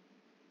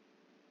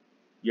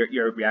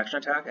 Your reaction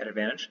attack at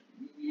advantage?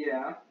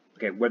 Yeah.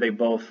 Okay, were they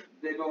both?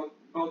 They both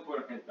would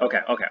have hit. Okay.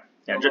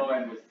 Yeah. The low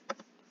end was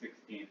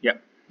 16.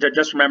 Yep.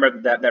 Just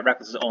remember that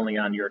reckless is only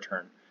on your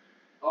turn.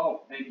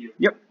 Oh, thank you.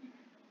 Yep.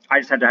 I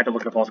just had to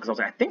look at the pulse because I was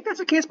like, I think that's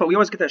the case, but we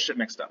always get that shit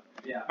mixed up.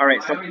 Yeah. All right.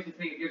 Well, So I always just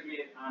think it gives me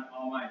it on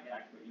all my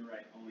attacks, but you're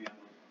right, only on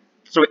one.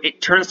 so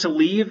it turns to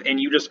leave, and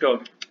you just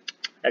go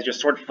as your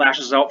sword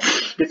flashes out,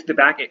 gets to the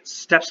back. It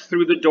steps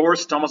through the door,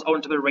 stumbles out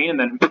into the rain,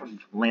 and then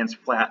lands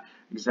flat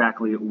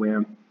exactly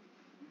where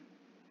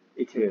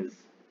it is.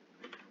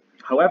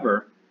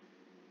 However,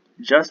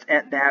 just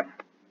at that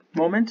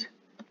moment,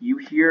 you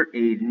hear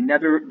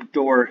another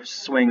door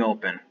swing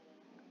open.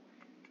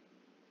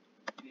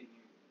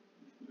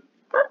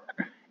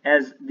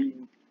 As the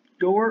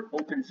door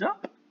opens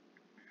up,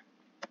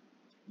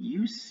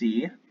 you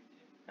see,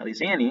 at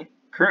least Annie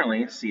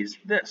currently sees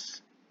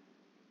this.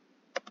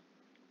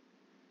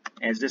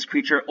 As this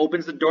creature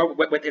opens the door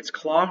with its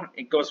claw,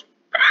 it goes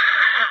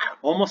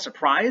almost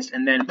surprised,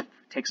 and then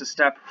takes a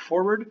step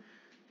forward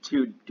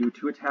to do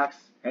 2 attacks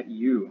at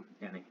you,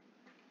 Annie.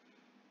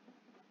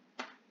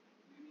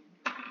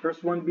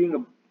 First one being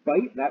a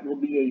bite, that will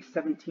be a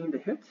 17 to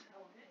hit.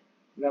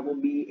 That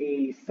will be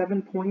a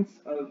 7 points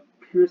of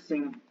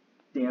piercing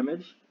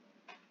damage,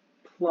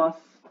 plus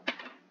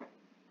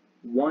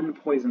 1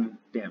 poison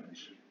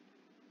damage.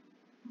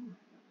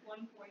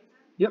 1 poison.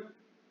 Yep.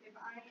 If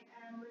I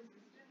am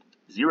resistant.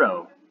 0.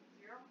 0. Okay.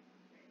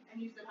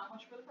 And you said how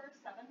much for the first?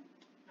 7?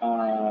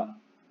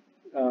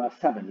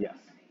 7, yes.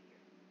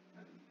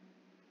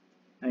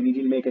 I need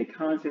you to make a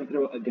con saving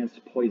throw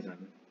against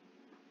poison.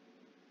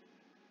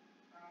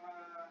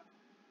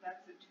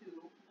 That's a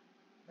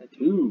 2. A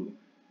 2.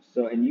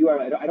 So, and you are,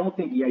 I don't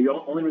think, yeah,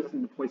 you're only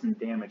resistant to poison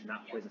damage,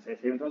 not poison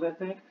saving throws, I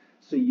think.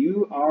 So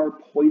you are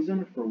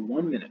poisoned for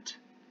 1 minute.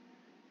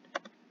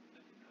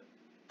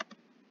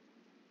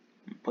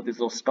 Put these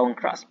little skull and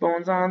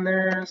crossbones on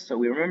there, so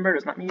we remember it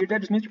does not mean you're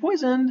dead, just means you're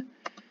poisoned.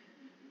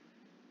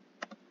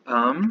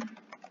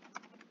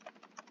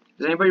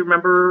 Does anybody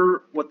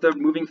remember what the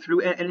moving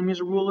through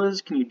enemies rule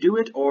is? Can you do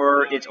it,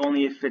 or it's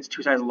only if it's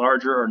 2 sizes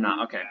larger or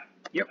not? Okay.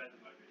 Yep.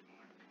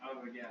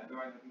 Oh, yeah.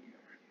 Otherwise, I think you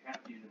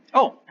have to use it.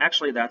 Oh,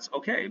 actually that's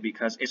okay,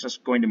 because it's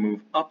just going to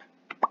move up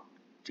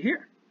to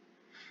here.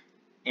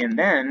 And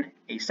then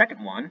a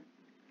second one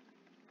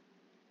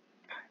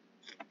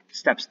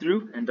steps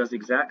through and does the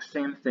exact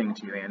same thing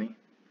to you, Annie.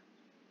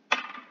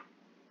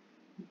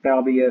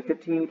 That'll be a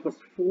 15 plus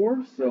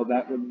 4, so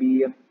that would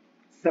be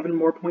 7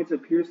 more points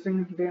of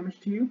piercing damage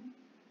to you.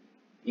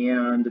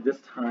 And this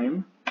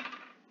time,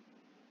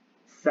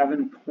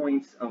 7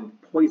 points of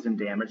poison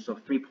damage, so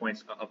 3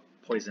 points of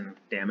poison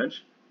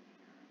damage.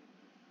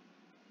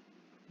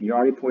 You're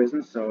already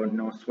poisoned, so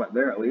no sweat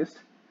there at least.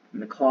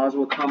 And the claws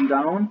will come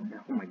down.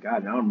 Oh my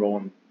god, now I'm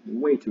rolling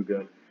way too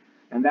good.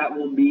 And that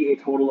will be a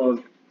total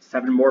of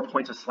 7 more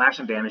points of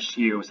slashing damage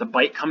to you. So the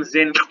bite comes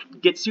in,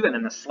 gets you, and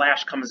then the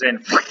slash comes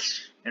in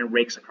and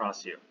rakes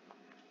across you.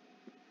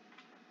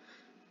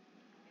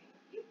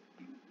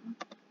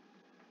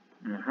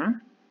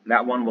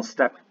 That one will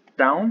step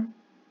down,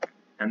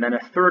 and then a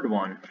third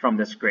one from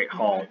this great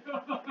hall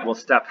will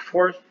step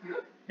forth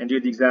and do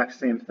the exact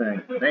same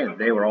thing.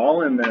 They were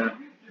all in there.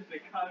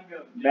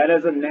 That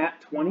is a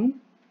nat 20,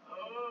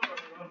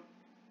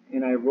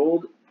 and I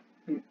rolled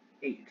an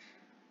 8.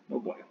 Oh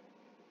boy.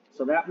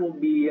 So that will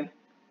be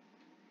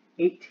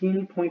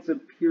 18 points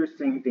of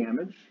piercing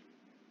damage.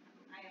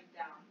 I am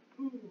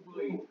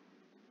down.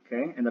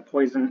 Okay, and the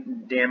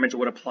poison damage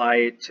would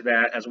apply to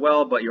that as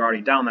well, but you're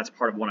already down. That's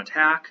part of one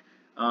attack.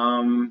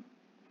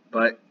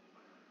 But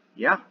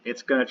yeah,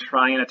 it's going to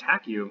try and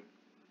attack you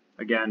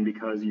again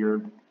because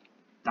you're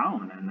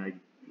down, and I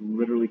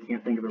literally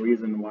can't think of a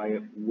reason why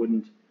it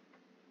wouldn't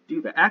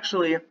do that.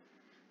 Actually,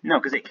 no,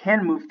 because it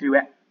can move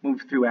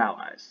through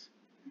allies.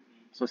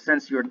 So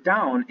since you're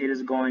down, it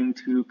is going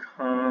to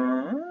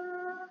come.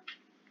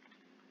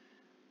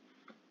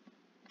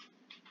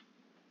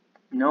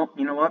 Nope,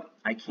 you know what?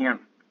 I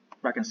can't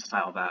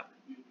reconcile that.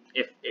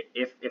 If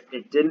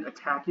it didn't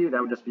attack you,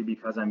 that would just be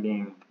because I'm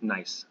being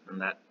nice,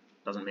 and that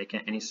doesn't make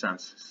any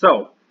sense.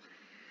 So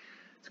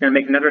it's going to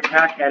make another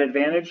attack at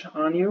advantage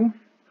on you.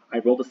 I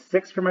rolled a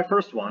 6 for my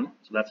first one,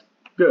 so that's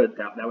good.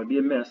 That would be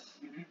a miss.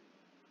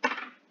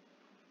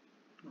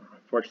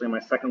 Unfortunately, my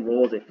second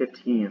roll is a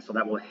 15, so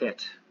that will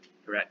hit.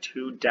 You're at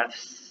 2 death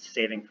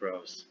saving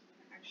throws.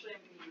 Actually,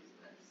 I'm going to use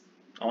this.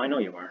 Oh, I know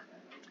you are.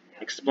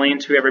 Explain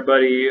to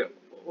everybody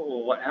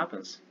what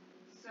happens.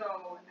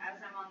 So, as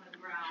I'm on the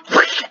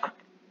ground,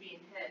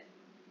 being hit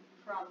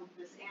from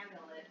this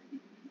amulet,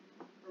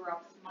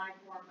 erupts my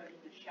form, but in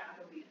a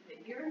shadowy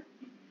figure.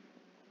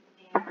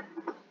 And,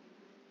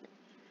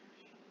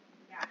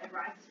 yeah, it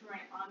rises from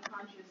my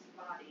unconscious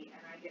body,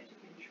 and I get to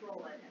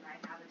control it, and I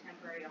have a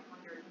temporary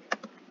 100 hit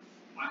points.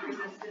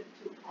 Resistant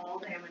to all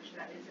damage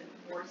that isn't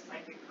force,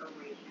 psychic, or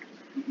radiant.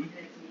 And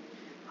it's immune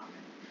to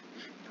combat.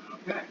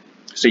 Okay.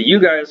 So you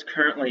guys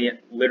currently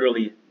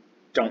literally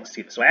don't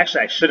see this. So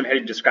actually, I should have had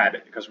you describe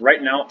it, because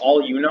right now,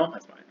 all you know,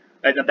 that's fine.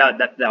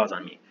 That was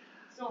on me.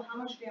 So how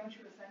much damage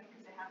for a second?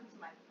 Because it happens in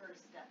my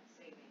first death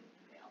saving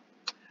fail.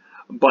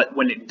 But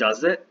when it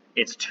does it,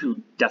 it's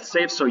 2 death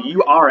saves. So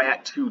you are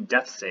at 2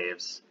 death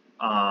saves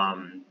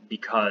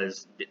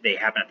because they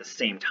happen at the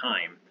same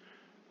time.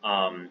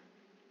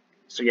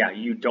 So yeah,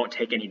 you don't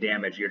take any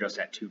damage. You're just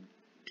at 2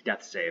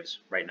 death saves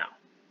right now.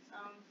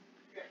 Sounds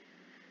good.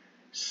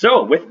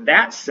 So with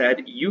that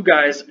said, you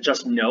guys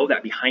just know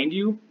that behind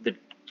you, the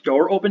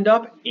door opened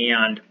up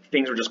and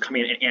things are just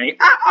coming in. And Annie,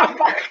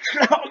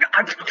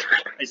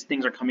 as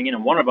things are coming in,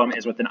 and one of them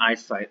is within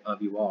eyesight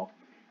of you all.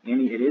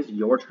 Annie, it is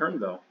your turn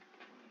though.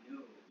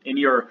 In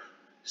your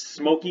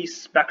smoky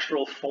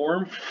spectral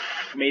form,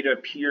 made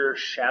of pure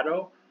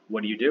shadow,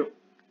 what do you do?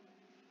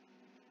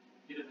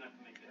 He doesn't have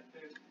to make that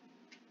face.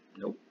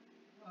 Nope.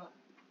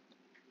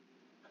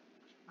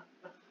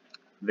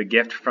 The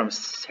gift from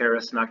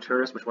Ceres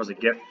Nocturus, which was a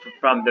gift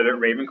from the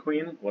Raven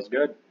Queen, was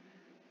good.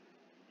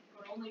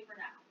 But only for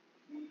now.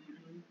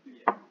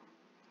 Yeah.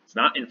 It's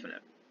not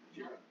infinite.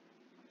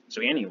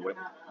 So Annie, what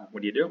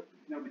do you do?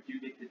 No, but you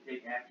get to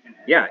take action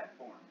as Yeah. that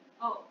form.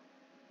 Oh.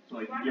 So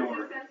like Why does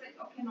your. it says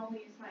I can only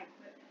use my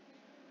equipment?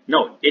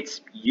 No,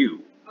 it's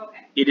you.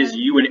 Okay. It is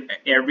you in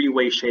every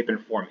way, shape,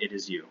 and form. It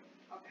is you.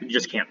 Okay. You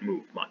just can't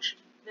move much.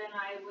 Then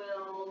I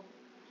will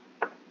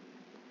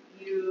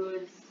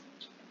use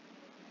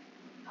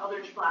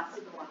Eldritch Blast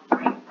to the one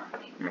right in front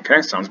of me.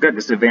 Okay, sounds good.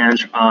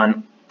 Disadvantage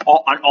on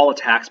all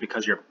attacks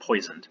because you're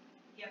poisoned.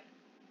 Yep.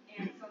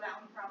 And so that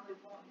one probably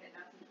won't hit.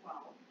 That's a 12.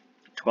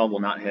 12 will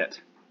not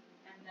hit.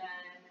 And then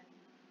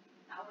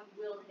that one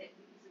will hit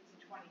because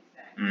it's a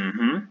 26.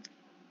 Mm-hmm.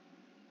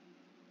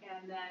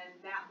 And then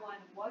that one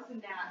was a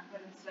nat,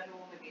 but instead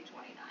will only be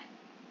 29.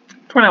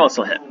 29 will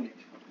still hit.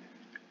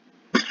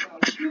 So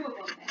 2 of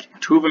them hit.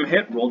 2 of them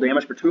hit. Roll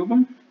damage for 2 of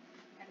them.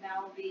 And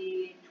that will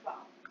be 12.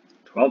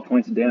 12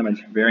 points of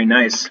damage. Very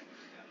nice.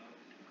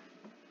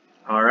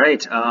 All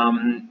right.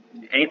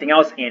 Anything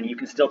else? And you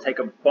can still take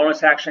a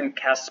bonus action,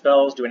 cast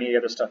spells, do any of the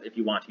other stuff if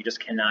you want. You just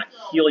cannot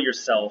heal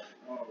yourself.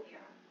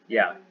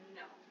 Yeah.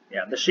 No.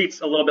 Yeah. The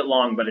sheet's a little bit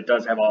long, but it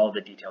does have all of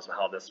the details of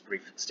how this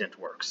brief stint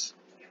works.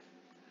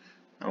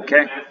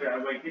 Okay. Master, I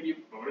was like, can you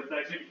bonus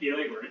action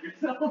healing word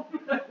yourself?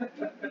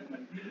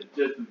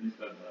 Just as you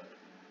said that.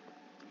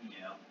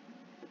 Yeah.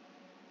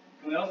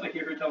 Can we also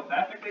hear her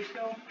telepathically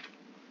still?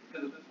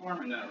 Because of this form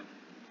or no?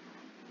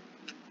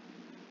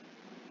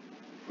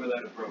 For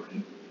that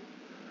approach.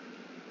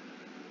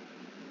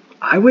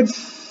 I would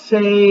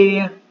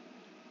say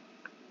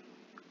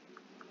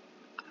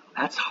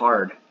That's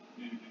hard.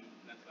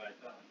 That's what I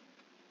thought.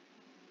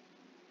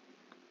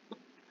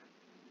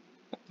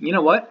 You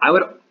know what? I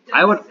would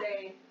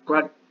say, go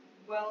ahead.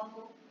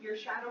 well, your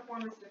shadow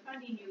form is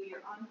defending you, your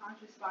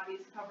unconscious body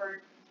is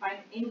covered by an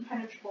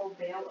impenetrable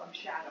veil of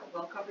shadow.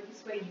 Well covered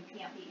this way, you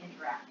can't be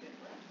interacted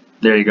with.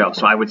 There you go.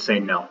 So I would say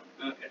no.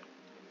 Okay.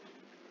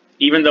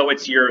 Even though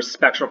it's your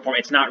spectral form,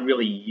 it's not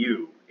really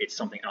you. It's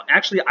something else.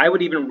 Actually, I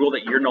would even rule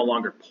that you're no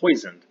longer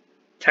poisoned,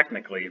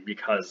 technically,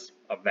 because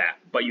of that.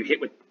 But you hit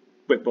with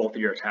both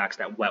of your attacks,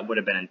 that would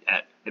have been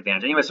at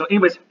advantage.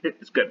 Anyways,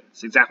 it's good.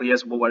 It's exactly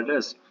what it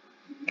is.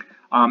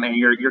 And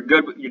you're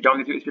good. You're done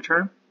with your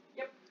turn?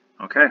 Yep.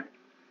 Okay.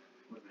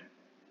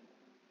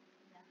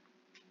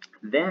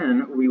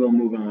 Then we will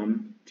move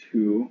on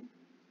to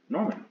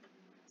Norman.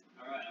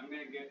 Alright, I'm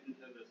gonna get into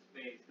the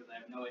space because I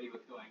have no idea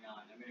what's going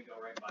on. I'm gonna go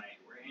right by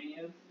where Annie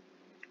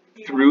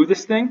is. Through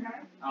this thing?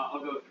 I'll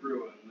go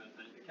through him.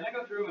 Can I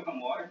go through him if I'm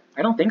water?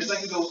 I don't think so.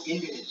 Because I can go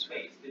into his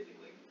space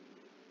physically.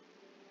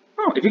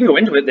 Oh, if you can go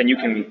into it, then you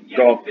can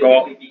go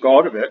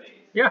out of it.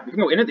 Yeah, you can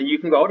go in it, then you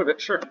can go out of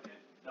it. Sure. Okay,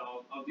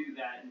 so I'll do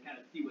that and kind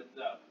of see what's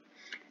up.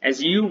 As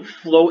you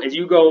go, and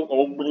you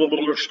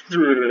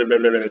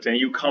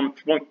come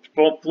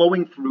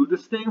flowing through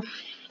this thing,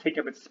 take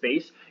up its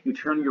space, you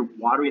turn your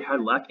watery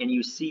head left, and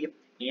you see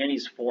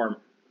Annie's form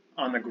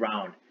on the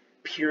ground.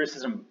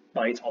 Pierces and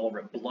bites all over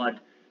it, blood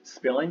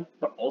spilling,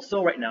 but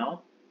also right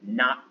now,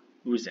 not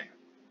oozing.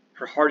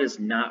 Her heart is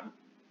not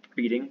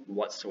beating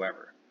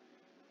whatsoever.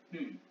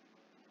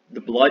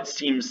 The blood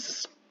seems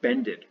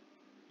suspended,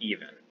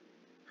 even.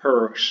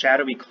 Her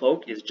shadowy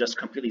cloak is just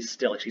completely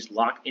still. She's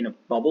locked in a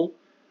bubble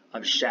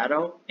of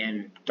shadow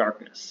and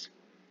darkness.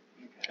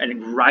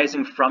 And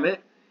rising from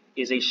it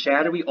is a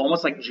shadowy,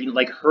 almost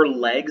like her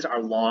legs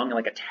are long and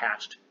like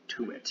attached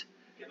to it.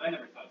 Because I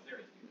never saw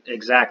Sarah's.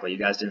 Exactly, you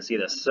guys didn't see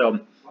this. So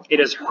it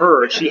is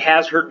her. She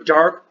has her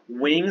dark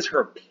wings,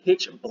 her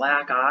pitch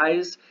black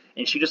eyes,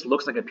 and she just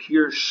looks like a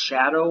pure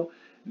shadow,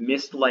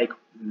 mist-like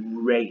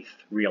wraith,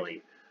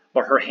 really.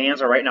 But her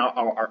hands are right now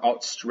are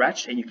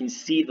outstretched, and you can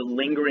see the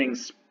lingering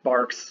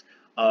sparks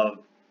of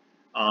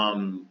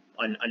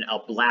a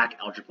black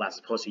Eldritch Blast, as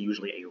opposed to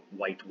usually a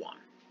white one.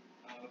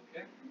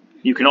 Okay.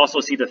 You can also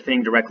see the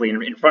thing directly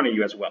in front of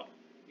you as well.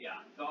 Yeah,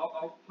 so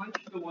I'll punch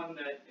the one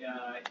that,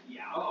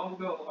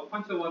 I'll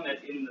punch the one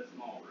that's in the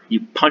small room.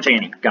 You punch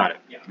Annie. Got it.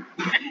 Yeah.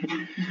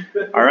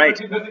 All right.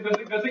 Go.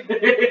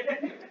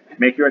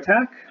 Make your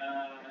attack.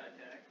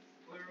 Attack,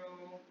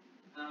 plural.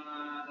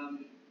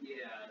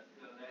 Yeah,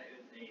 so that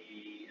is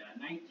a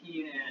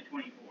 19 and a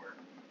 24.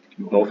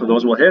 Both of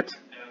those will hit.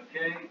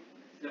 Okay,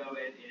 so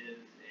it is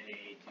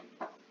a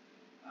 2.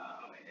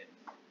 I hit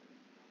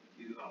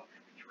 2,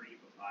 3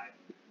 plus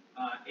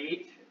 5.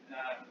 8,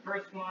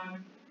 first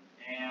one,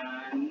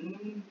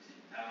 and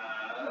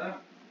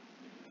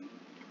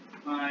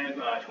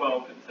 5,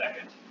 12 for the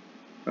second.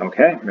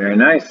 Okay, very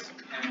nice.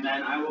 And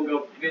then I will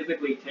go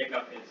physically take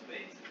up his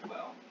space as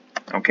well.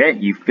 Okay,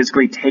 you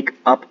physically take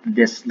up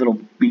this little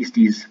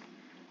beastie's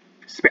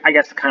space. I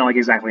guess kind of like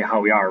exactly how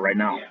we are right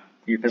now. Yeah.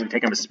 You physically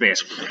take up his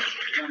space,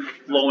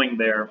 flowing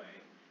there.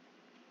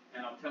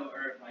 And I'll tell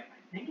Earth, like,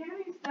 I think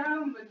Annie's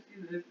down, but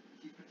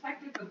she's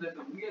protected, but there's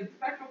a weird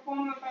spectral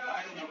form of her.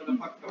 I don't know what the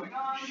fuck's going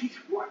on.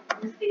 What? I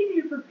was staying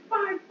here for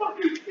 5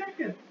 fucking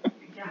seconds.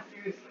 Yeah,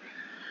 seriously.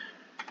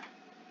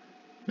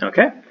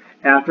 Okay.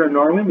 After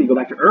Norman, we go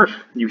back to Earth.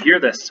 You hear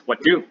this.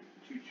 What do?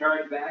 To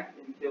charge back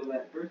and kill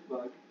that first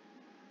bug,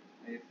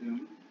 I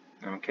assume.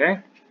 Okay.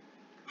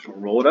 So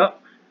roll it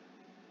up.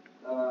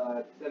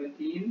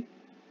 17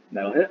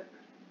 That'll hit.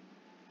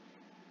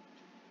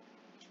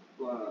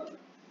 plus.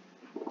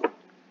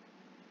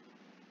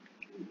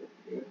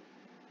 Good.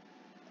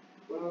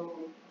 12,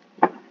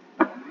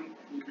 19,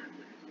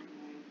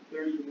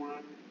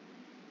 31,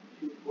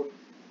 2, 4,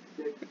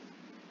 6,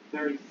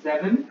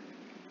 37.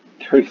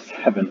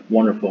 37.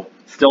 Wonderful.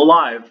 Still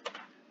alive.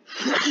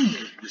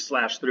 You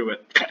slash through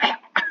it.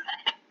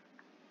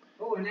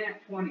 Oh, a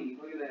nat 20.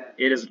 Look at that.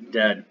 It is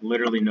dead.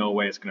 Literally no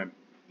way it's going to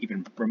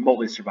even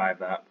remotely survive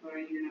that. But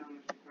I need to know how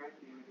much the price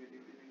damage I do.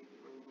 I need to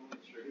roll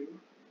bonus 2.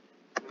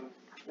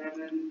 So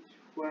 7,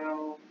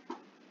 12.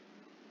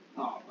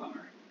 Oh,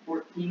 bummer.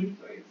 14.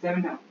 So I get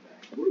 7 health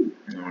back. Woo.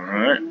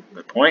 Alright.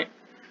 Good point.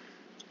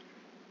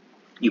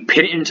 You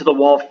pin it into the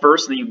wall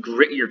first, and then you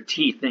grit your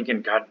teeth,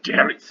 thinking, God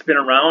damn it, spin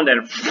around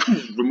and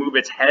remove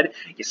its head.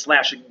 You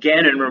slash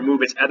again and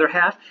remove its other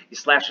half. You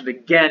slash it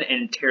again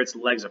and tear its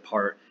legs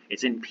apart.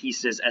 It's in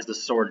pieces as the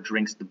sword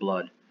drinks the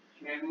blood.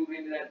 Can I move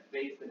into that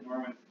space that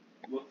Norman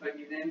looks like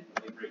he's in?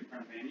 Like right in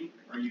front of Annie?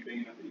 Or are you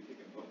big enough that you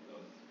take up both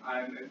those?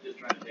 I'm just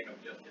trying to take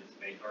up just his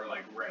space, or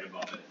like right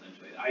above it,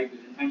 essentially. I was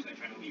intentionally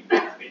trying to leave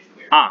that space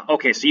clear. Ah,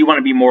 okay, so you want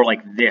to be more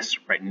like this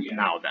right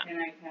now then. Can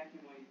I attack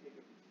him while you take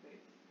up his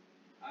space?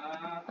 I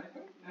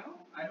don't know.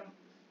 I don't.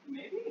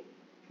 Maybe?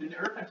 Can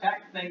Earth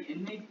attack the thing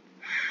in me?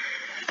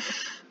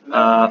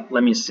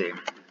 Let me see.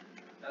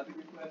 That's a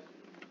good question.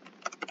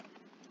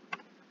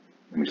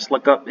 Let me just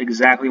look up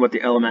exactly what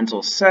the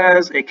elemental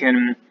says. It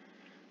can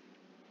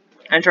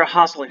enter a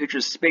hostile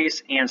creature's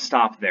space and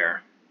stop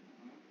there.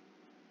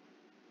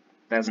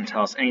 That doesn't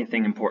tell us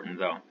anything important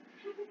though.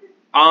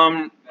 That's where I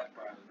was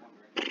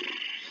wondering.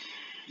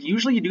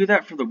 Usually you do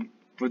that for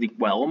the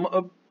whelm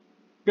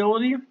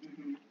ability.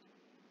 Mm-hmm.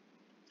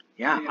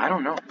 Yeah, I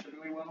don't know.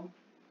 Specifically well?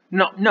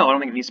 No, I don't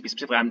think it needs to be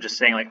specifically. I'm just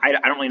saying, like, I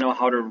don't really know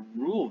how to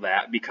rule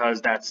that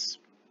because that's.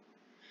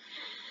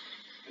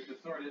 If the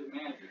sword is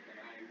magic,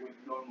 and I would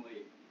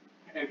normally,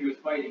 if he was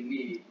fighting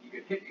me, you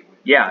could hit me with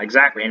it. Yeah,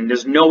 exactly. And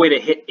there's no way to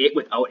hit it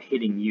without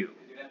hitting you.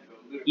 You'd have to go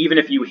literally. Even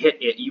if you hit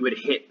it, you would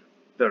hit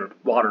the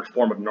water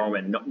form of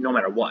Norman, no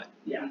matter what.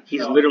 Yeah.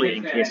 He's so literally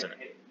since encased that, in it.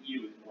 hit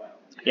you as well.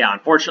 Yeah,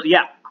 unfortunately,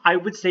 yeah. I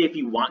would say if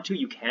you want to,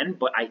 you can,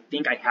 but I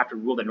think I have to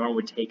rule that Norman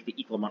would take the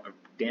equal amount of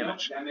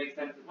damage. Yep, that makes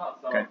sense as well.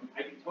 So Okay.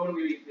 I can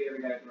totally reach the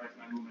other guy with the rest of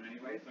my movement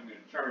anyway, so I'm going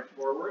to charge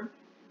forward.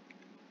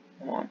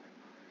 Hold on.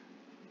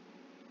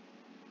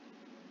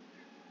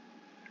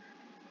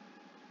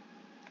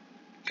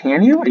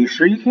 Can you? Are you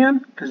sure you can?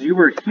 Because you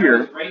were I here.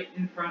 was right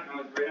in front, I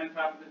was right on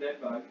top of the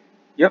dead bug.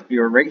 Yep, you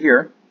were right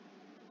here.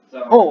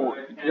 So Oh,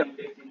 5, 10, yep.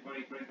 15,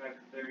 20, 25,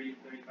 30,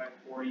 35,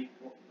 40,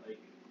 like,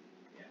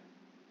 yeah.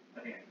 I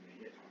think I can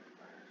make it.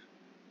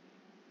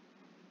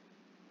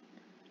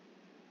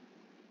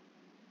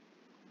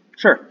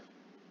 Sure.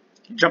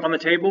 Jump on the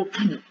table. I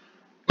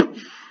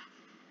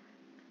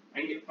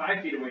can get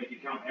 5 feet away if you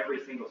count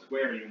every single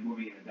square you're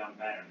moving in a dumb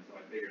pattern, so I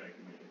figured I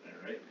could make it there,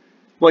 right?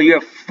 Well, you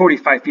have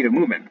 45 feet of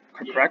movement,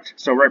 correct? Yeah.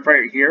 So right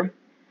here.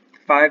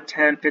 5,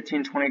 10,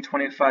 15, 20,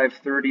 25,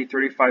 30,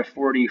 35,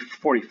 40,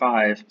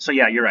 45. So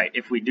yeah, you're right.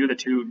 If we do the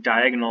two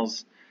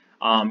diagonals,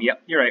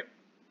 yep, you're right.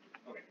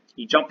 Okay.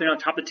 You jumped in on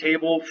top of the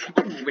table,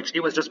 which it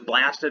was just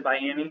blasted by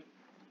Annie.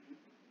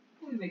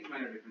 It makes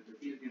minor differences.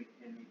 He was going to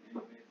hit me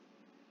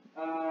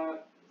anyways.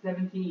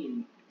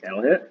 17.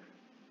 That'll hit.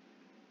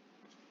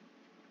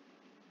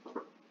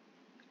 Ooh,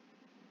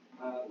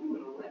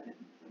 an 11.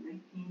 So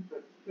 19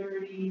 plus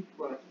 30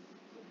 plus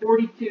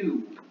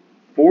 42.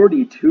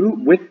 42.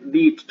 With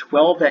the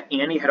 12 that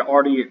Annie had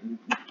already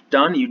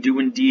done, you do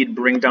indeed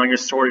bring down your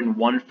sword in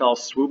one fell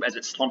swoop as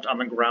it slumped on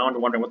the ground,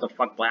 wondering what the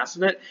fuck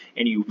blasted it,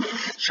 and you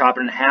chop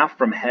it in half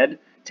from head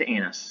to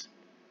anus.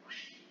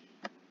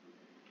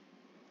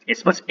 It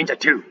splits into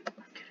two.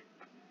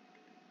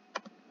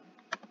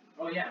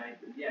 Oh yeah,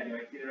 do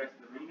I see the rest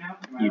of the ring now?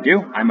 You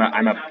do. I'm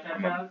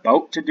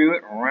about to do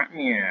it right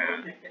now.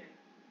 Okay.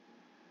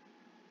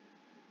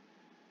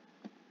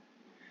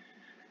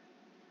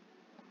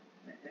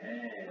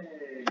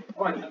 Hey.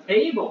 Oh, it's a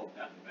table.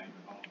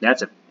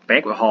 That's a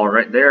banquet hall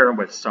right there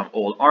with some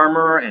old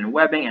armor and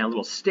webbing and a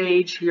little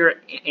stage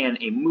here and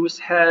a moose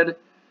head.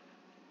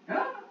 I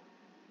know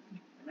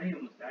you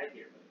almost died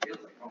here, but it feels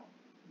like home.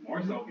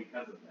 More so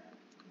because of that.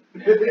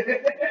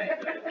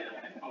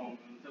 Home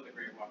until the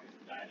Great Walkers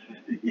died in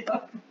it.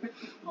 Yep.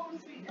 Home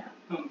sweet death.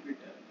 Home sweet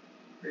death.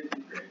 Crazy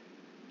great.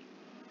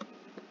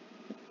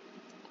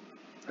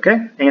 Okay,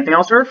 anything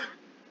else, Irv?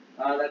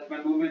 That's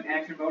my movement,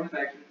 action, bonus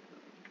action.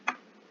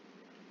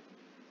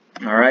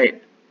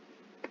 Alright.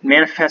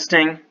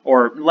 Manifesting,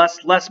 or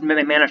less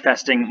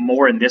manifesting,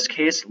 more in this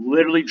case,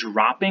 literally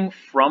dropping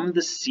from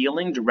the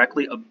ceiling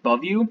directly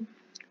above you,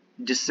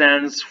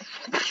 descends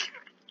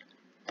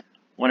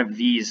one of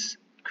these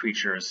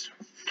creatures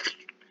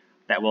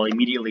that will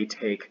immediately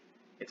take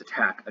its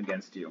attack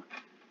against you.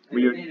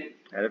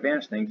 At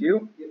advantage, thank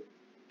you. Yep.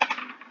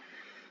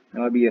 That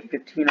would be a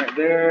 15 right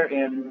there,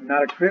 and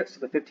not a crit, so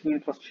the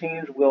 15 plus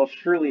change will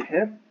surely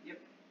hit. Yep.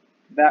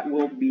 That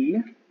will be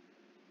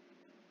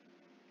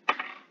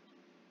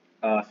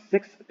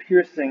 6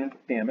 piercing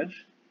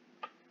damage,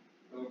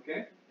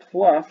 Okay.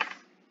 plus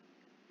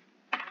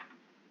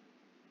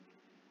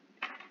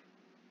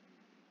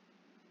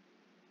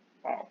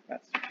wow,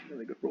 that's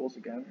really good rolls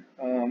again.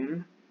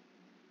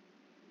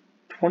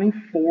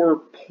 24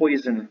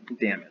 poison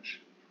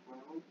damage.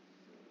 12.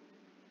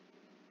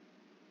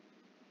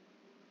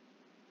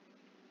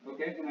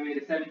 Okay, and I made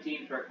a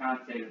 17 for a con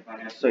save if I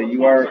have. So you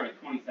sorry, are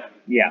 27.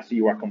 Yeah, so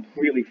you are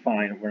completely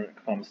fine when it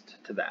comes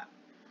to that.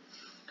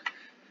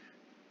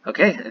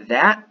 Okay,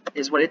 that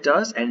is what it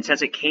does, and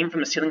since it came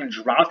from the ceiling and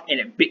dropped and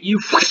it bit you,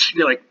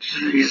 you're like,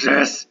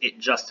 Jesus, it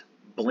just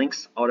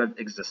blinks out of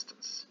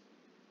existence.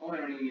 Oh, I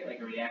don't even get like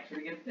a reaction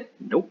against it?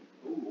 Nope.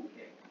 Ooh,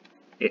 okay.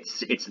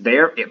 It's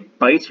there, it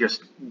bites, you're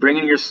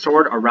bringing your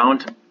sword around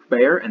to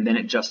bear, and then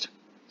it just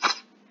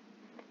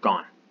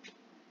gone. Can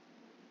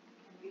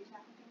we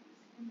tap things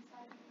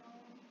inside the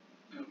wall?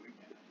 No, we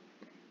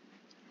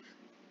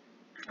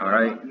can't.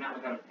 Alright, Not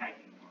without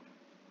attacking.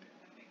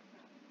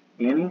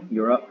 Annie,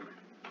 you're up.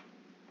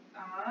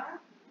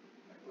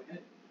 Go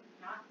ahead.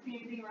 Not see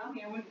anything around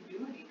me, I wouldn't do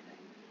anything.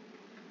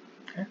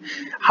 Okay.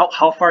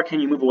 How far can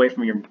you move away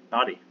from your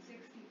body? 60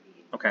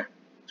 feet. Okay, so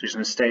you're just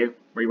going to stay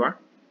where you are?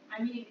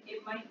 I mean,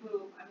 it might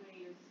move, I'm gonna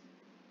use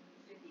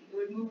sticky, it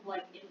would move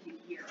like into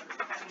here,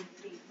 I can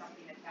see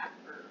something attack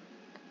her,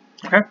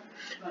 Okay.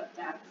 but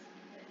that's it.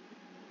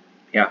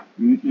 Yeah,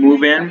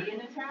 move Can I in. ready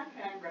an attack?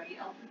 Can I ready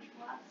Eldritch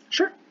Blast?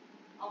 Sure.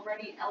 I'll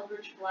ready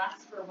Eldritch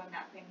Blast for when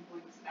that thing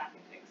blinks back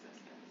into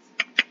existence.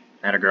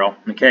 Atta girl.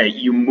 Okay,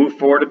 you move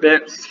forward a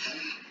bit.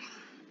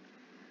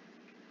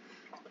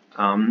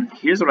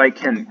 Here's what I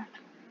can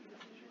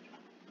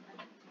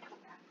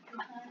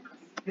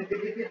Here's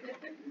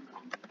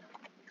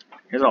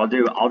what I'll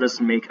do. I'll just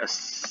make a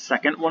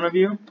second one of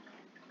you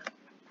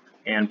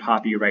and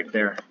pop you right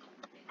there.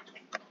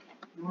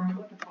 Norman,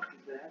 what the fuck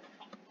is that?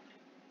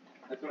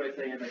 That's what I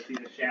say as I see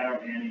the shadow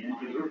Annie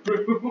into the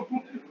room.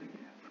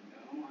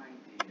 No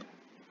idea.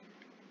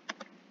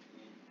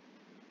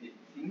 It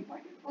seems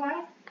like it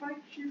lasts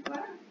like she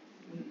lasts.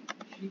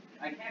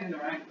 I can't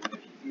interact with her.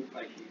 She seems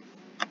like she's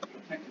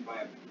protected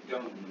by a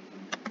dome or something.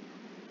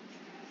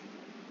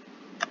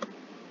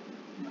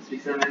 Must be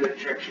some other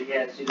trick she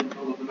has she didn't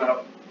told us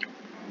about.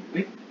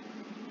 Probably.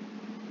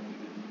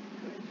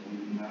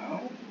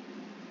 No.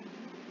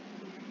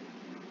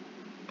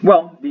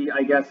 Well,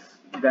 I guess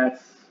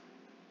that's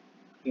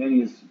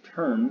Annie's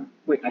turn.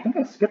 Wait, I think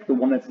I skipped the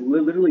one that's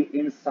literally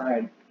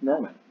inside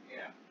Norman.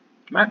 Yeah.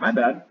 My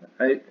bad.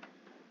 I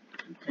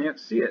can't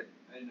see it.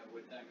 I didn't know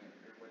what time or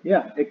what.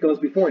 Yeah, it goes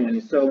before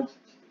Annie. So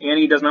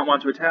Annie does not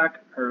want to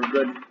attack her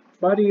good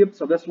buddy.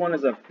 So this one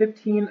is a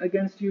 15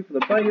 against you for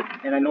the bite,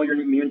 and I know you're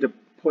immune to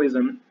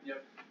poison.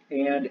 Yep.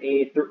 And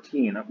a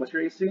 13. What's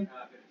your AC? 15.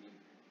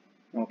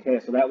 Okay,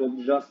 so that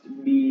will just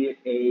be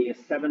a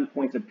 7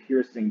 points of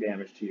piercing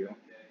damage to you. Okay.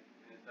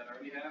 And is that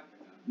already half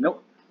or no?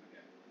 Nope.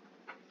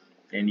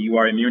 Okay. And you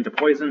are immune to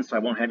poison, so I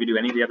won't have you do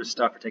any of the other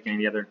stuff or take any of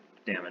the other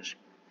damage.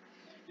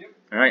 Thank you.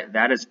 All right,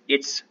 that is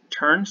its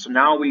turn. So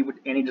now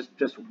Annie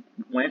just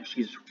went.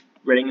 She's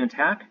ready to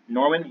attack.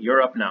 Norman,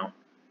 you're up now.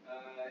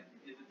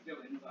 Is it still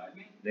inside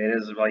me? It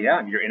is, well,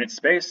 yeah, you're in its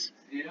space.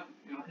 Yeah.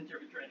 I wasn't sure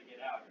if it tried to get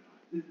out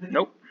or not.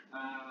 Nope.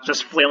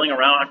 Just flailing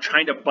around,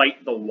 trying to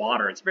bite the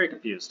water. It's very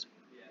confused.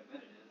 Yeah, I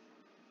bet it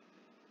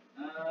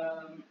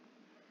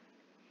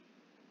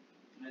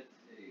is. Let's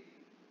see.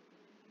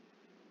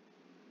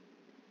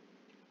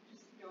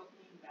 Just go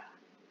lean back.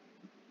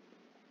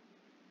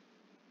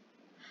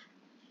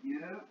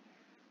 Yeah.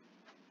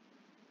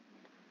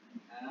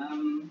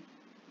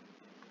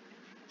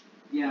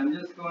 Yeah, I'm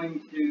just going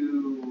to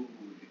do.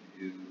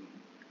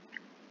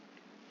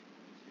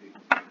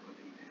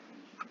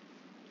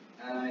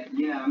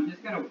 Yeah, I'm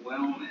just gonna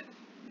whelm it.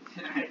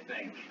 I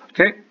think.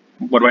 Okay,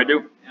 what do I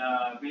do?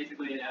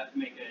 Basically, it has to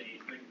make a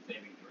strength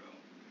saving throw.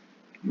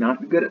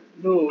 Not good at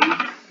those.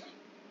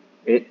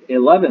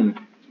 11.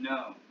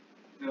 No.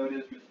 So it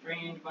is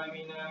restrained by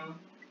me now,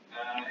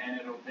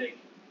 and it'll take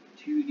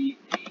 2d8.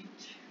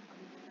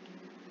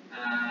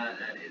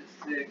 That is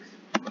 6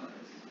 plus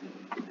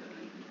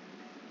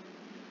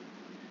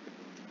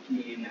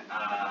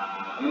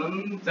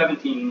 17,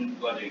 17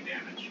 bludgeoning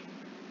damage.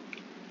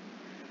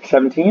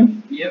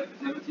 17? Yep,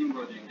 17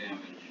 bludgeoning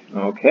damage.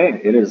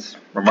 Okay, it is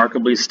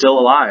remarkably still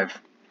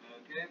alive.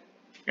 Okay.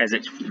 As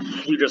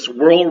you just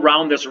whirl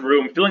around this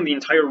room, filling the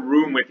entire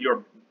room with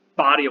your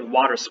body of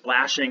water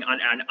splashing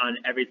on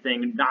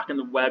everything, knocking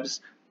the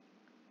webs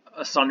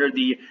asunder.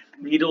 The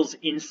needles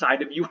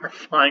inside of you are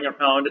flying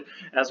around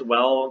as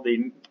well,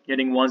 the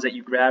getting ones that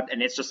you grabbed,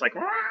 and it's just like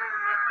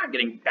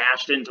getting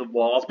bashed into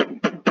walls. And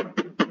then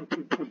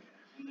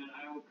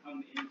I will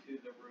come into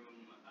the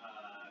room,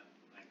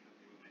 like,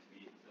 with my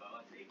speed. So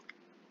let's see.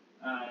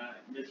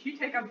 Does she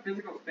take up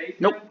physical space?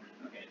 Nope. Now?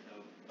 Okay, so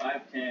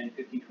 5, 10,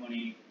 15,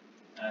 20,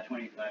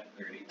 25,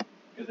 30.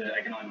 Because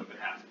I can only move at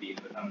half speed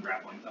if I'm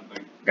grappling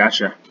something.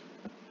 Gotcha.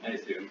 I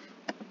assume.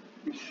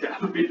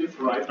 That would be just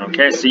right.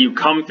 Okay, so you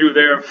come through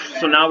there.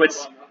 So now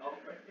it's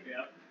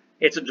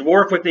a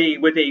dwarf with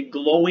a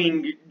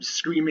glowing,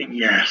 screaming,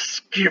 "Yes,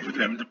 give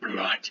them the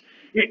blood.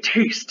 It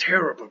tastes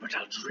terrible, but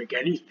I'll drink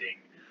anything.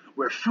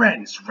 We're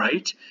friends,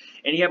 right?"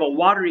 And you have a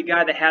watery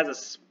guy that has a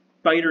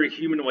spider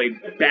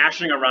humanoid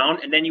bashing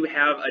around, and then you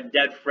have a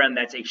dead friend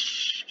that's a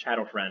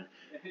shadow friend.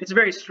 It's a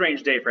very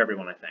strange day for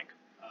everyone, I think.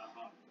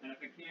 And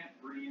if it can't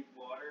breathe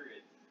water,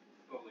 it's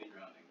slowly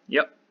drowning.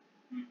 Yep.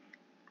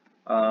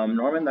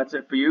 Norman, that's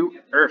it for you.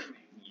 Yep, Earth,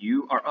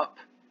 you are up.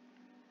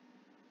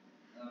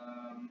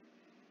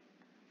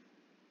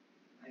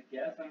 I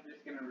guess I'm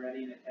just gonna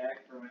ready an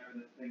attack for whenever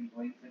this thing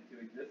blinks into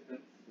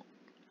existence.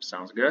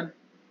 Sounds good.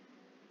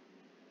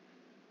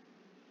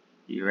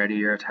 You ready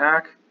your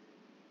attack?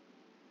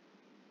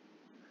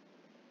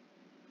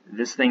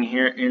 This thing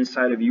here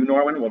inside of you,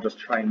 Norman, will just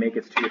try and make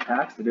its 2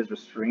 attacks. It is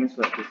restrained,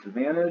 so that's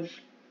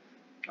disadvantage.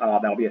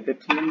 That'll be a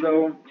 15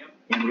 though. Yep.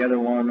 And the other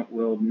one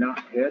will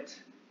not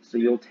hit. So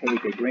you'll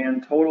take a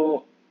grand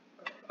total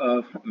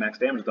of max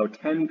damage though,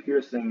 10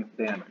 piercing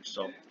damage,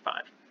 so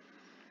 5.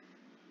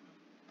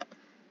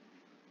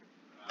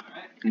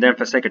 Alright. And then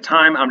for the sake of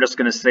time, I'm just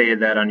going to say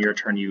that on your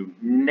turn you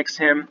nix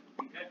him,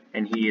 Okay.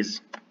 and he is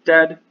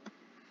dead.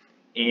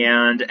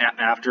 And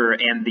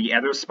the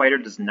other spider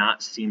does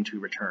not seem to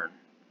return.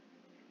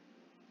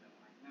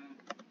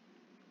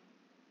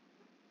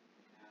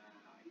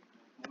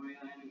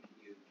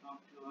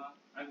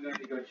 I'm going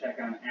to go check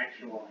on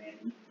actual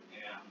Annie.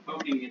 Yeah,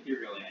 poking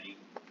ethereal Annie.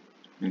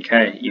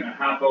 Okay, I'm gonna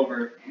hop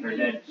over her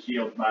dead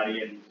shield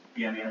body and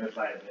be on the other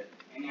side of it.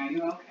 Annie, are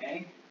you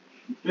okay?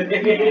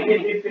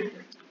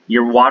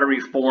 your watery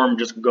form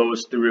just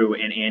goes through,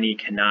 and Annie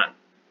cannot.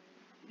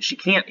 She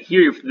can't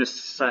hear you through this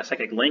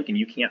psychic link, and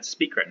you can't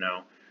speak right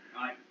now.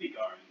 I can speak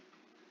orange.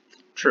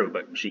 True,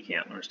 but she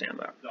can't understand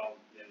that. So,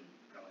 then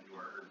go.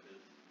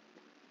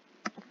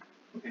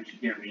 Can she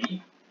hear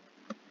me?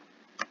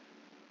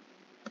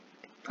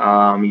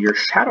 Your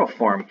shadow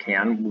form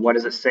can. What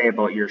does it say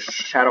about your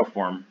shadow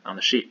form on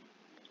the sheet?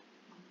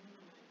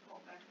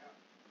 Pull back up.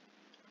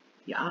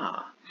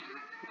 Yeah.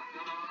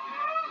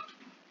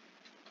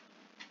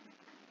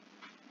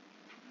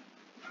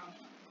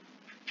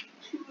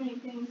 Too many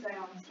things I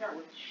don't start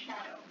with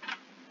shadow.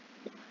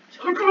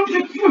 That's what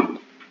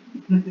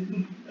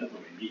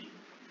we need.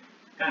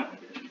 Kind of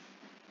what it is.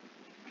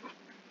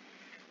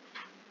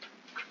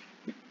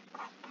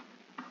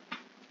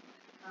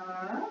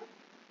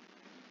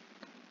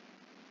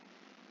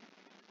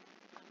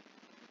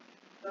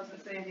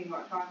 Doesn't say anything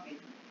about talking.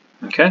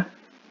 Okay.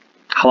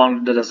 How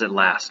long does it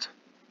last?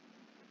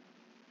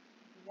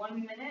 1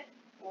 minute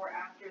or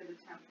after the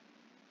temp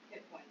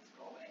hit points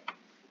go away.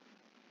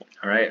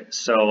 All right.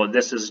 So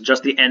this is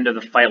just the end of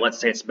the fight. Let's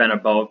say it's been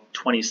about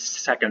 20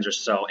 seconds or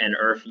so, and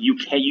Earth, you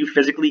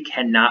physically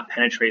cannot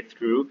penetrate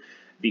through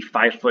the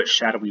 5-foot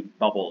shadowy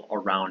bubble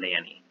around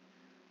Annie.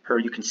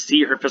 You can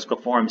see her physical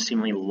form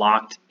seemingly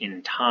locked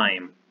in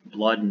time,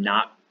 blood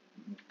not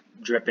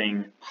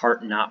dripping,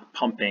 heart not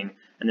pumping,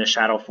 and the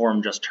shadow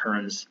form just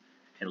turns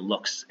and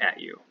looks at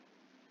you.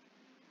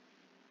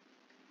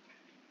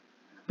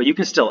 But you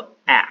can still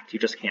act, you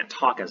just can't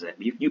talk as it.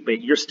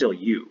 But you're still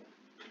you.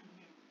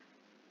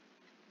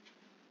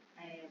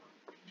 I am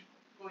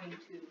going to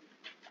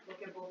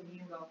look at both of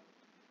you and go,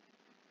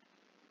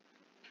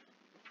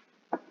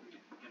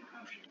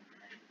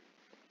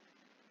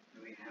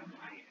 Do we have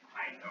I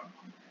don't.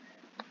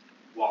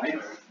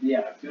 Walter. Yeah,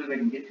 as soon as I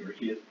can get to her,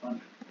 she is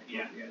fun.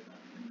 Yeah.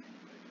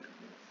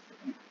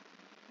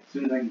 As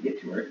soon as I can get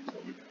to her, so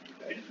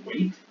I just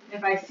wait.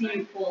 if I see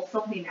you pull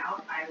something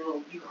out, I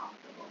will drop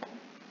the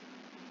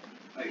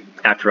bubble.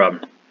 After a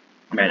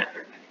minute.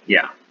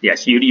 Yeah.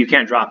 Yes, you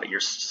can't drop it.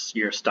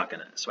 You're stuck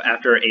in it. So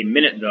after a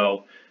minute,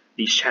 though,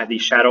 the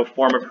shadow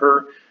form of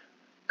her,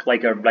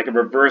 like a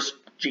reverse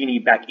genie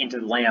back into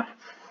the lamp,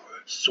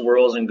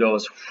 swirls and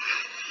goes.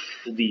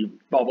 The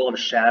bubble of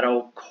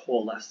shadow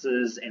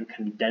coalesces and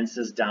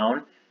condenses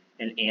down,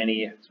 and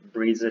Annie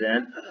breathes it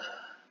in,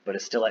 but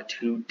it's still at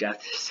 2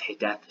 death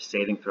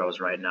saving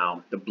throws right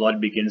now. The blood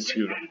begins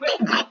to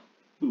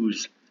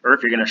ooze.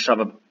 Earth, you're gonna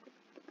shove a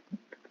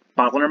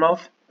bottle in her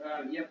mouth?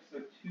 Yep, so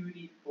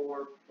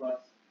 2d4 plus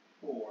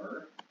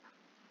 4.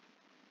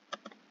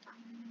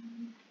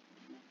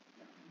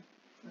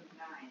 So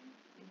 9.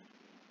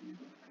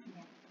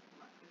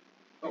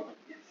 Oh,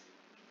 yes.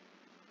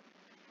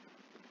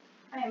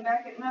 I am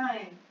back at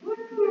 9.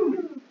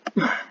 Woo!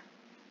 Does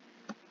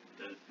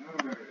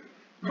her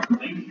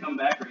lady come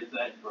back, or is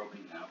that broken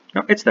now?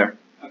 No, it's there.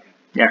 Okay.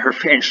 Yeah,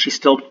 and she's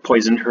still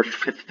poisoned. Her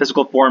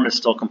physical form is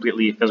still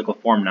completely physical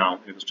form now.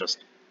 It was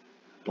just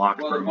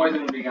blocked Well, for a the moment.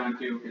 poison would be gone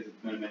too, because it's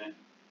been a minute.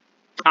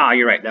 Ah,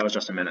 you're right. That was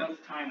just a minute. Once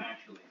time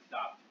actually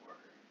stopped for her.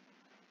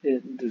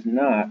 It does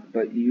not,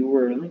 but you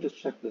were. Let me just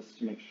check this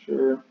to make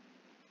sure.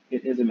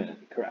 It is a minute.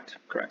 Correct.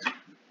 Correct.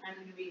 I'm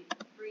going to be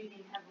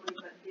breathing heavily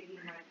but digging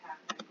my pack.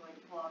 I'm going to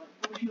pull out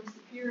a potion of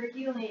superior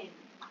healing.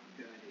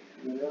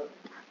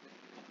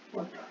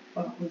 What the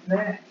fuck was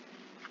that?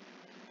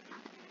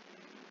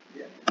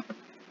 Yeah.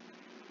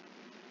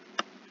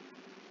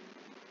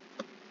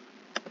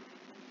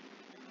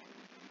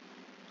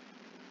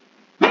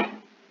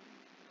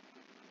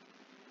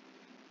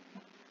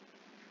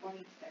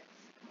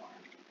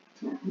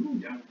 Don't do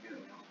it.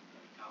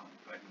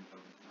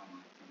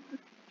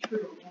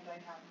 True, and I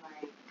have my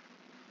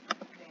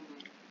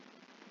family.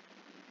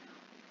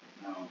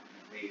 No,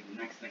 maybe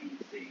the next thing you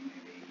see,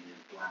 maybe you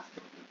just blast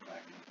it with the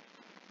fragment.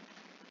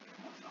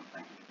 Or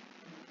something.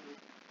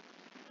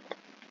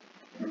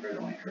 Remember, it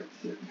only hurts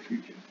certain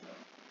creatures, though.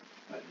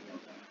 But you know,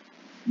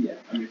 Yeah,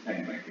 I'm just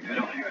saying, like, if it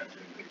only hurts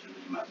certain creatures,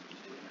 you might as well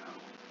just do it now.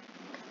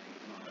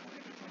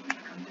 If it's only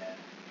gonna come dead.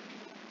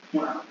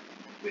 well,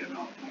 We don't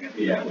know.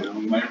 yeah, well,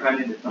 we might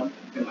run into something.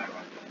 We might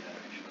run into that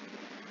actually.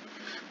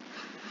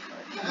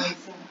 That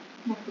was a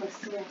necklace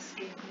Sis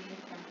gave me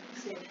from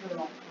Save Her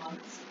Life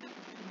once. I'm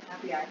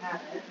happy I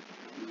have it.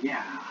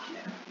 Yeah.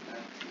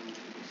 That seems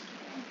to be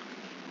strong.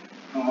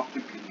 How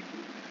often can you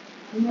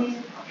do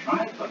that? I'll try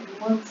it, but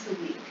Once a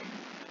week.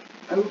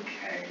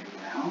 okay,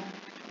 well,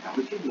 that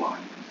was your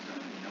one, so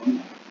no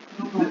more.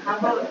 Oh, how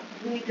about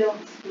we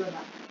don't split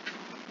up?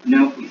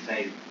 No, we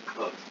say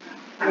close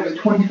now. I was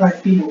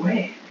 25 feet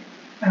away.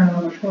 I don't know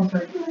how much closer I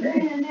It can was stay.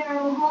 in a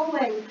narrow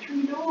hallway with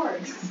 3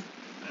 doors.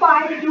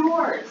 5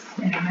 doors.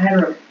 In a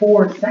matter of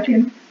 4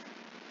 seconds.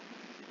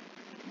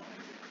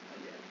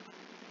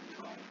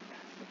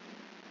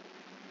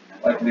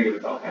 Like, I think it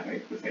was all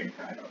happening at the same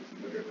time. I was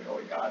literally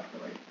only gone for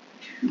like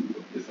 2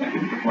 of the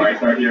seconds before I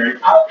started hearing,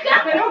 oh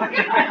god, oh god!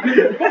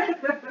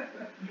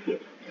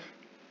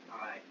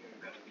 Alright, you're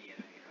gonna be in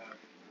a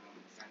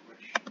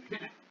sandwich.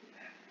 Thank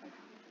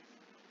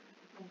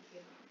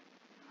you.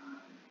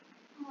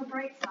 On the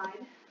bright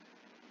side,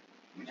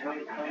 I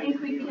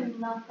think we can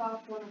knock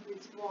off one of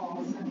these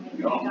walls and make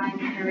the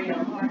dining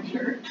area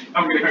larger.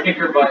 I'm gonna kick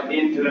her butt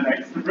into the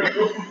next room.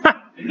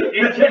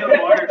 Into the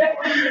water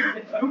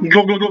form.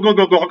 Go, go, go, go,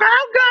 go, go. Oh,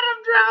 God,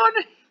 I'm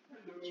drowning.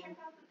 Check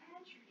out the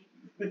pantry.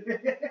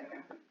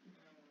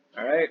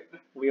 All right,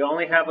 we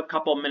only have a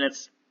couple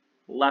minutes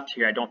left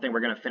here. I don't think we're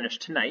going to finish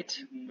tonight,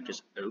 which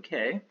is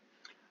okay.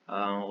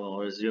 We'll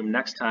resume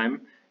next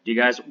time. Do you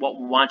guys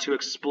want to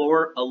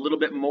explore a little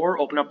bit more,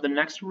 open up the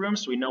next room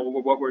so we know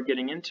what we're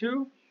getting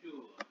into? Sure.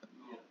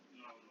 No, we'll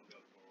go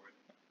forward.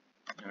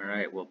 All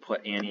right, we'll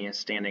put Annie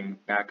standing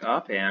back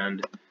up,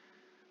 and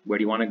where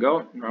do you want to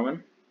go,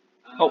 Norman?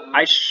 Oh,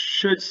 I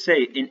should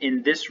say,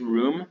 in this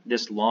room,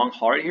 this long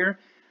hall right here,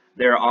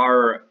 there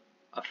are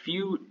a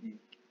few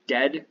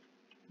dead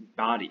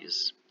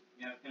bodies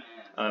Yeah, I was gonna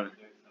ask. of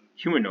There's some.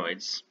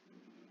 humanoids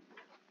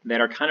that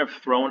are kind of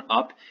thrown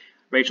up.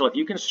 Rachel, if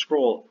you can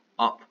scroll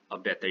up a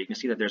bit there, you can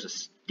see that there's a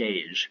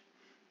stage,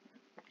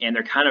 and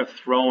they're kind of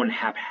thrown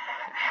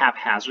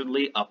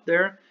haphazardly up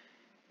there,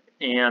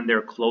 and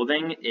their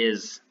clothing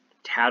is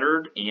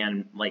tattered,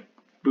 and like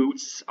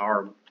boots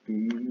are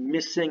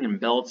missing and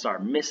belts are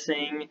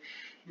missing,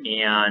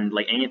 and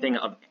like anything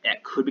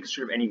that could be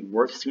considered of any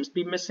worth seems to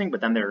be missing,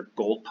 but then their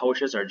gold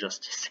pouches are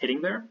just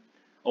sitting there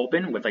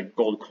open with like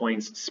gold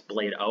coins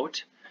splayed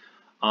out.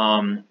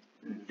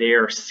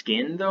 Their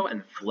skin though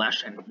and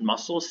flesh and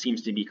muscle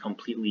seems to be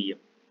completely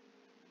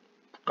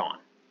gone.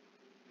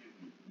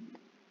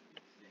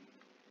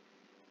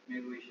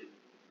 Maybe we should.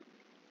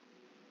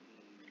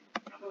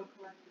 Go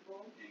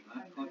collectible.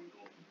 Not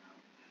collectible.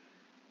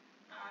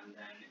 And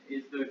then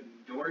is the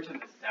door to the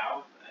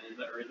south? Is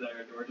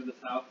there a door to the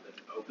south that's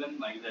open?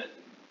 Like that?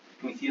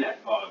 Can we see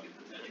that fog? Is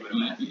essentially what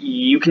I'm asking.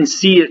 You can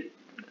see it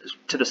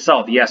to the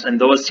south, yes, and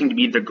those seem to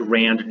be the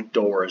grand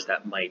doors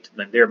that might.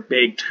 Like they're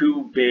big,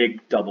 two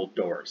big double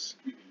doors.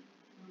 Okay.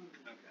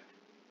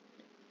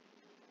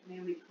 May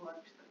we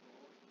collect the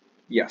gold?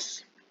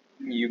 Yes,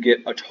 you get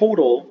a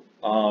total,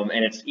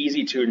 and it's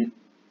easy to.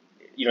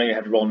 You don't even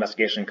have to roll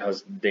investigation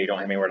because they don't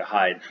have anywhere to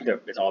hide.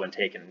 It's all been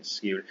taken and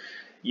skewed.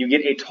 You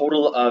get a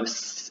total of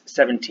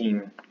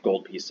 17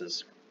 gold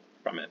pieces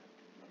from it.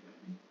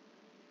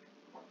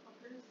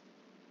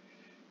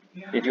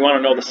 If you want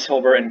to know the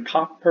silver and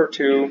copper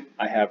too,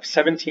 I have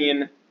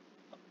 17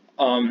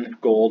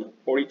 gold,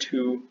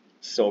 42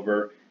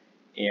 silver,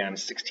 and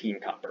 16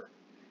 copper.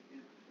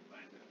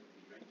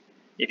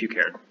 If you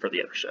cared for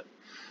the other shit.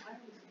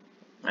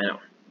 I know.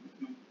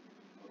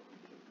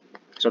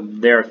 So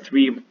there are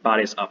 3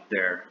 bodies up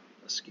there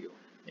askew.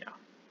 Yeah.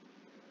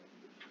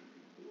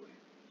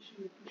 Should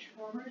we push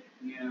forward?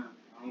 Yeah.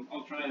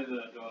 I'll try the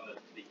door that's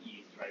to the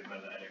east, right by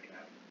the other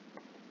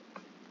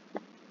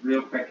cab.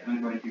 Real quick,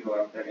 I'm going to go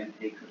up there and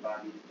take the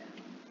bodies down.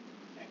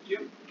 Thank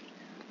you.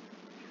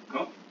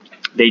 Go.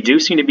 They do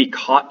seem to be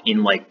caught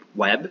in like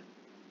web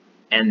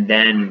and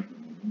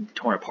then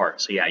torn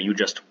apart. So yeah, you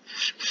just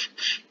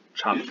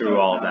chop Just through so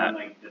all it's of not, that.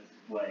 like,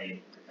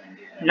 display kind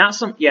of- Not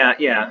some,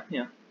 yeah.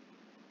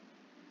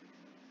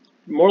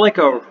 More like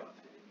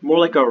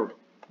a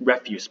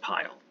refuse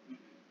pile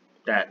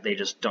that they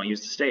just don't use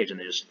the stage and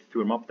they just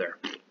threw them up there.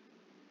 I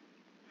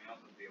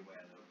also be aware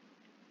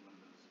of one of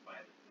those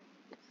spider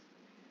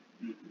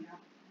things. Yeah.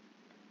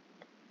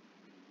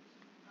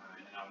 Alright,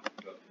 and I'll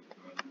go through the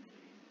door then,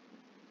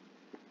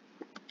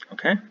 please.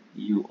 Okay,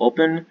 you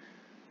open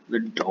the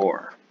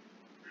door.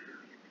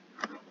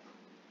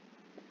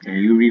 And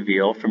you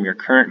reveal from your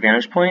current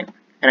vantage point,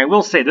 and I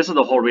will say this is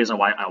the whole reason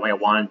why I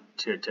wanted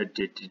to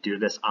do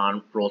this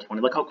on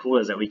Roll20. Look how cool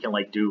it is that we can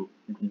like do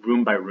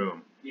room by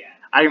room. Yeah,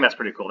 I think that's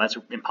pretty cool. That's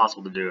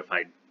impossible to do if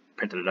I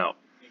printed it out.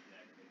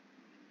 exactly.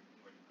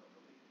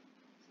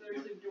 So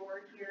there's a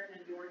door here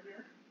and a door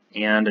here.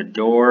 And a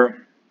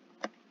door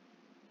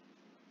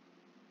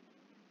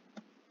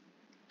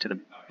to the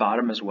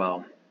bottom as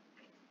well. Alright,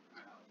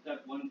 I'll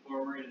step one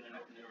forward and then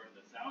open the door to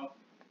the south.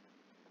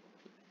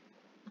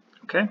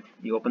 Okay,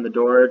 you open the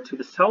door to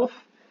the south,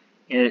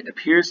 and it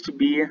appears to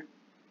be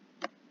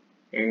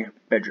a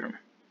bedroom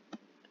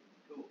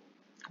Cool.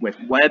 with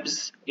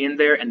webs in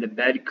there, and the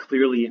bed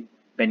clearly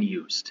been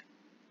used.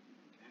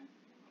 Okay.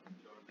 Open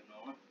the door to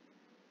the north.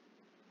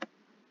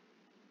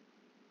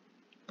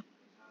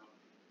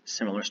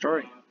 Similar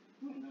story.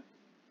 Alright,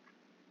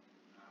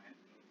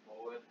 move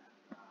forward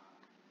a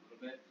little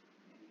bit.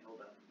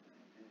 Hold up.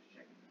 Finish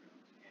checking the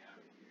rooms. Yeah,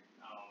 right here.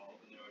 I'll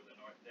open the door to the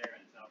north there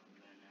and south,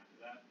 and then after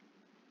that,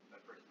 but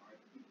first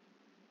north.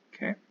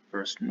 Okay,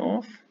 first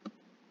north.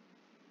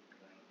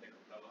 Then we'll pick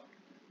a fellow.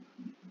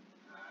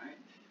 Alright.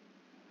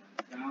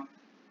 And then south.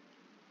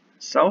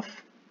 South,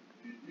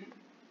 Mm-hmm.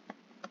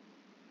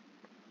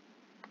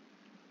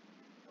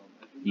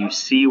 you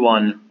see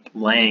one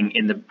laying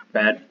in the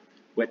bed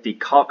with the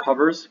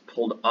covers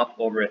pulled up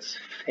over its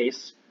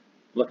face,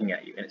 looking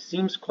at you, and it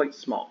seems quite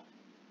small.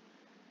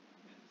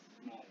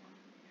 Small one.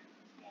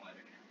 Yeah, small letter.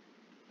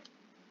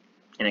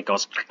 And it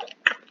goes.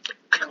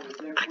 Oh, is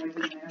there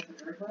poison in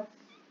acid reflux?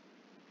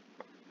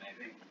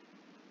 Maybe.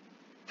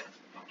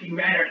 Fucking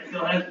matter, it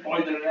still has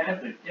poison and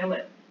acid, kill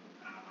it.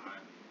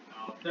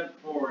 I'll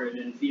step forward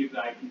and see if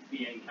I can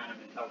see any kind of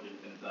intelligence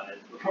in his eyes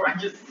before I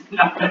just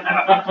snap it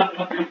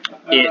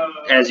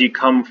out. As you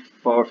come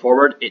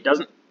forward, it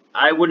doesn't.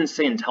 I wouldn't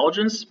say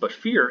intelligence, but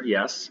fear,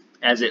 yes,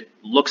 as it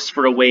looks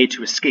for a way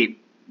to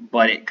escape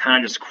but it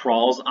kind of just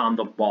crawls on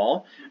the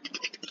ball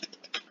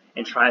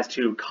and tries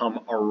to come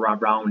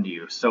around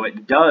you. So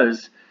it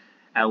does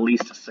at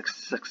least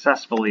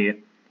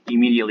successfully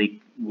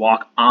immediately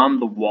walk on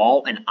the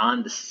wall and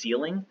on the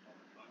ceiling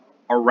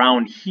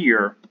around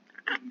here,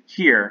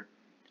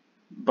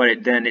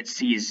 but then it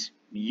sees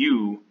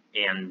you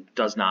and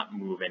does not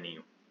move any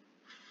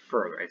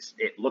further.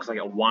 It looks like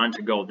it wanted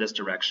to go this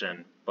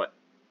direction, but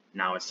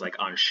now it's like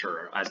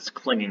unsure as it's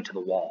clinging to the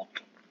wall.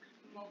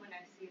 The moment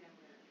I see it, I'm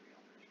gonna drill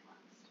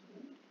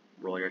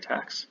first. Roll your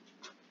attacks.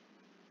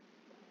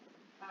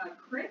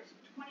 Crit,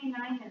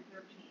 29 and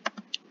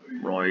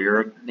 13. Roll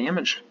your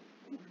damage.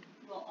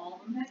 Will all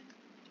of them hit?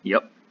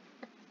 Yep.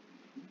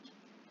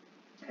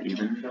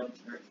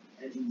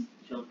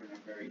 Children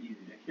are very easy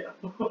to kill.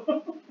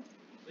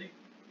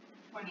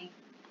 20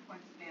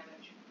 points of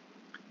damage.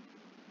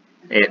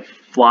 It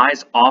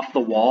flies off the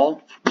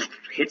wall,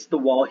 hits the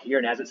wall here,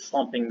 and as it's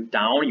slumping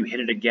down, you hit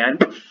it again.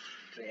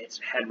 Its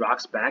head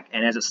rocks back,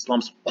 and as it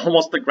slumps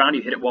almost to the ground,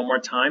 you hit it one more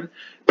time,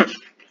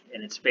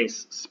 and its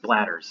face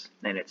splatters,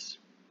 and it's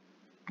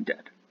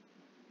dead.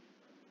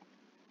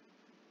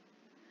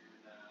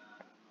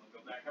 I'll go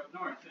back up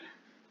north.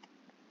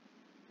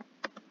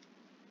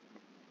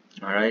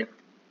 Alright.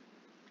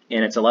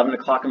 And it's 11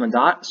 o'clock on the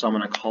dot, so I'm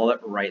going to call it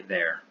right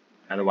there.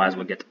 Otherwise,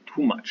 we'll get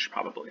too much,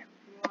 probably. You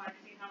want to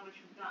see how much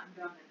you've gotten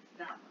done, it's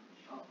that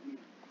much.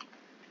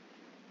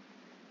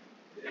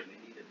 They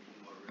need a few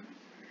more rooms.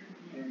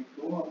 Yeah,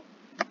 cool.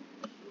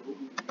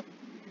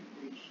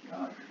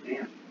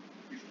 Damn.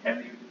 Have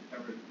you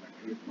discovered the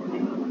factory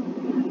portion?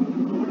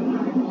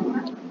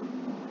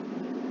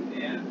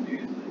 Yeah,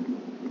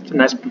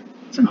 seriously.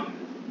 It's a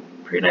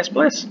pretty nice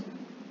place.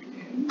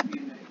 Yeah, it would be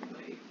a nice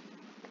place.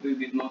 It would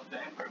be the most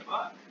bang for a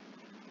buck.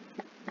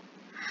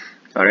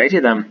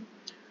 Alrighty then.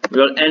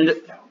 We'll end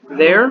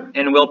there,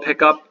 and we'll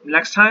pick up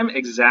next time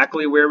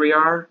exactly where we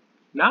are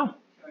now.